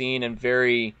gloomy scene, and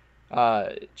very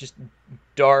just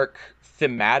dark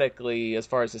thematically as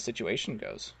far as the situation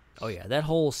goes. Oh yeah, that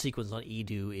whole sequence on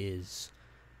Edu is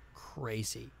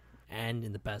crazy, and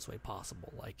in the best way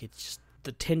possible. Like, it's just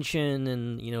the tension,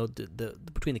 and the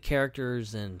between the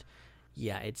characters, and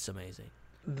yeah, it's amazing.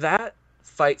 That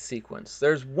fight sequence.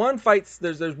 There's one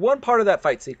part of that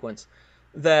fight sequence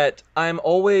that I'm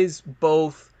always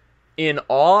both in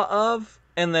awe of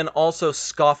and then also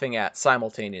scoffing at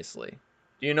simultaneously.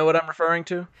 Do you know what I'm referring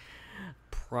to?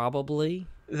 Probably.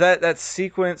 That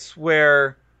sequence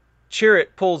where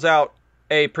Chirrut pulls out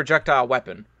a projectile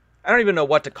weapon. I don't even know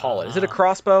what to call it. Is it a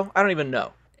crossbow? I don't even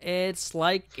know. It's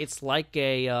like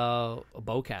a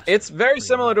bowcaster. It's very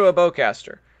similar to a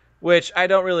bowcaster, which I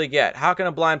don't really get. How can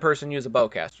a blind person use a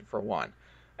bowcaster, for one?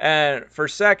 And for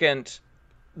second,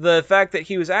 the fact that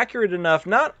he was accurate enough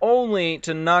not only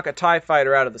to knock a TIE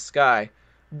fighter out of the sky,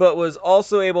 but was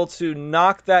also able to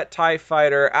knock that TIE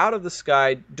fighter out of the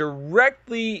sky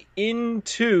directly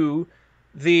into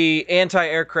the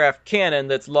anti-aircraft cannon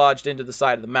that's lodged into the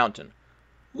side of the mountain.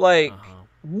 Like,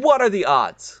 what are the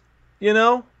odds?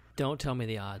 Don't tell me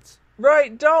the odds.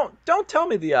 Right, don't tell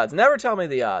me the odds. Never tell me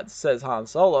the odds, says Han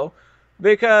Solo,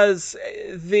 because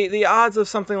the odds of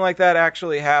something like that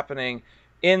actually happening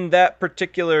in that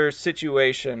particular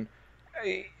situation,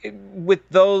 with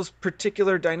those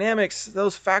particular dynamics,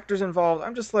 those factors involved,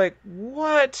 I'm just like,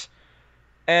 what?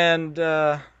 And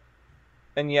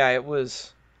yeah, it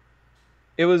was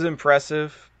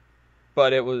impressive,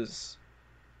 but it was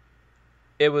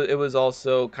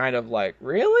also kind of like,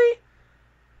 really?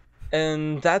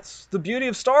 And that's the beauty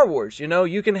of Star Wars. You know,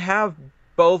 you can have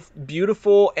both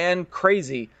beautiful and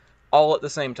crazy all at the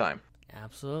same time.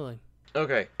 Absolutely.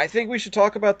 Okay, I think we should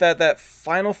talk about that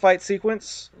final fight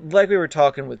sequence. Like we were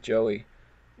talking with Joey,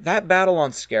 that battle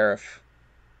on Scarif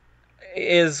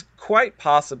is quite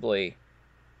possibly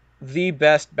the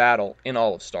best battle in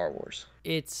all of Star Wars.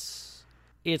 It's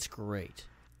great.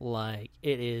 Like,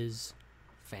 it is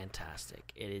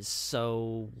fantastic. It is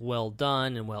so well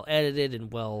done and well edited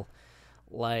and well,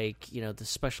 like, you know, the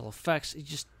special effects, it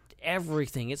just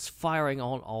everything. It's firing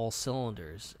on all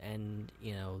cylinders, and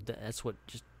you know that's what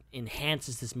just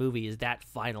enhances this movie is that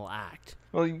final act.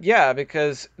 Well, yeah,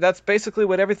 because that's basically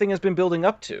what everything has been building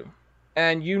up to.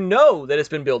 And you know that it's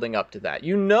been building up to that.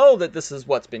 You know that this is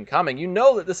what's been coming. You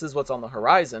know that this is what's on the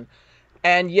horizon.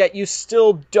 And yet you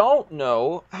still don't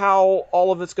know how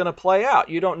all of it's going to play out.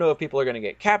 You don't know if people are going to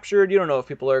get captured. You don't know if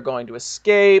people are going to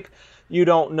escape. You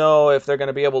don't know if they're going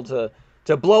to be able to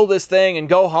blow this thing and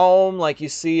go home like you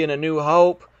see in A New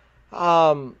Hope.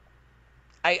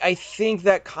 I think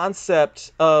that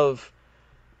concept of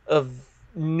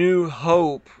New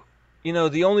Hope, you know,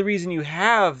 the only reason you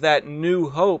have that New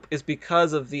Hope is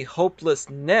because of the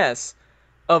hopelessness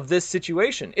of this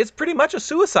situation. It's pretty much a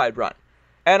suicide run.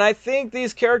 And I think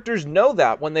these characters know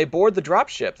that when they board the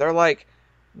dropship. They're like,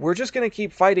 we're just going to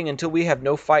keep fighting until we have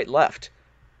no fight left.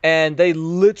 And they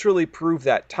literally prove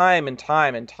that time and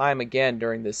time and time again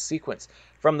during this sequence.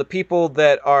 From the people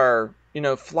that are, you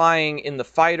know, flying in the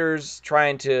fighters,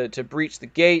 trying to breach the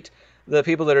gate, the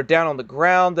people that are down on the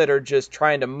ground that are just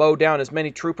trying to mow down as many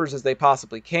troopers as they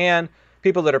possibly can,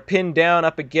 people that are pinned down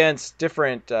up against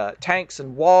different tanks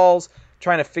and walls,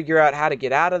 trying to figure out how to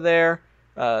get out of there.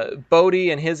 Bodhi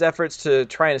and his efforts to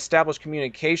try and establish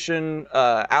communication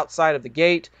outside of the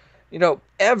gate. You know,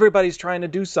 everybody's trying to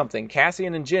do something.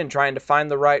 Cassian and Jin trying to find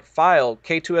the right file.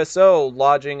 K2SO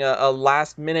lodging a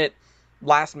last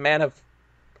line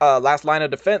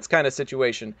of defense kind of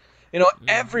situation. You know,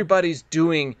 everybody's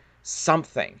doing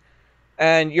something.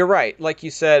 And you're right, like you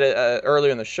said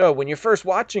earlier in the show, when you're first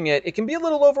watching it, it can be a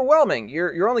little overwhelming.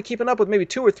 You're only keeping up with maybe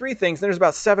 2 or 3 things, and there's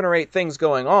about 7 or 8 things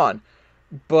going on.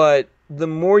 But the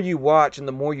more you watch and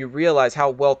the more you realize how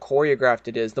well choreographed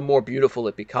it is, the more beautiful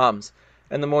it becomes.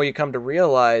 And the more you come to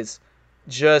realize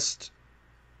just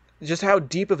how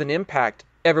deep of an impact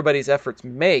everybody's efforts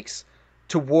makes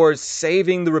towards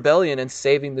saving the rebellion and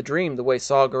saving the dream, the way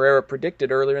Saw Gerrera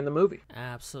predicted earlier in the movie.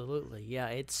 Absolutely. Yeah,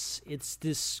 it's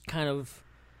this kind of,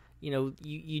 you know,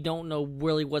 you don't know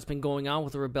really what's been going on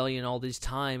with the rebellion all this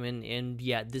time, and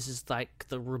yet this is like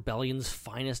the rebellion's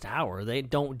finest hour. They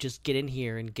don't just get in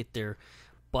here and get their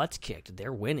butts kicked.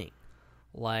 They're winning.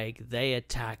 Like, they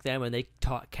attack them and they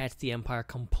catch the Empire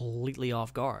completely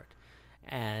off guard.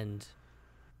 And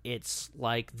it's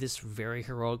like this very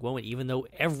heroic moment. Even though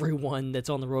everyone that's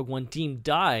on the Rogue One team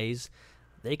dies,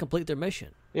 they complete their mission.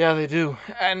 Yeah, they do.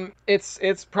 And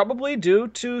it's probably due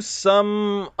to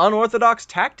some unorthodox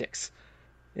tactics.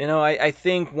 You know, I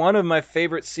think one of my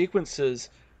favorite sequences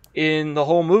in the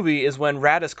whole movie is when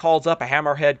Raddus calls up a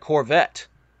Hammerhead Corvette.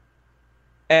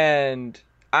 And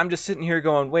I'm just sitting here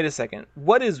going, wait a second,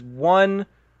 what is one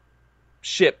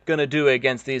ship going to do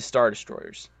against these Star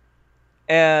Destroyers?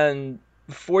 And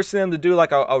forcing them to do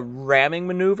like a ramming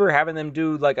maneuver, having them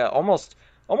do like almost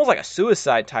like a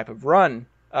suicide type of run,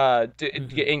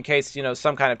 in case, you know,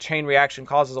 some kind of chain reaction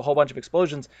causes a whole bunch of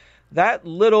explosions. That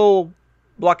little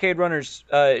blockade runner's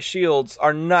shields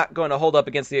are not going to hold up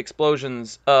against the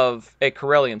explosions of a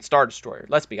Corellian Star Destroyer,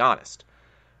 let's be honest.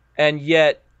 And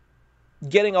yet,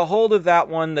 getting a hold of that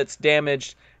one that's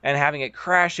damaged and having it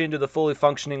crash into the fully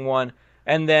functioning one,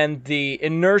 and then the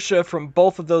inertia from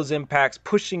both of those impacts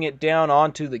pushing it down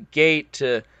onto the gate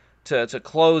to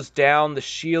close down the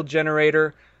shield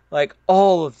generator, like,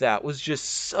 all of that was just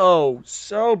so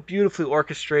beautifully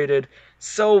orchestrated,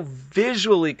 so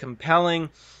visually compelling,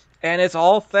 and it's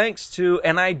all thanks to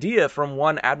an idea from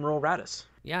one Admiral Raddus.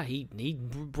 Yeah,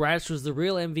 Raddus was the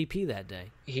real MVP that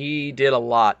day. He did a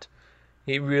lot.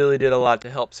 He really did a lot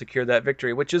to help secure that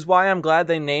victory, which is why I'm glad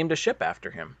they named a ship after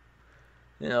him.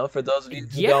 You know, for those of you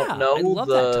who don't know,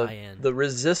 the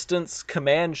Resistance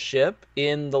command ship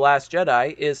in The Last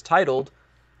Jedi is titled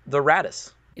the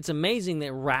Raddus. It's amazing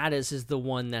that Raddus is the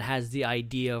one that has the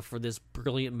idea for this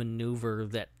brilliant maneuver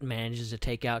that manages to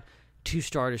take out 2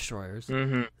 Star Destroyers.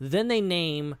 Mm-hmm. Then they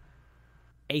name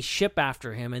a ship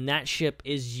after him, and that ship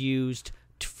is used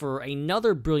for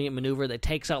another brilliant maneuver that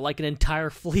takes out like an entire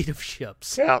fleet of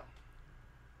ships. Yeah.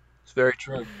 It's very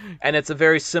true. And it's a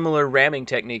very similar ramming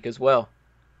technique as well.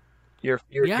 You're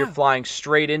flying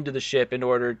straight into the ship in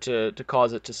order to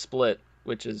cause it to split,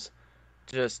 which is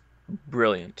just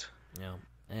brilliant. Yeah.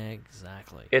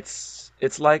 Exactly. It's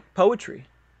like poetry.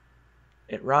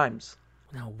 It rhymes.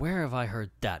 Now, where have I heard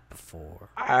that before?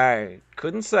 I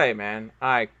couldn't say, man.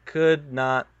 I could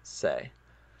not say.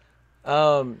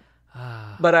 But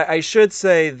I should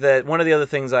say that one of the other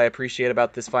things I appreciate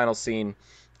about this final scene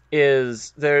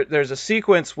is there's a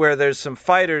sequence where there's some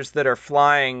fighters that are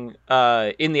flying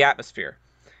in the atmosphere.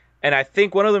 And I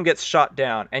think one of them gets shot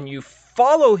down. And you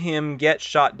follow him get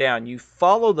shot down. You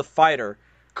follow the fighter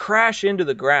crash into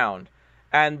the ground.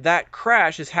 And that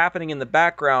crash is happening in the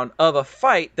background of a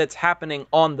fight that's happening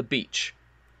on the beach.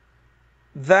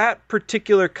 That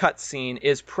particular cutscene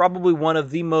is probably one of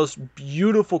the most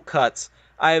beautiful cuts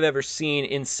I have ever seen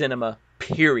in cinema,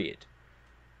 period.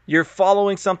 You're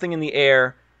following something in the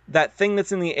air. That thing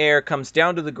that's in the air comes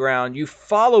down to the ground. You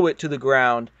follow it to the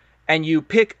ground, and you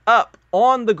pick up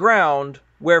on the ground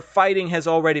where fighting has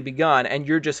already begun, and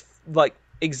you're just, like,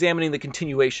 examining the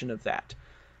continuation of that.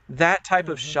 That type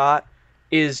of shot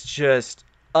is just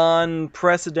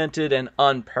unprecedented and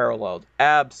unparalleled.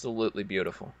 Absolutely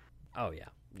beautiful. Oh yeah,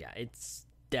 it's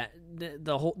that the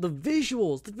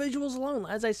visuals alone.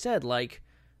 As I said, like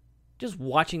just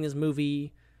watching this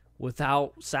movie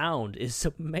without sound is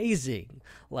amazing.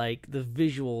 Like the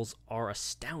visuals are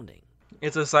astounding.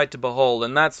 It's a sight to behold,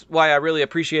 and that's why I really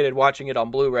appreciated watching it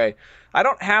on Blu-ray. I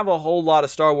don't have a whole lot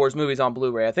of Star Wars movies on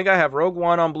Blu-ray. I think I have Rogue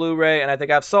One on Blu-ray, and I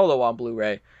think I have Solo on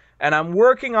Blu-ray. And I'm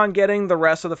working on getting the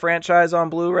rest of the franchise on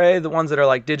Blu-ray, the ones that are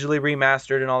like digitally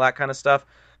remastered and all that kind of stuff.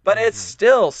 But it's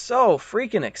still so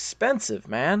freaking expensive,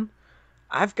 man.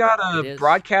 I've got a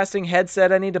broadcasting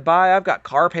headset I need to buy. I've got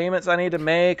car payments I need to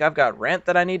make. I've got rent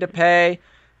that I need to pay.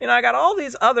 I got all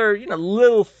these other,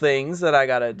 little things that I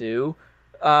got to do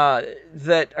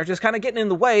that are just kind of getting in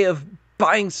the way of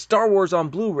buying Star Wars on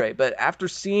Blu-ray. But after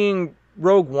seeing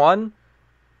Rogue One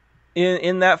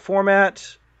in that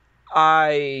format,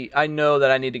 I know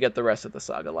that I need to get the rest of the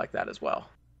saga like that as well.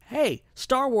 Hey,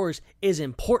 Star Wars is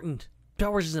important. Star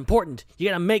Wars is important.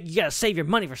 You gotta save your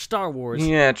money for Star Wars.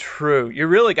 Yeah, true. You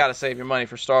really gotta save your money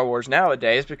for Star Wars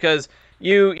nowadays because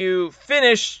you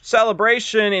finish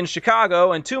Celebration in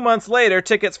Chicago, and 2 months later,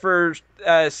 tickets for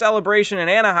Celebration in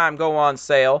Anaheim go on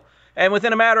sale. And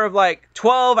within a matter of like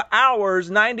 12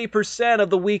 hours, 90% of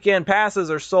the weekend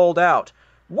passes are sold out.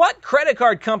 What credit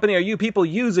card company are you people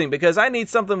using? Because I need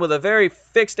something with a very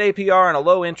fixed APR and a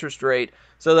low interest rate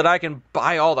so that I can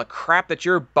buy all the crap that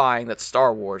you're buying that's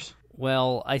Star Wars.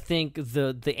 Well, I think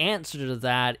the answer to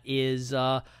that is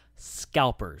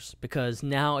scalpers. Because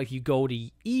now if you go to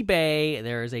eBay,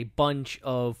 there's a bunch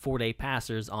of 4-day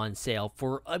passers on sale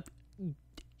for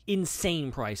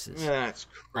insane prices. That's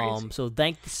crazy. So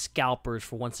thank the scalpers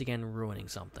for once again ruining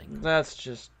something. That's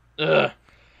just... ugh.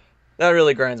 That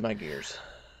really grinds my gears.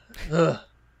 Ugh.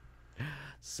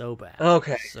 So bad.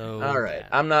 Okay. All right.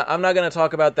 I'm not going to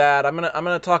talk about that. I'm going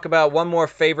to talk about one more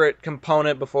favorite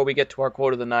component before we get to our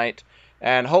quote of the night,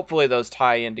 and hopefully those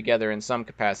tie in together in some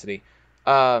capacity.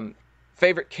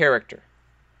 Favorite character.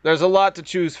 There's a lot to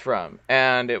choose from,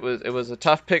 and it was a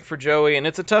tough pick for Joey, and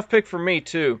it's a tough pick for me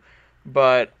too.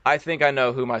 But I think I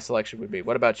know who my selection would be.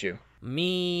 What about you?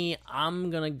 Me, I'm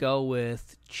going to go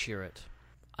with Chirrut.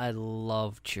 I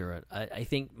love Chirrut. I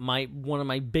think one of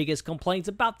my biggest complaints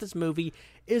about this movie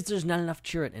is there's not enough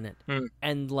Chirrut in it.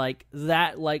 And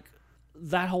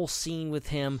that whole scene with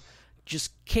him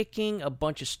just kicking a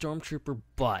bunch of stormtrooper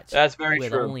butt. That's very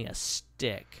with true. Only a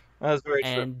stick. That's very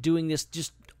true. And doing this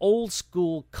just old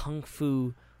school kung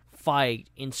fu fight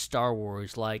in Star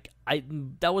Wars.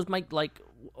 That was my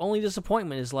only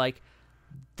disappointment is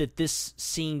that this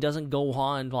scene doesn't go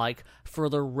on for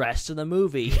the rest of the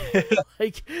movie.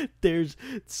 There's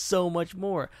so much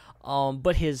more.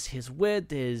 But his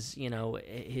wit,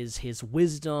 his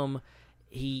wisdom,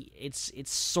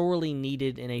 it's sorely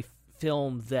needed in a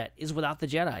film that is without the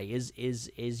Jedi.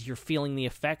 Is you're feeling the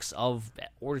effects of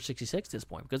Order 66 at this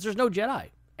point because there's no Jedi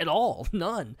at all,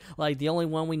 none. The only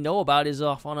one we know about is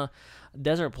off on a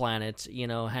desert planet,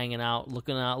 hanging out,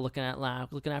 looking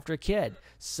after a kid.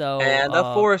 So and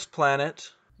a forest planet.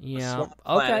 Yeah. Okay.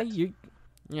 Planet. You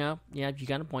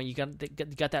got a point. You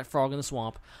got that frog in the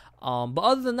swamp. But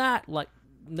other than that,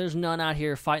 there's none out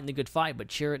here fighting the good fight. But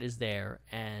Chirrut is there,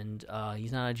 and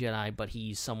he's not a Jedi, but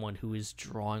he's someone who is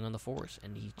drawing on the Force,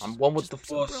 and I'm one with the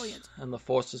Force, brilliant. And the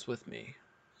Force is with me.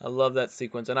 I love that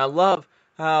sequence, and I love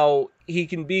how he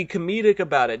can be comedic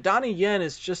about it. Donnie Yen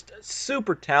is just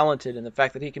super talented in the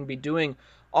fact that he can be doing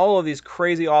all of these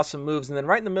crazy awesome moves, and then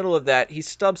right in the middle of that, he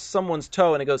stubs someone's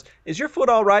toe, and he goes, "Is your foot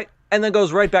all right?" And then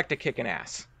goes right back to kicking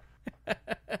ass.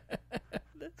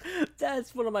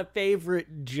 That's one of my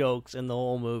favorite jokes in the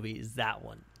whole movie, is that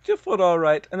one. your foot all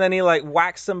right? And then he, like,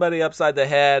 whacks somebody upside the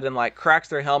head and, like, cracks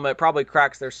their helmet, probably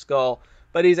cracks their skull.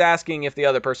 But he's asking if the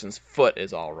other person's foot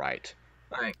is all right.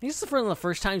 Like, this is one of the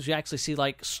first times we actually see,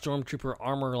 like, Stormtrooper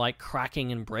armor, like,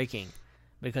 cracking and breaking.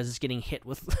 Because it's getting hit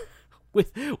with...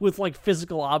 with like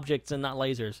physical objects and not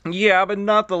lasers. Yeah, but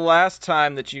not the last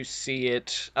time that you see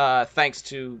it, thanks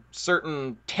to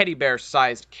certain teddy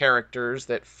bear-sized characters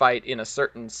that fight in a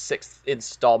certain 6th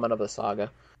installment of the saga.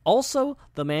 Also,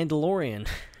 The Mandalorian.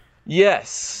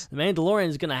 Yes. The Mandalorian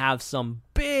is going to have some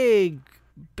big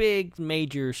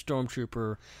major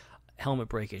Stormtrooper helmet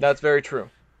breakage. That's very true.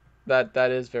 That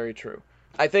is very true.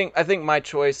 I think my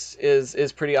choice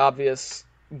is pretty obvious,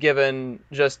 given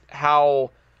just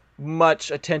how much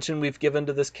attention we've given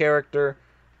to this character.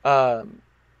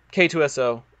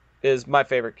 K2SO is my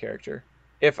favorite character.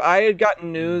 If I had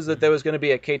gotten news that there was going to be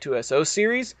a K2SO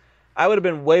series, I would have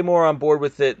been way more on board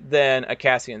with it than a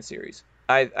Cassian series.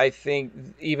 I think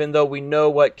even though we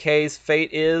know what K's fate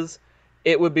is,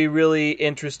 it would be really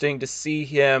interesting to see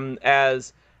him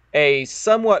as a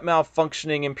somewhat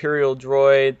malfunctioning Imperial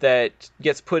droid that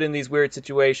gets put in these weird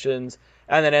situations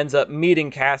and then ends up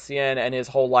meeting Cassian and his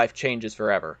whole life changes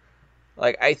forever.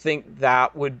 Like, I think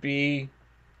that would be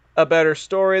a better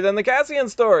story than the Cassian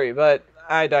story, but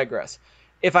I digress.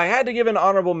 If I had to give an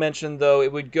honorable mention, though,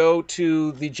 it would go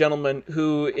to the gentleman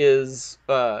who is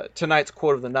tonight's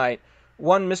quote of the night,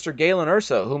 one Mr. Galen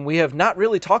Erso, whom we have not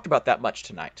really talked about that much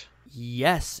tonight.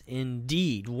 Yes,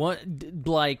 indeed.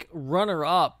 Like,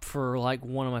 runner-up for, like,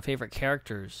 one of my favorite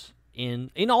characters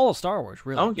in all of Star Wars,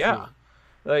 really. Oh, yeah.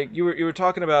 Like, you were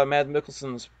talking about Mads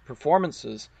Mikkelsen's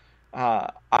performances.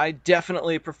 I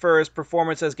definitely prefer his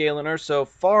performance as Galen Erso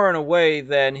far and away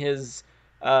than his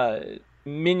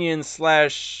minion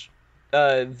 /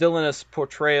 villainous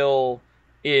portrayal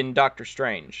in Doctor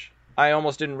Strange. I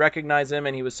almost didn't recognize him,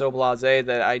 and he was so blasé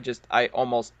that I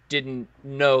almost didn't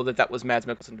know that was Mads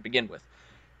Mikkelsen to begin with.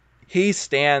 He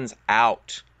stands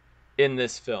out in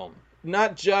this film,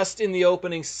 not just in the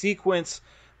opening sequence,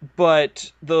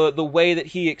 but the way that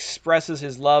he expresses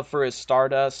his love for his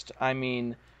Stardust. I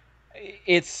mean,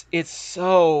 it's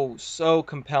so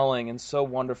compelling and so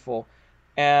wonderful,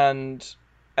 and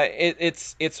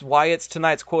it's why it's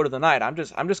tonight's quote of the night. I'm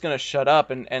just gonna shut up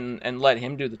and let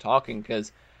him do the talking,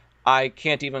 because I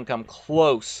can't even come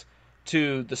close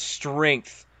to the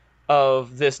strength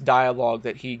of this dialogue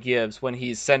that he gives when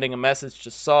he's sending a message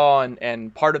to Saw,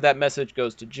 and part of that message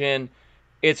goes to Jyn.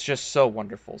 It's just so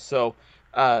wonderful. So,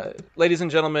 ladies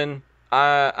and gentlemen,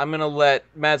 I'm going to let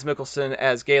Mads Mikkelsen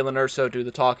as Galen Erso do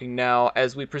the talking now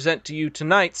as we present to you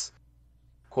tonight's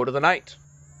Quote of the Night.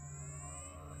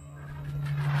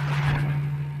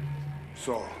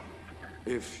 So,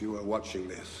 if you are watching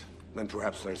this, then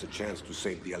perhaps there's a chance to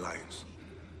save the Alliance.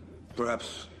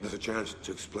 Perhaps there's a chance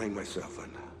to explain myself,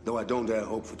 and though I don't dare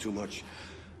hope for too much,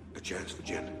 a chance for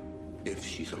Jyn, if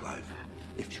she's alive,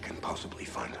 if you can possibly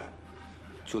find her,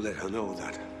 to let her know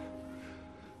that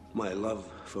my love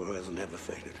for her has never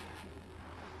faded,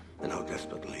 and how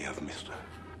desperately I've missed her.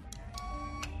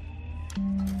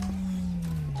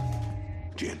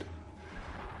 Jyn,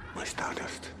 my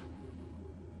Stardust.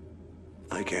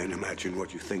 I can't imagine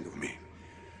what you think of me.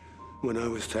 When I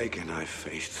was taken, I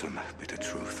faced some bitter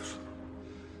truths.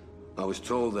 I was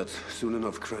told that soon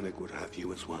enough Krennic would have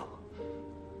you as well.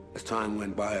 As time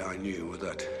went by, I knew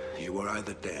that you were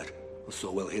either dead or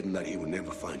so well hidden that he would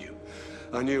never find you.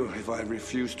 I knew if I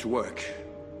refused to work,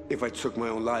 if I took my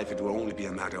own life, it would only be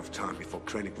a matter of time before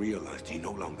Krennic realized he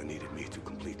no longer needed me to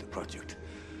complete the project.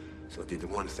 So I did the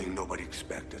one thing nobody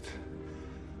expected.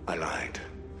 I lied.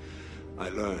 I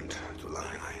learned to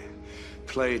lie. I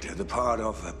played the part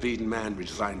of a beaten man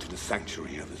resigned to the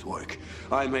sanctuary of his work.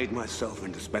 I made myself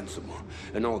indispensable,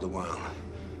 and all the while,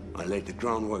 I laid the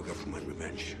groundwork for my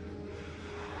revenge.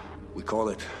 We call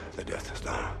it the Death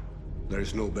Star. There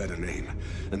is no better name,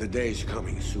 and the day is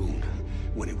coming soon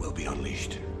when it will be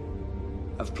unleashed.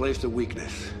 I've placed a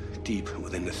weakness deep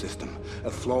within the system,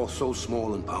 a flaw so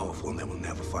small and powerful they will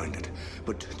never find it.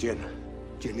 But Jyn,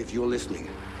 if you're listening,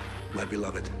 my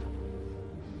beloved,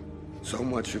 so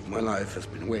much of my life has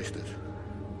been wasted.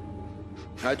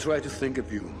 I try to think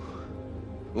of you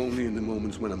only in the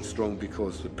moments when I'm strong,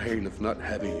 because the pain of not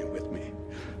having you with me,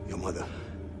 your mother,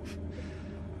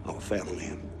 our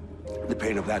family, the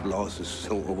pain of that loss is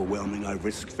so overwhelming I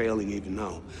risk failing even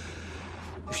now.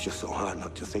 It's just so hard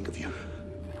not to think of you.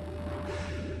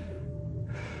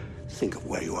 Think of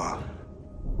where you are.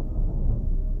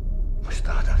 My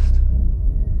Stardust.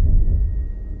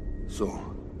 So,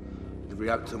 the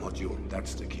reactor module,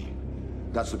 that's the key.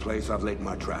 That's the place I've laid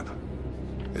my trap.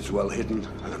 It's well hidden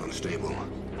and unstable.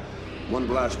 One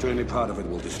blast to any part of it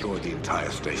will destroy the entire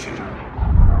station.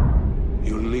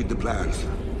 You'll need the plans.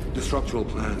 The structural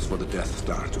plans for the Death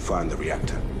Star to find the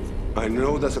reactor. I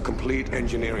know there's a complete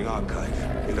engineering archive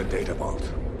in the data vault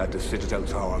at the Citadel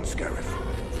Tower on Scarif.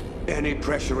 Any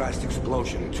pressurized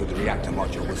explosion to the reactor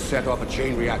module will set off a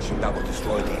chain reaction that will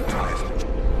destroy the entire station.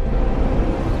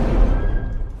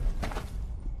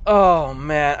 Oh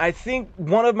man, I think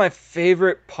one of my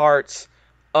favorite parts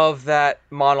of that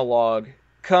monologue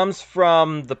comes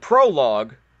from the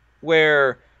prologue,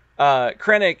 where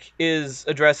Krennic is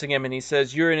addressing him and he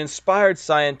says, "You're an inspired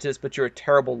scientist, but you're a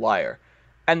terrible liar."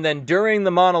 And then during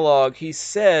the monologue, he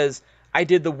says, "I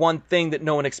did the one thing that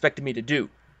no one expected me to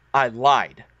do. I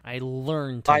lied. I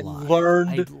learned to lie. I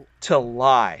learned to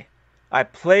lie. I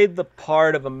played the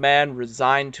part of a man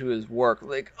resigned to his work."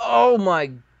 Like, oh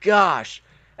my gosh.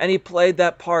 And he played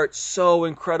that part so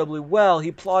incredibly well.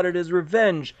 He plotted his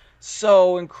revenge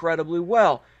so incredibly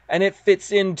well. And it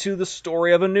fits into the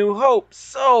story of A New Hope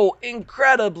so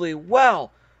incredibly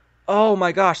well. Oh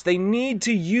my gosh, they need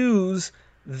to use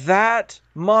that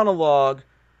monologue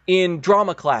in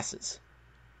drama classes.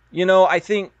 You know, I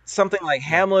think something like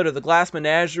Hamlet or The Glass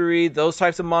Menagerie, those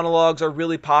types of monologues are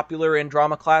really popular in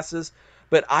drama classes.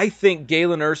 But I think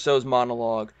Galen Erso's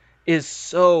monologue is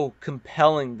so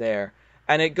compelling there.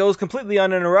 And it goes completely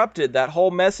uninterrupted. That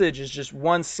whole message is just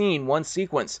one scene, one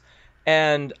sequence.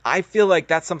 And I feel like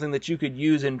that's something that you could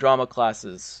use in drama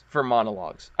classes for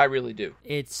monologues. I really do.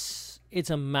 It's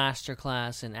a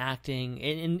masterclass in acting,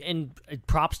 and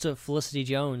props to Felicity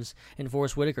Jones and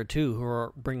Forrest Whitaker too, who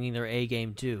are bringing their A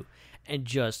game too, and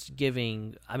just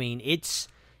giving. I mean, it's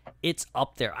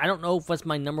up there. I don't know if that's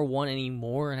my number one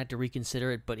anymore, and I have to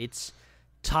reconsider it, but it's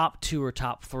top 2 or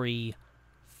top 3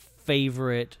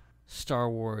 favorite Star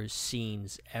Wars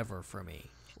scenes ever for me.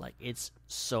 Like, it's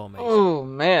so amazing. Oh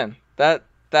man,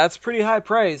 that's pretty high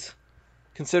praise,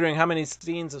 considering how many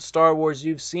scenes of Star Wars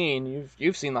you've seen.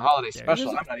 You've seen the holiday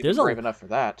special. I'm not even brave enough for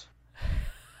that.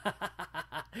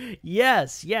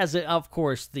 Yes, of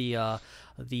course. The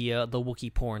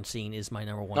Wookiee porn scene is my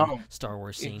number one Star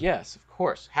Wars scene. Yes, of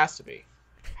course, has to be.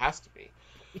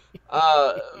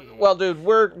 Well, dude,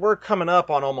 we're coming up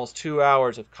on almost 2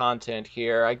 hours of content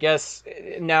here. I guess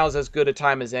now's as good a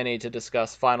time as any to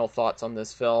discuss final thoughts on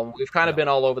this film. We've kind of been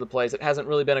all over the place. It hasn't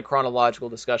really been a chronological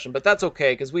discussion, but that's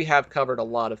okay because we have covered a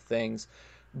lot of things.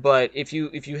 But if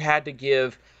you had to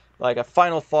give like a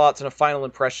final thoughts and a final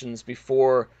impressions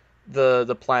before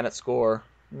the planet score,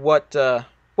 what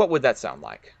would that sound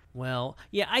like? Well,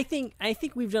 yeah, I think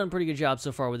we've done a pretty good job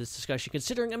so far with this discussion.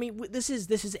 Considering, I mean, this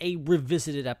is a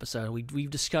revisited episode. We've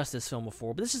discussed this film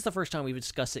before, but this is the first time we've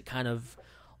discussed it kind of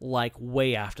like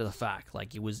way after the fact.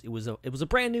 Like it was a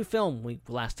brand new film.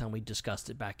 Last time we discussed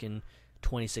it back in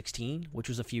 2016, which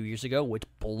was a few years ago, which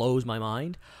blows my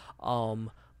mind.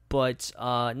 But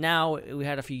now we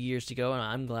had a few years to go, and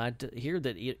I'm glad to hear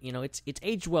that it's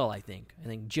aged well. I think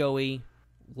Joey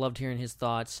loved hearing his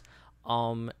thoughts,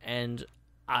 and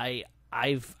I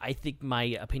think my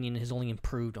opinion has only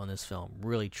improved on this film.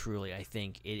 Really, truly, I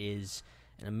think it is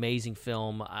an amazing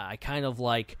film. I kind of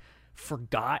like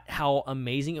forgot how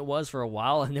amazing it was for a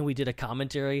while, and then we did a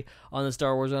commentary on the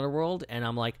Star Wars Underworld, and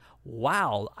I'm like,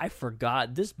 wow, I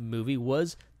forgot this movie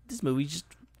just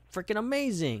freaking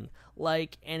amazing.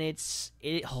 Like, and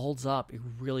it holds up. It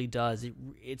really does.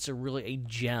 It's really a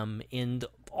gem in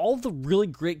all the really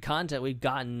great content we've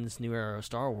gotten in this new era of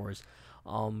Star Wars.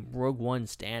 Rogue One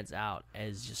stands out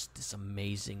as just this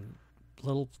amazing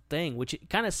little thing, which is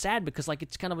kind of sad because like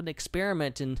it's kind of an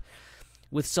experiment, and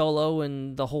with Solo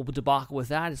and the whole debacle with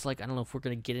that, it's like I don't know if we're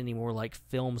gonna get any more like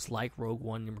films like Rogue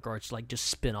One in regards to like just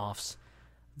spin-offs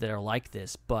that are like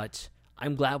this. But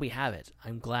I'm glad we have it.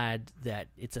 I'm glad that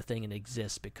it's a thing and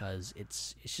exists because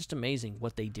it's just amazing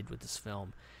what they did with this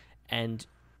film. And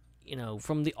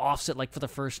from the offset, like for the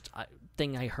first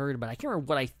thing I heard, but I can't remember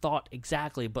what I thought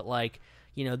exactly, but like,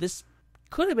 this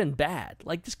could have been bad.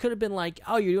 Like this could have been like,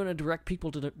 oh, you're doing a direct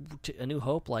people to A New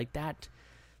Hope like that.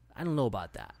 I don't know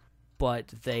about that, but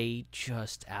they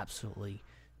just absolutely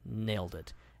nailed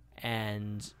it.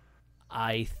 And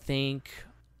I think,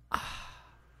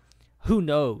 who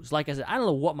knows? Like I said, I don't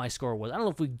know what my score was. I don't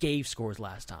know if we gave scores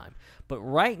last time, but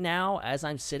right now, as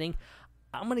I'm sitting,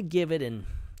 I'm gonna give it an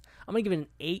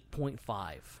 8.5.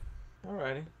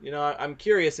 Alrighty. I'm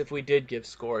curious if we did give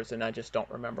scores, and I just don't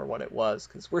remember what it was,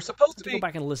 because we're supposed to go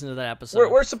back and listen to that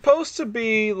episode. We're supposed to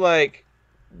be like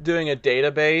doing a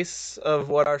database of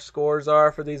what our scores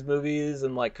are for these movies,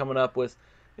 and like coming up with,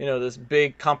 this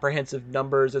big comprehensive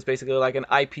numbers. It's basically like an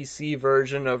IPC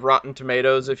version of Rotten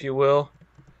Tomatoes, if you will.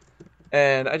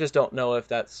 And I just don't know if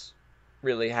that's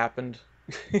really happened.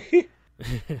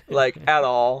 like at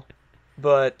all.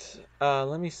 But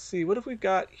let me see. What have we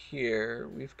got here?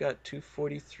 We've got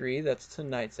 243. That's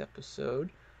tonight's episode.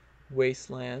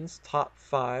 Wastelands, top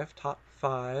 5,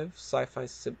 Sci-Fi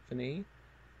Symphony.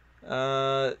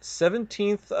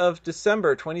 17th of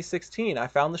December, 2016. I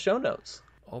found the show notes.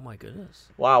 Oh my goodness.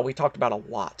 Wow, we talked about a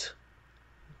lot.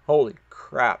 Holy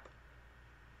crap.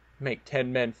 Make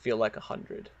 10 men feel like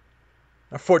 100.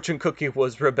 Our fortune cookie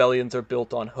was rebellions are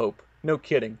built on hope. No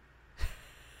kidding.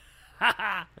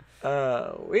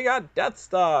 We got Death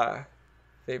Star.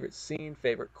 Favorite scene,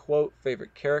 favorite quote,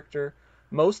 favorite character.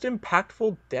 Most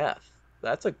impactful death.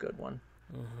 That's a good one.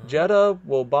 Mm-hmm. Jeddah,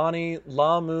 Wobani,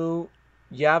 Lamu,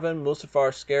 Yavin,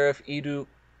 Mustafar, Scarif, Edu,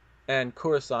 and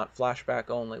Coruscant flashback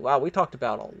only. Wow, we talked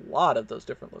about a lot of those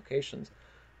different locations.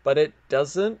 But it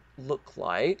doesn't look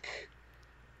like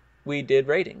we did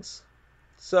ratings.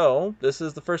 So, this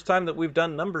is the first time that we've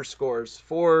done number scores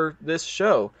for this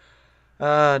show.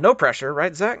 No pressure,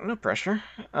 right, Zach? No pressure.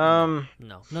 No,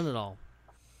 none at all.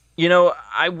 You know,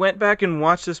 I went back and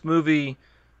watched this movie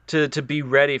to be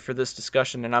ready for this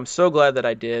discussion, and I'm so glad that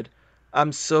I did.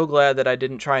 I'm so glad that I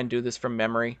didn't try and do this from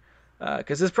memory,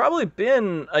 because it's probably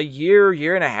been a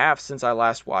year and a half since I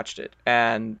last watched it,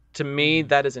 and to me,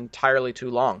 that is entirely too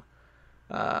long.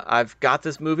 I've got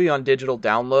this movie on digital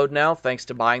download now, thanks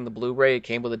to buying the Blu-ray. It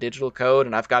came with a digital code,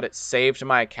 and I've got it saved to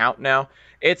my account now.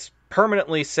 It's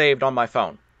permanently saved on my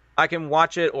phone. I can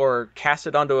watch it or cast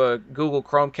it onto a Google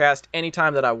Chromecast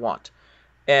anytime that I want.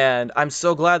 And I'm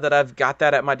so glad that I've got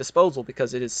that at my disposal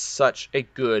because it is such a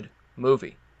good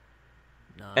movie.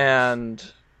 Nice.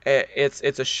 And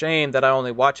it's a shame that I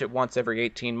only watch it once every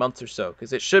 18 months or so,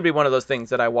 because it should be one of those things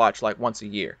that I watch like once a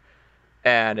year.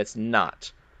 And it's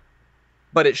not.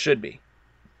 But it should be.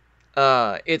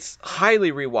 It's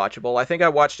highly rewatchable. I think I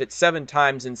watched it 7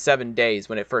 times in 7 days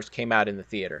when it first came out in the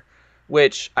theater,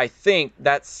 which I think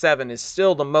that 7 is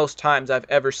still the most times I've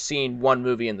ever seen one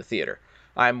movie in the theater.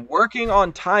 I'm working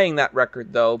on tying that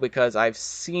record, though, because I've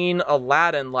seen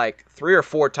Aladdin like 3 or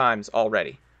 4 times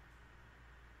already.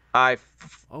 I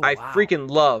freaking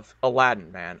love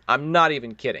Aladdin, man. I'm not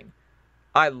even kidding.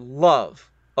 I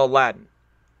love Aladdin.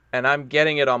 And I'm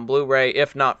getting it on Blu-ray,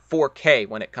 if not 4K,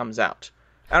 when it comes out.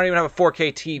 I don't even have a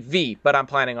 4K TV, but I'm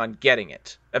planning on getting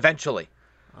it eventually.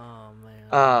 Oh,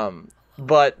 man.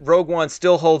 But Rogue One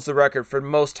still holds the record for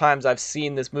most times I've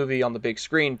seen this movie on the big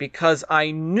screen, because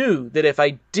I knew that if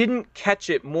I didn't catch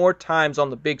it more times on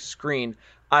the big screen,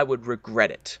 I would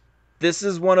regret it. This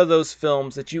is one of those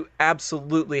films that you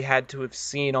absolutely had to have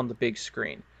seen on the big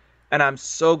screen. And I'm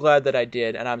so glad that I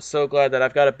did, and I'm so glad that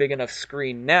I've got a big enough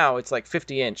screen now. It's like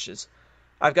 50 inches.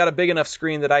 I've got a big enough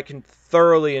screen that I can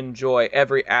thoroughly enjoy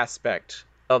every aspect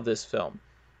of this film.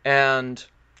 And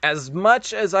as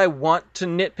much as I want to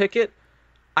nitpick it,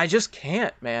 I just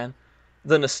can't, man.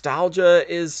 The nostalgia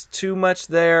is too much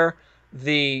there.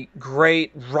 The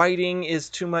great writing is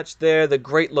too much there. The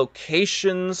great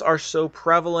locations are so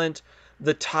prevalent.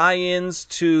 The tie-ins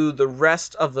to the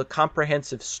rest of the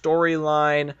comprehensive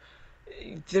storyline.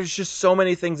 There's just so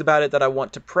many things about it that I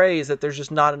want to praise that there's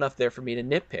just not enough there for me to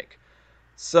nitpick.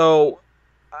 So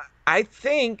I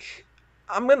think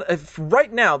I'm going to,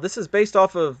 right now, this is based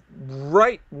off of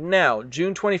right now,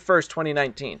 June 21st,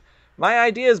 2019. My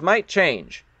ideas might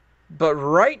change, but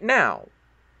right now,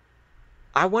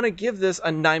 I want to give this a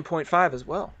 9.5 as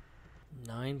well.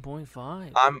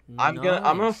 9.5. I'm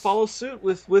gonna follow suit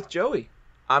with Joey.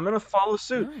 I'm gonna follow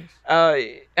suit.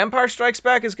 Nice. Empire Strikes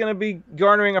Back is gonna be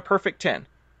garnering a perfect 10,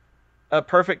 a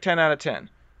perfect 10 out of 10.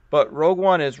 But Rogue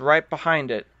One is right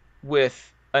behind it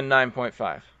with a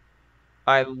 9.5.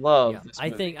 I love this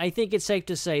movie. I think it's safe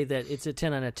to say that it's a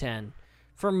 10 out of 10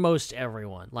 for most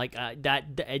everyone. Like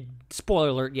spoiler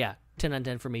alert, 10 out of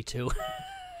 10 for me too.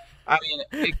 I mean,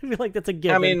 I feel like that's a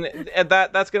given. I mean,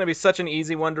 that's going to be such an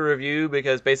easy one to review,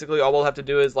 because basically all we'll have to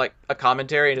do is like a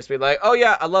commentary and just be like, oh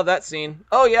yeah, I love that scene.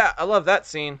 Oh yeah, I love that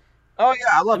scene. Oh yeah,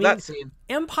 I love that scene.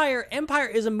 Empire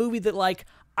is a movie that like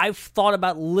I've thought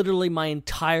about literally my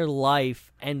entire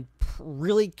life and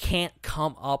really can't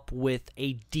come up with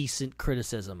a decent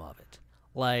criticism of it.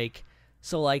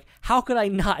 So how could I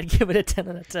not give it a 10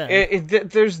 out of 10?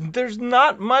 There's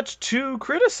not much to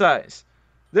criticize.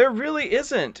 There really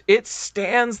isn't. It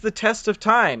stands the test of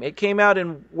time. It came out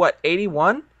in, what,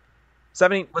 81?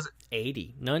 70? Was it?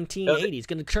 80. 1980. It's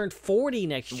going to turn 40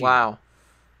 next year. Wow.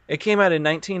 It came out in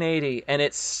 1980, and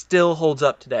it still holds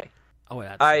up today. Oh,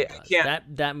 I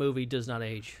can't. That movie does not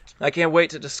age. I can't wait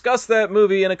to discuss that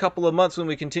movie in a couple of months when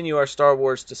we continue our Star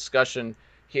Wars discussion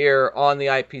here on the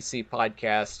IPC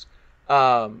podcast.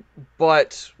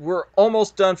 But we're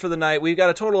almost done for the night. We've got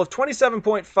a total of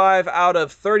 27.5 out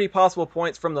of 30 possible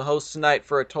points from the hosts tonight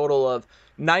for a total of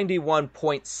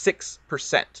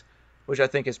 91.6%, which I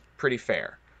think is pretty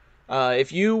fair.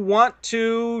 If you want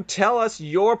to tell us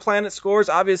your planet scores,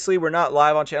 obviously we're not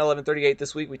live on Channel 1138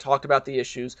 this week. We talked about the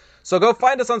issues. So go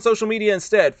find us on social media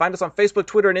instead. Find us on Facebook,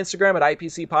 Twitter, and Instagram at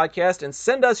IPC Podcast and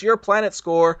send us your planet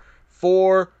score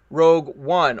for Rogue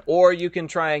One. Or you can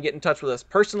try and get in touch with us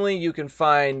personally. You can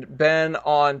find Ben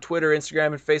on Twitter,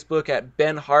 Instagram, and Facebook at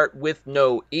Ben Hart with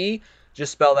no E.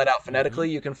 Just spell that out phonetically.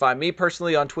 You can find me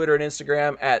personally on Twitter and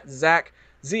Instagram at Zach,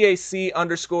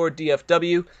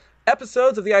 ZAC_DFW.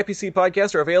 Episodes of the IPC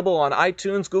podcast are available on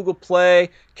iTunes, Google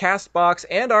Play, CastBox,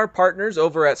 and our partners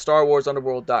over at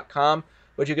StarWarsUnderworld.com.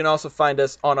 But you can also find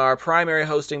us on our primary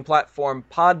hosting platform,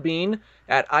 Podbean,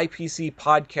 at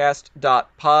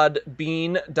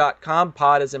ipcpodcast.podbean.com.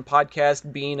 Pod as in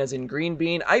podcast, bean as in green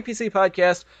bean.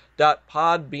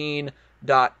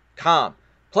 ipcpodcast.podbean.com.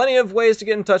 Plenty of ways to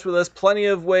get in touch with us, plenty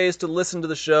of ways to listen to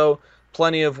the show,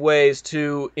 plenty of ways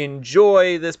to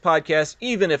enjoy this podcast,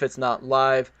 even if it's not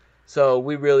live. So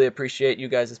we really appreciate you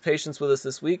guys' patience with us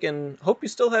this week and hope you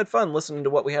still had fun listening to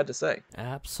what we had to say.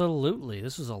 Absolutely.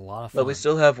 This was a lot of fun. But we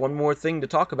still have one more thing to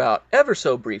talk about ever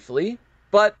so briefly,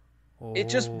 but it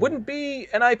just wouldn't be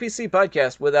an IPC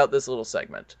podcast without this little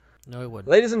segment. No, it wouldn't.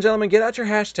 Ladies and gentlemen, get out your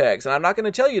hashtags, and I'm not going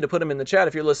to tell you to put them in the chat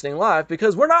if you're listening live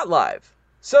because we're not live.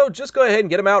 So just go ahead and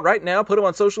get them out right now, put them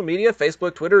on social media,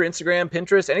 Facebook, Twitter, Instagram,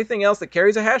 Pinterest, anything else that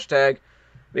carries a hashtag.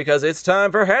 Because it's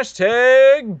time for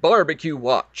hashtag Barbecue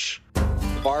Watch.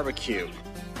 Barbecue.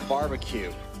 Barbecue.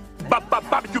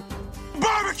 Barbecue.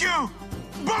 Barbecue.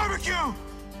 Barbecue.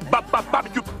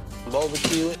 Barbecue.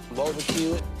 Barbecue it.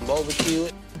 Barbecue it. Barbecue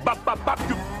it.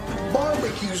 Barbecue.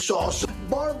 Barbecue sauce.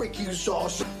 Barbecue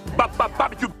sauce.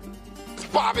 Barbecue.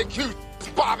 Barbecue.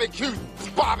 Barbecue.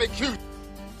 Barbecue.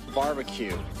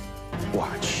 Barbecue.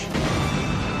 Watch.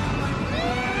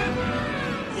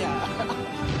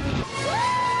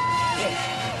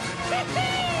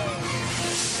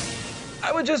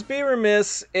 I would just be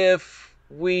remiss if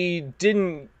we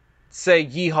didn't say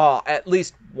yeehaw at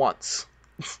least once.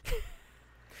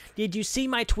 Did you see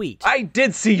my tweet? I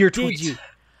did see your tweet. Did you?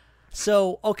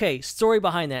 So, okay, story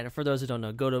behind that. For those who don't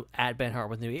know, go to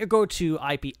 @BenHartWithNewE or go to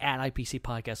 @IPC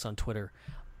Podcast on Twitter.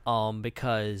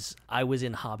 Because I was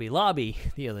in Hobby Lobby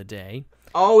the other day.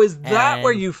 Oh, is that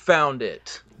where you found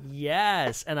it?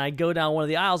 Yes, and I go down one of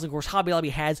the aisles, and of course Hobby Lobby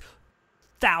has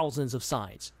thousands of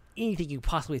signs. Anything you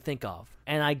possibly think of.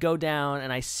 And I go down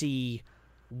and I see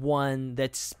one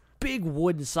that's big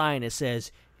wooden sign that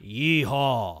says,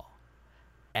 yeehaw.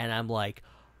 And I'm like,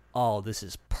 oh, this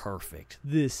is perfect.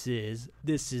 This is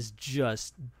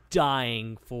just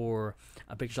dying for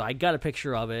a picture. I got a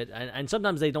picture of it. And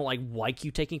sometimes they don't like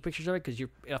you taking pictures of it because you're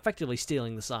effectively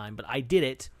stealing the sign. But I did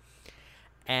it.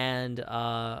 And,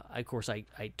 of course, I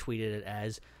tweeted it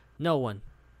as, no one.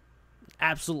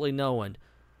 Absolutely no one.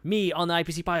 Me on the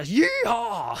IPC podcast,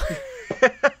 yeehaw!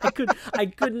 I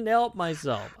couldn't help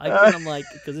myself. I'm like,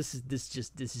 because this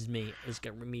is me. It's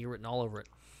got me written all over it.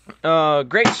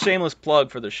 Great shameless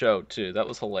plug for the show too. That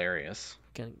was hilarious.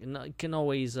 Can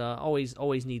always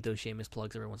need those shameless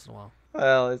plugs every once in a while.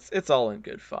 Well, it's all in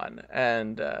good fun,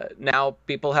 and now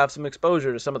people have some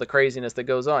exposure to some of the craziness that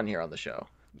goes on here on the show.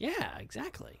 Yeah,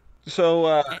 exactly.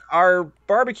 So our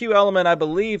barbecue element, I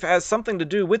believe, has something to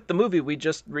do with the movie we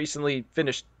just recently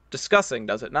finished discussing,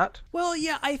 does it not? Well,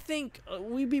 yeah, I think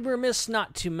we'd be remiss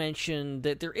not to mention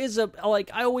that there is I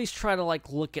always try to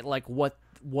look at what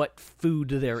food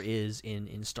there is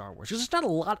in Star Wars. Because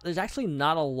there's actually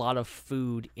not a lot of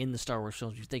food in the Star Wars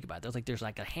films if you think about it. There's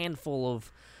a handful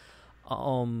of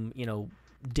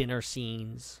dinner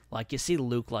scenes. Like you see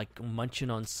Luke munching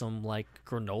on some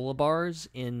granola bars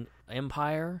in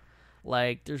Empire.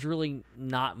 There's really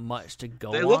not much to go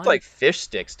on. They look like fish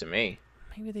sticks to me.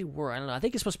 Maybe they were. I don't know. I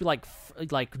think it's supposed to be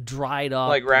dried up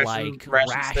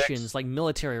rations, like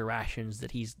military rations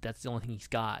that's the only thing he's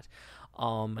got.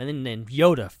 And then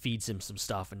Yoda feeds him some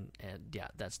stuff, and yeah,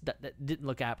 that didn't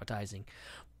look appetizing.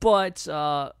 But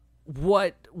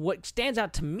what stands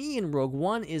out to me in Rogue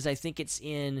One is I think it's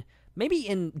maybe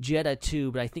in Jeddah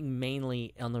too, but I think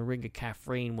mainly on the Ring of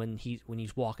Kafrene when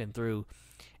he's walking through,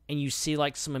 and you see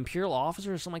some Imperial officers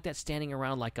or something like that standing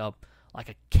around like a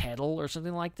kettle or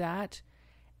something like that,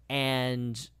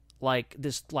 and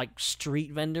this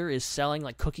street vendor is selling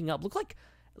cooking up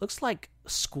looks like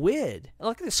squid.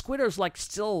 The squid is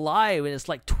still alive and it's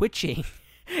twitching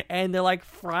and they're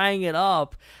frying it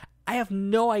up. I have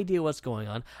no idea what's going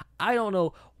on. I don't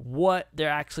know what they're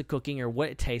actually cooking or what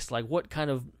it tastes like, what kind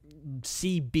of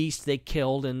sea beast they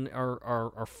killed and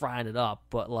are frying it up.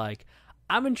 But like,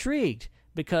 I'm intrigued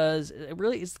because it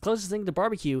really is the closest thing to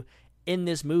barbecue in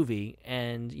this movie.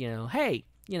 And hey,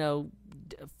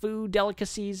 food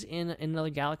delicacies in another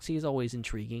galaxy is always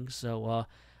intriguing. So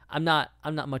I'm not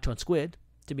much on squid,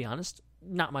 to be honest.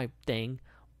 Not my thing.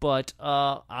 But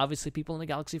obviously people in the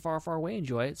galaxy far, far away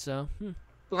enjoy it. So.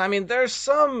 Well, I mean, there's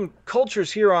some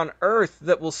cultures here on Earth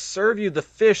that will serve you the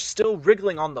fish still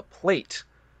wriggling on the plate.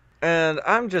 And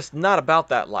I'm just not about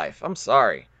that life. I'm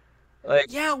sorry. Like,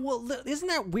 yeah, well, isn't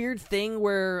that weird thing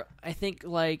where I think,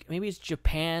 like, maybe it's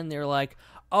Japan, they're like,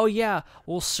 oh yeah,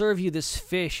 we'll serve you this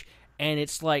fish, and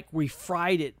it's like we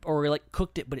fried it or like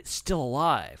cooked it, but it's still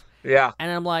alive. Yeah.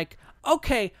 And I'm like,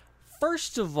 okay,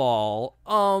 first of all,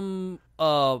 I'm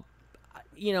not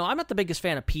the biggest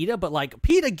fan of PETA, but like,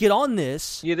 PETA, get on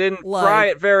this. You didn't fry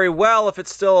it very well if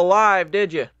it's still alive,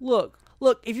 did you? Look,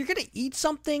 if you're gonna eat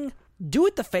something, do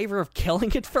it the favor of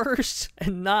killing it first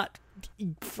and not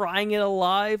frying it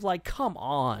alive. Like, come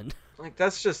on. Like,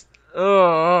 that's just,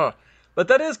 ugh. But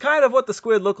that is kind of what the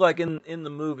squid looked like in the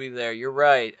movie there. You're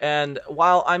right. And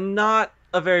while I'm not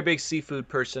a very big seafood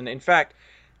person, in fact,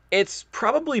 it's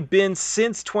probably been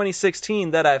since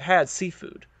 2016 that I've had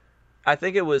seafood. I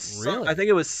think it was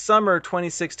summer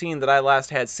 2016 that I last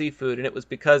had seafood, and it was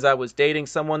because I was dating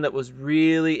someone that was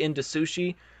really into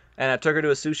sushi, and I took her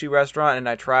to a sushi restaurant and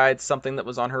I tried something that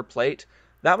was on her plate.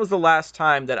 That was the last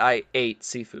time that I ate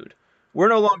seafood. We're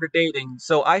no longer dating,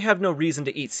 so I have no reason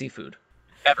to eat seafood.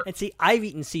 Ever. And see, I've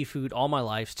eaten seafood all my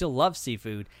life, still love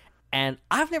seafood, and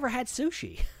I've never had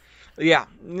sushi. Yeah,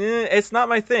 it's not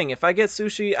my thing. If I get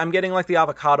sushi, I'm getting like the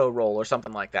avocado roll or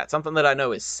something like that, something that I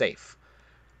know is safe.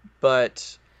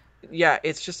 But yeah,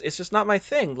 it's just not my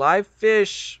thing. Live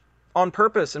fish on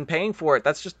purpose and paying for it,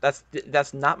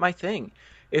 that's not my thing.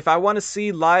 If I want to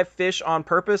see live fish on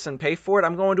purpose and pay for it,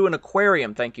 I'm going to an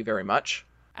aquarium, thank you very much.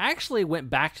 I actually went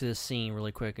back to this scene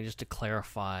really quick, and just to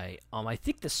clarify, I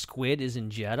think the squid is in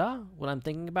Jeddah, what I'm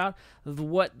thinking about.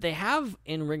 What they have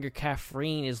in Ring of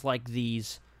Kafrene is like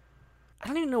these, I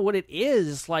don't even know what it is,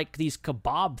 it's like these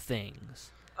kebab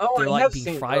things. Oh, they're I like have being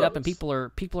seen fried those. up, and people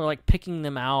are like picking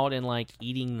them out and like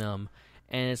eating them,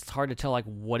 and it's hard to tell like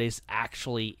what is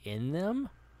actually in them.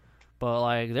 But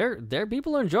like they're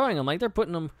people are enjoying them. Like they're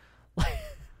putting them. Like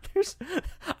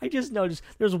I just noticed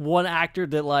there's one actor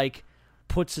that like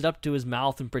puts it up to his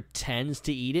mouth and pretends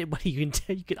to eat it, but you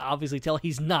can obviously tell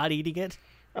he's not eating it.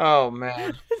 Oh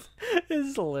man,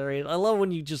 it's hilarious. I love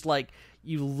when you just like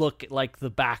you look at like the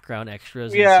background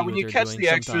extras. Yeah, and see when what you they're catch doing the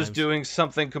extras sometimes. doing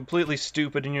something completely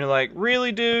stupid, and you're like,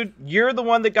 really, dude? You're the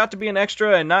one that got to be an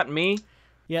extra and not me?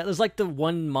 Yeah, there's like the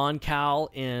one Mon-Cal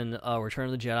in Return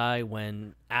of the Jedi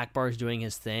when Akbar's doing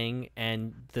his thing,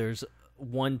 and there's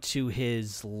one to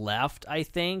his left, I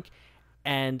think.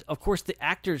 And of course, the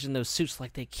actors in those suits,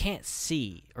 like, they can't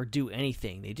see or do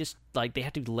anything. They just like they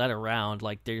have to be led around.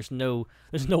 Like there's no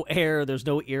air, there's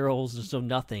no ear holes, there's no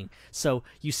nothing. So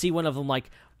you see one of them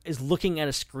like is looking at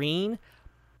a screen,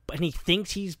 and he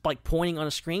thinks he's like pointing on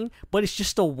a screen, but it's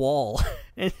just a wall.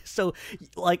 And so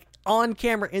like on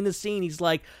camera in the scene, he's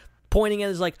like pointing at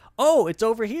his like, oh, it's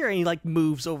over here, and he like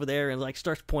moves over there and like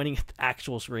starts pointing at the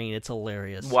actual screen. It's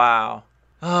hilarious. Wow.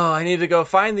 Oh, I need to go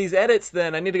find these edits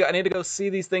then. I need to go see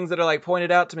these things that are like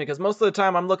pointed out to me, because most of the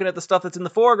time I'm looking at the stuff that's in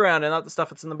the foreground and not the stuff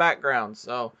that's in the background.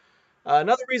 So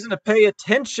another reason to pay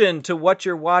attention to what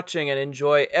you're watching and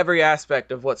enjoy every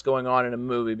aspect of what's going on in a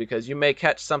movie, because you may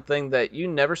catch something that you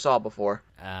never saw before.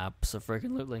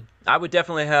 Absolutely. I would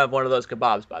definitely have one of those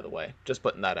kebabs, by the way. Just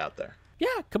putting that out there.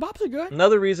 Yeah, kebabs are good.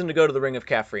 Another reason to go to the Ring of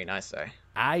Kafrene, I say.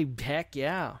 Heck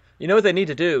yeah. You know what they need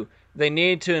to do? They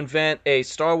need to invent a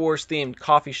Star Wars themed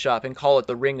coffee shop and call it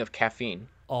the Ring of Caffeine.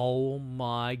 Oh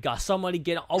my god! Somebody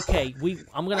get okay.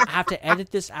 I'm gonna have to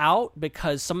edit this out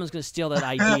because someone's gonna steal that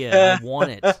idea. I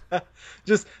want it.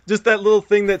 Just that little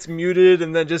thing that's muted,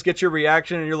 and then just get your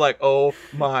reaction, and you're like, "Oh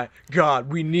my god,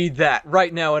 we need that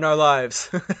right now in our lives."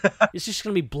 It's just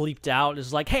gonna be bleeped out.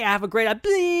 It's like, "Hey, I have a great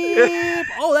bleep."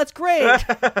 Oh, that's great.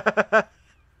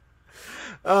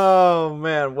 Oh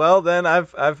man, well then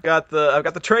I've got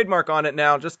the trademark on it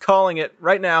now. Just calling it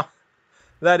right now.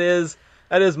 That is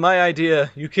my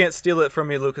idea. You can't steal it from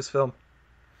me, Lucasfilm.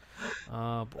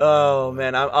 Oh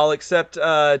man, I'll accept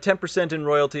 10% in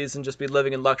royalties and just be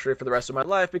living in luxury for the rest of my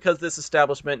life, because this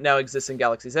establishment now exists in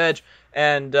Galaxy's Edge,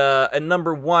 and a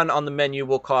number one on the menu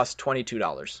will cost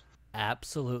 $22.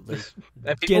 Absolutely.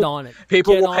 Get on it.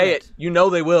 People will pay it. You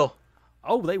know they will.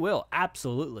 Oh, they will.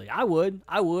 Absolutely. I would.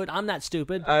 I'm not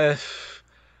stupid.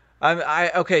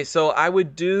 Okay, so I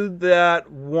would do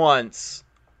that once,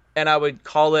 and I would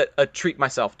call it a treat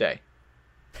myself day.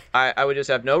 I would just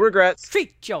have no regrets.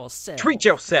 Treat yourself. Treat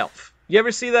yourself. You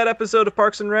ever see that episode of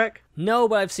Parks and Rec? No,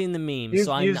 but I've seen the memes,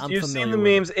 so I'm you've familiar seen the with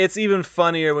memes. It's even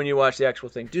funnier when you watch the actual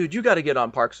thing. Dude, you got to get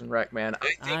on Parks and Rec, man.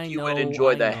 I think you would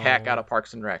enjoy the heck out of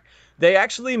Parks and Rec. They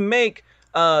actually make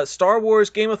Star Wars,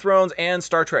 Game of Thrones, and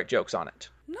Star Trek jokes on it.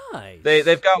 Nice.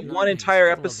 They've got one entire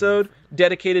episode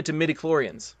dedicated to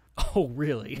midichlorians. Oh,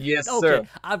 really? Yes, okay. sir.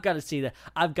 I've got to see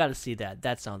that.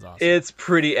 That sounds awesome. It's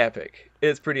pretty epic.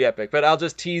 But I'll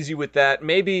just tease you with that.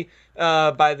 Maybe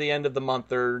by the end of the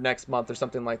month or next month or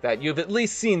something like that, you've at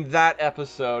least seen that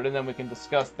episode, and then we can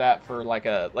discuss that for like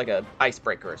a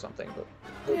icebreaker or something.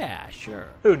 But yeah, sure.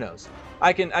 Who knows?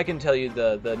 I can tell you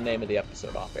the name of the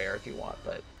episode off air if you want,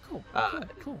 but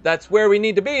cool. That's where we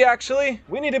need to be, actually.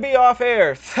 We need to be off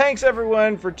air. Thanks,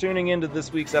 everyone, for tuning into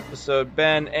this week's episode.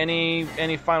 Ben,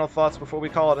 any final thoughts before we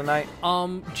call it a night?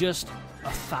 Just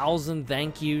 1,000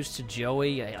 thank yous to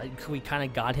Joey. We kind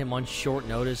of got him on short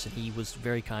notice, and he was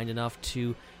very kind enough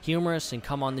to humor us and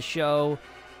come on the show.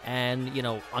 And,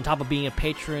 on top of being a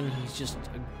patron, he's just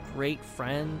a great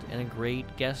friend and a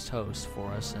great guest host for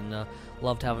us, and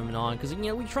love to have him on, because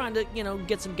we're trying to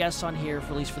get some guests on here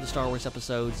for at least for the Star Wars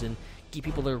episodes, and get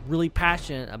people that are really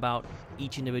passionate about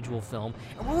each individual film.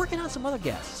 And we're working on some other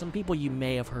guests, some people you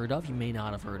may have heard of, you may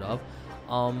not have heard of,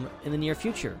 in the near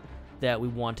future, that we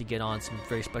want to get on, some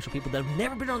very special people that have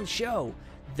never been on the show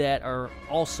that are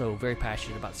also very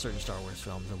passionate about certain Star Wars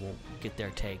films, and we'll get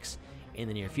their takes in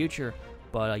the near future.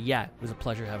 But yeah, it was a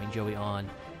pleasure having Joey on,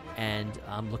 and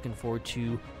I'm looking forward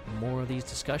to more of these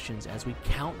discussions as we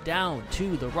count down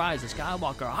to the Rise of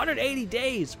Skywalker. 180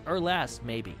 days or less,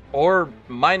 maybe. Or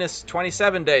minus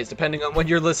 27 days, depending on when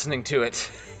you're listening to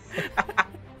it.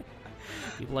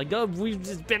 People are like, oh,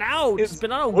 it's been out. It's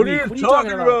been out a what week. What are you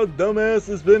talking about, dumbass?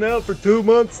 It's been out for 2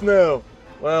 months now.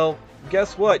 Well,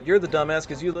 guess what? You're the dumbass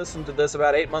because you listened to this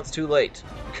about 8 months too late.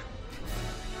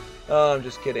 Oh, I'm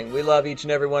just kidding. We love each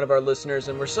and every one of our listeners,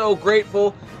 and we're so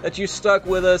grateful that you stuck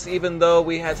with us, even though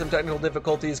we had some technical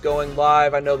difficulties going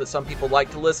live. I know that some people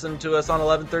like to listen to us on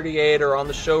 1138 or on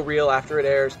the show reel after it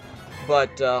airs,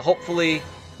 but hopefully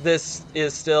this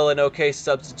is still an okay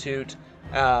substitute.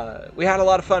 We had a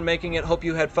lot of fun making it. Hope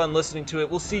you had fun listening to it.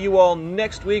 We'll see you all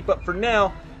next week, but for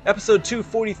now, episode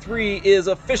 243 is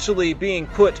officially being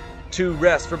put to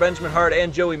rest. For Benjamin Hart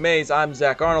and Joey Mays, I'm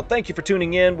Zach Arnold. Thank you for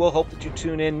tuning in. We'll hope that you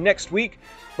tune in next week.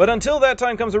 But until that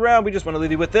time comes around, we just want to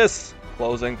leave you with this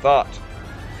closing thought.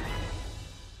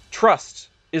 Trust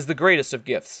is the greatest of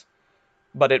gifts,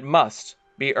 but it must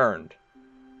be earned.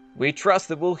 We trust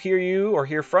that we'll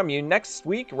hear from you next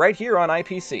week right here on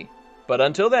IPC. But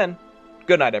until then,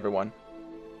 good night, everyone.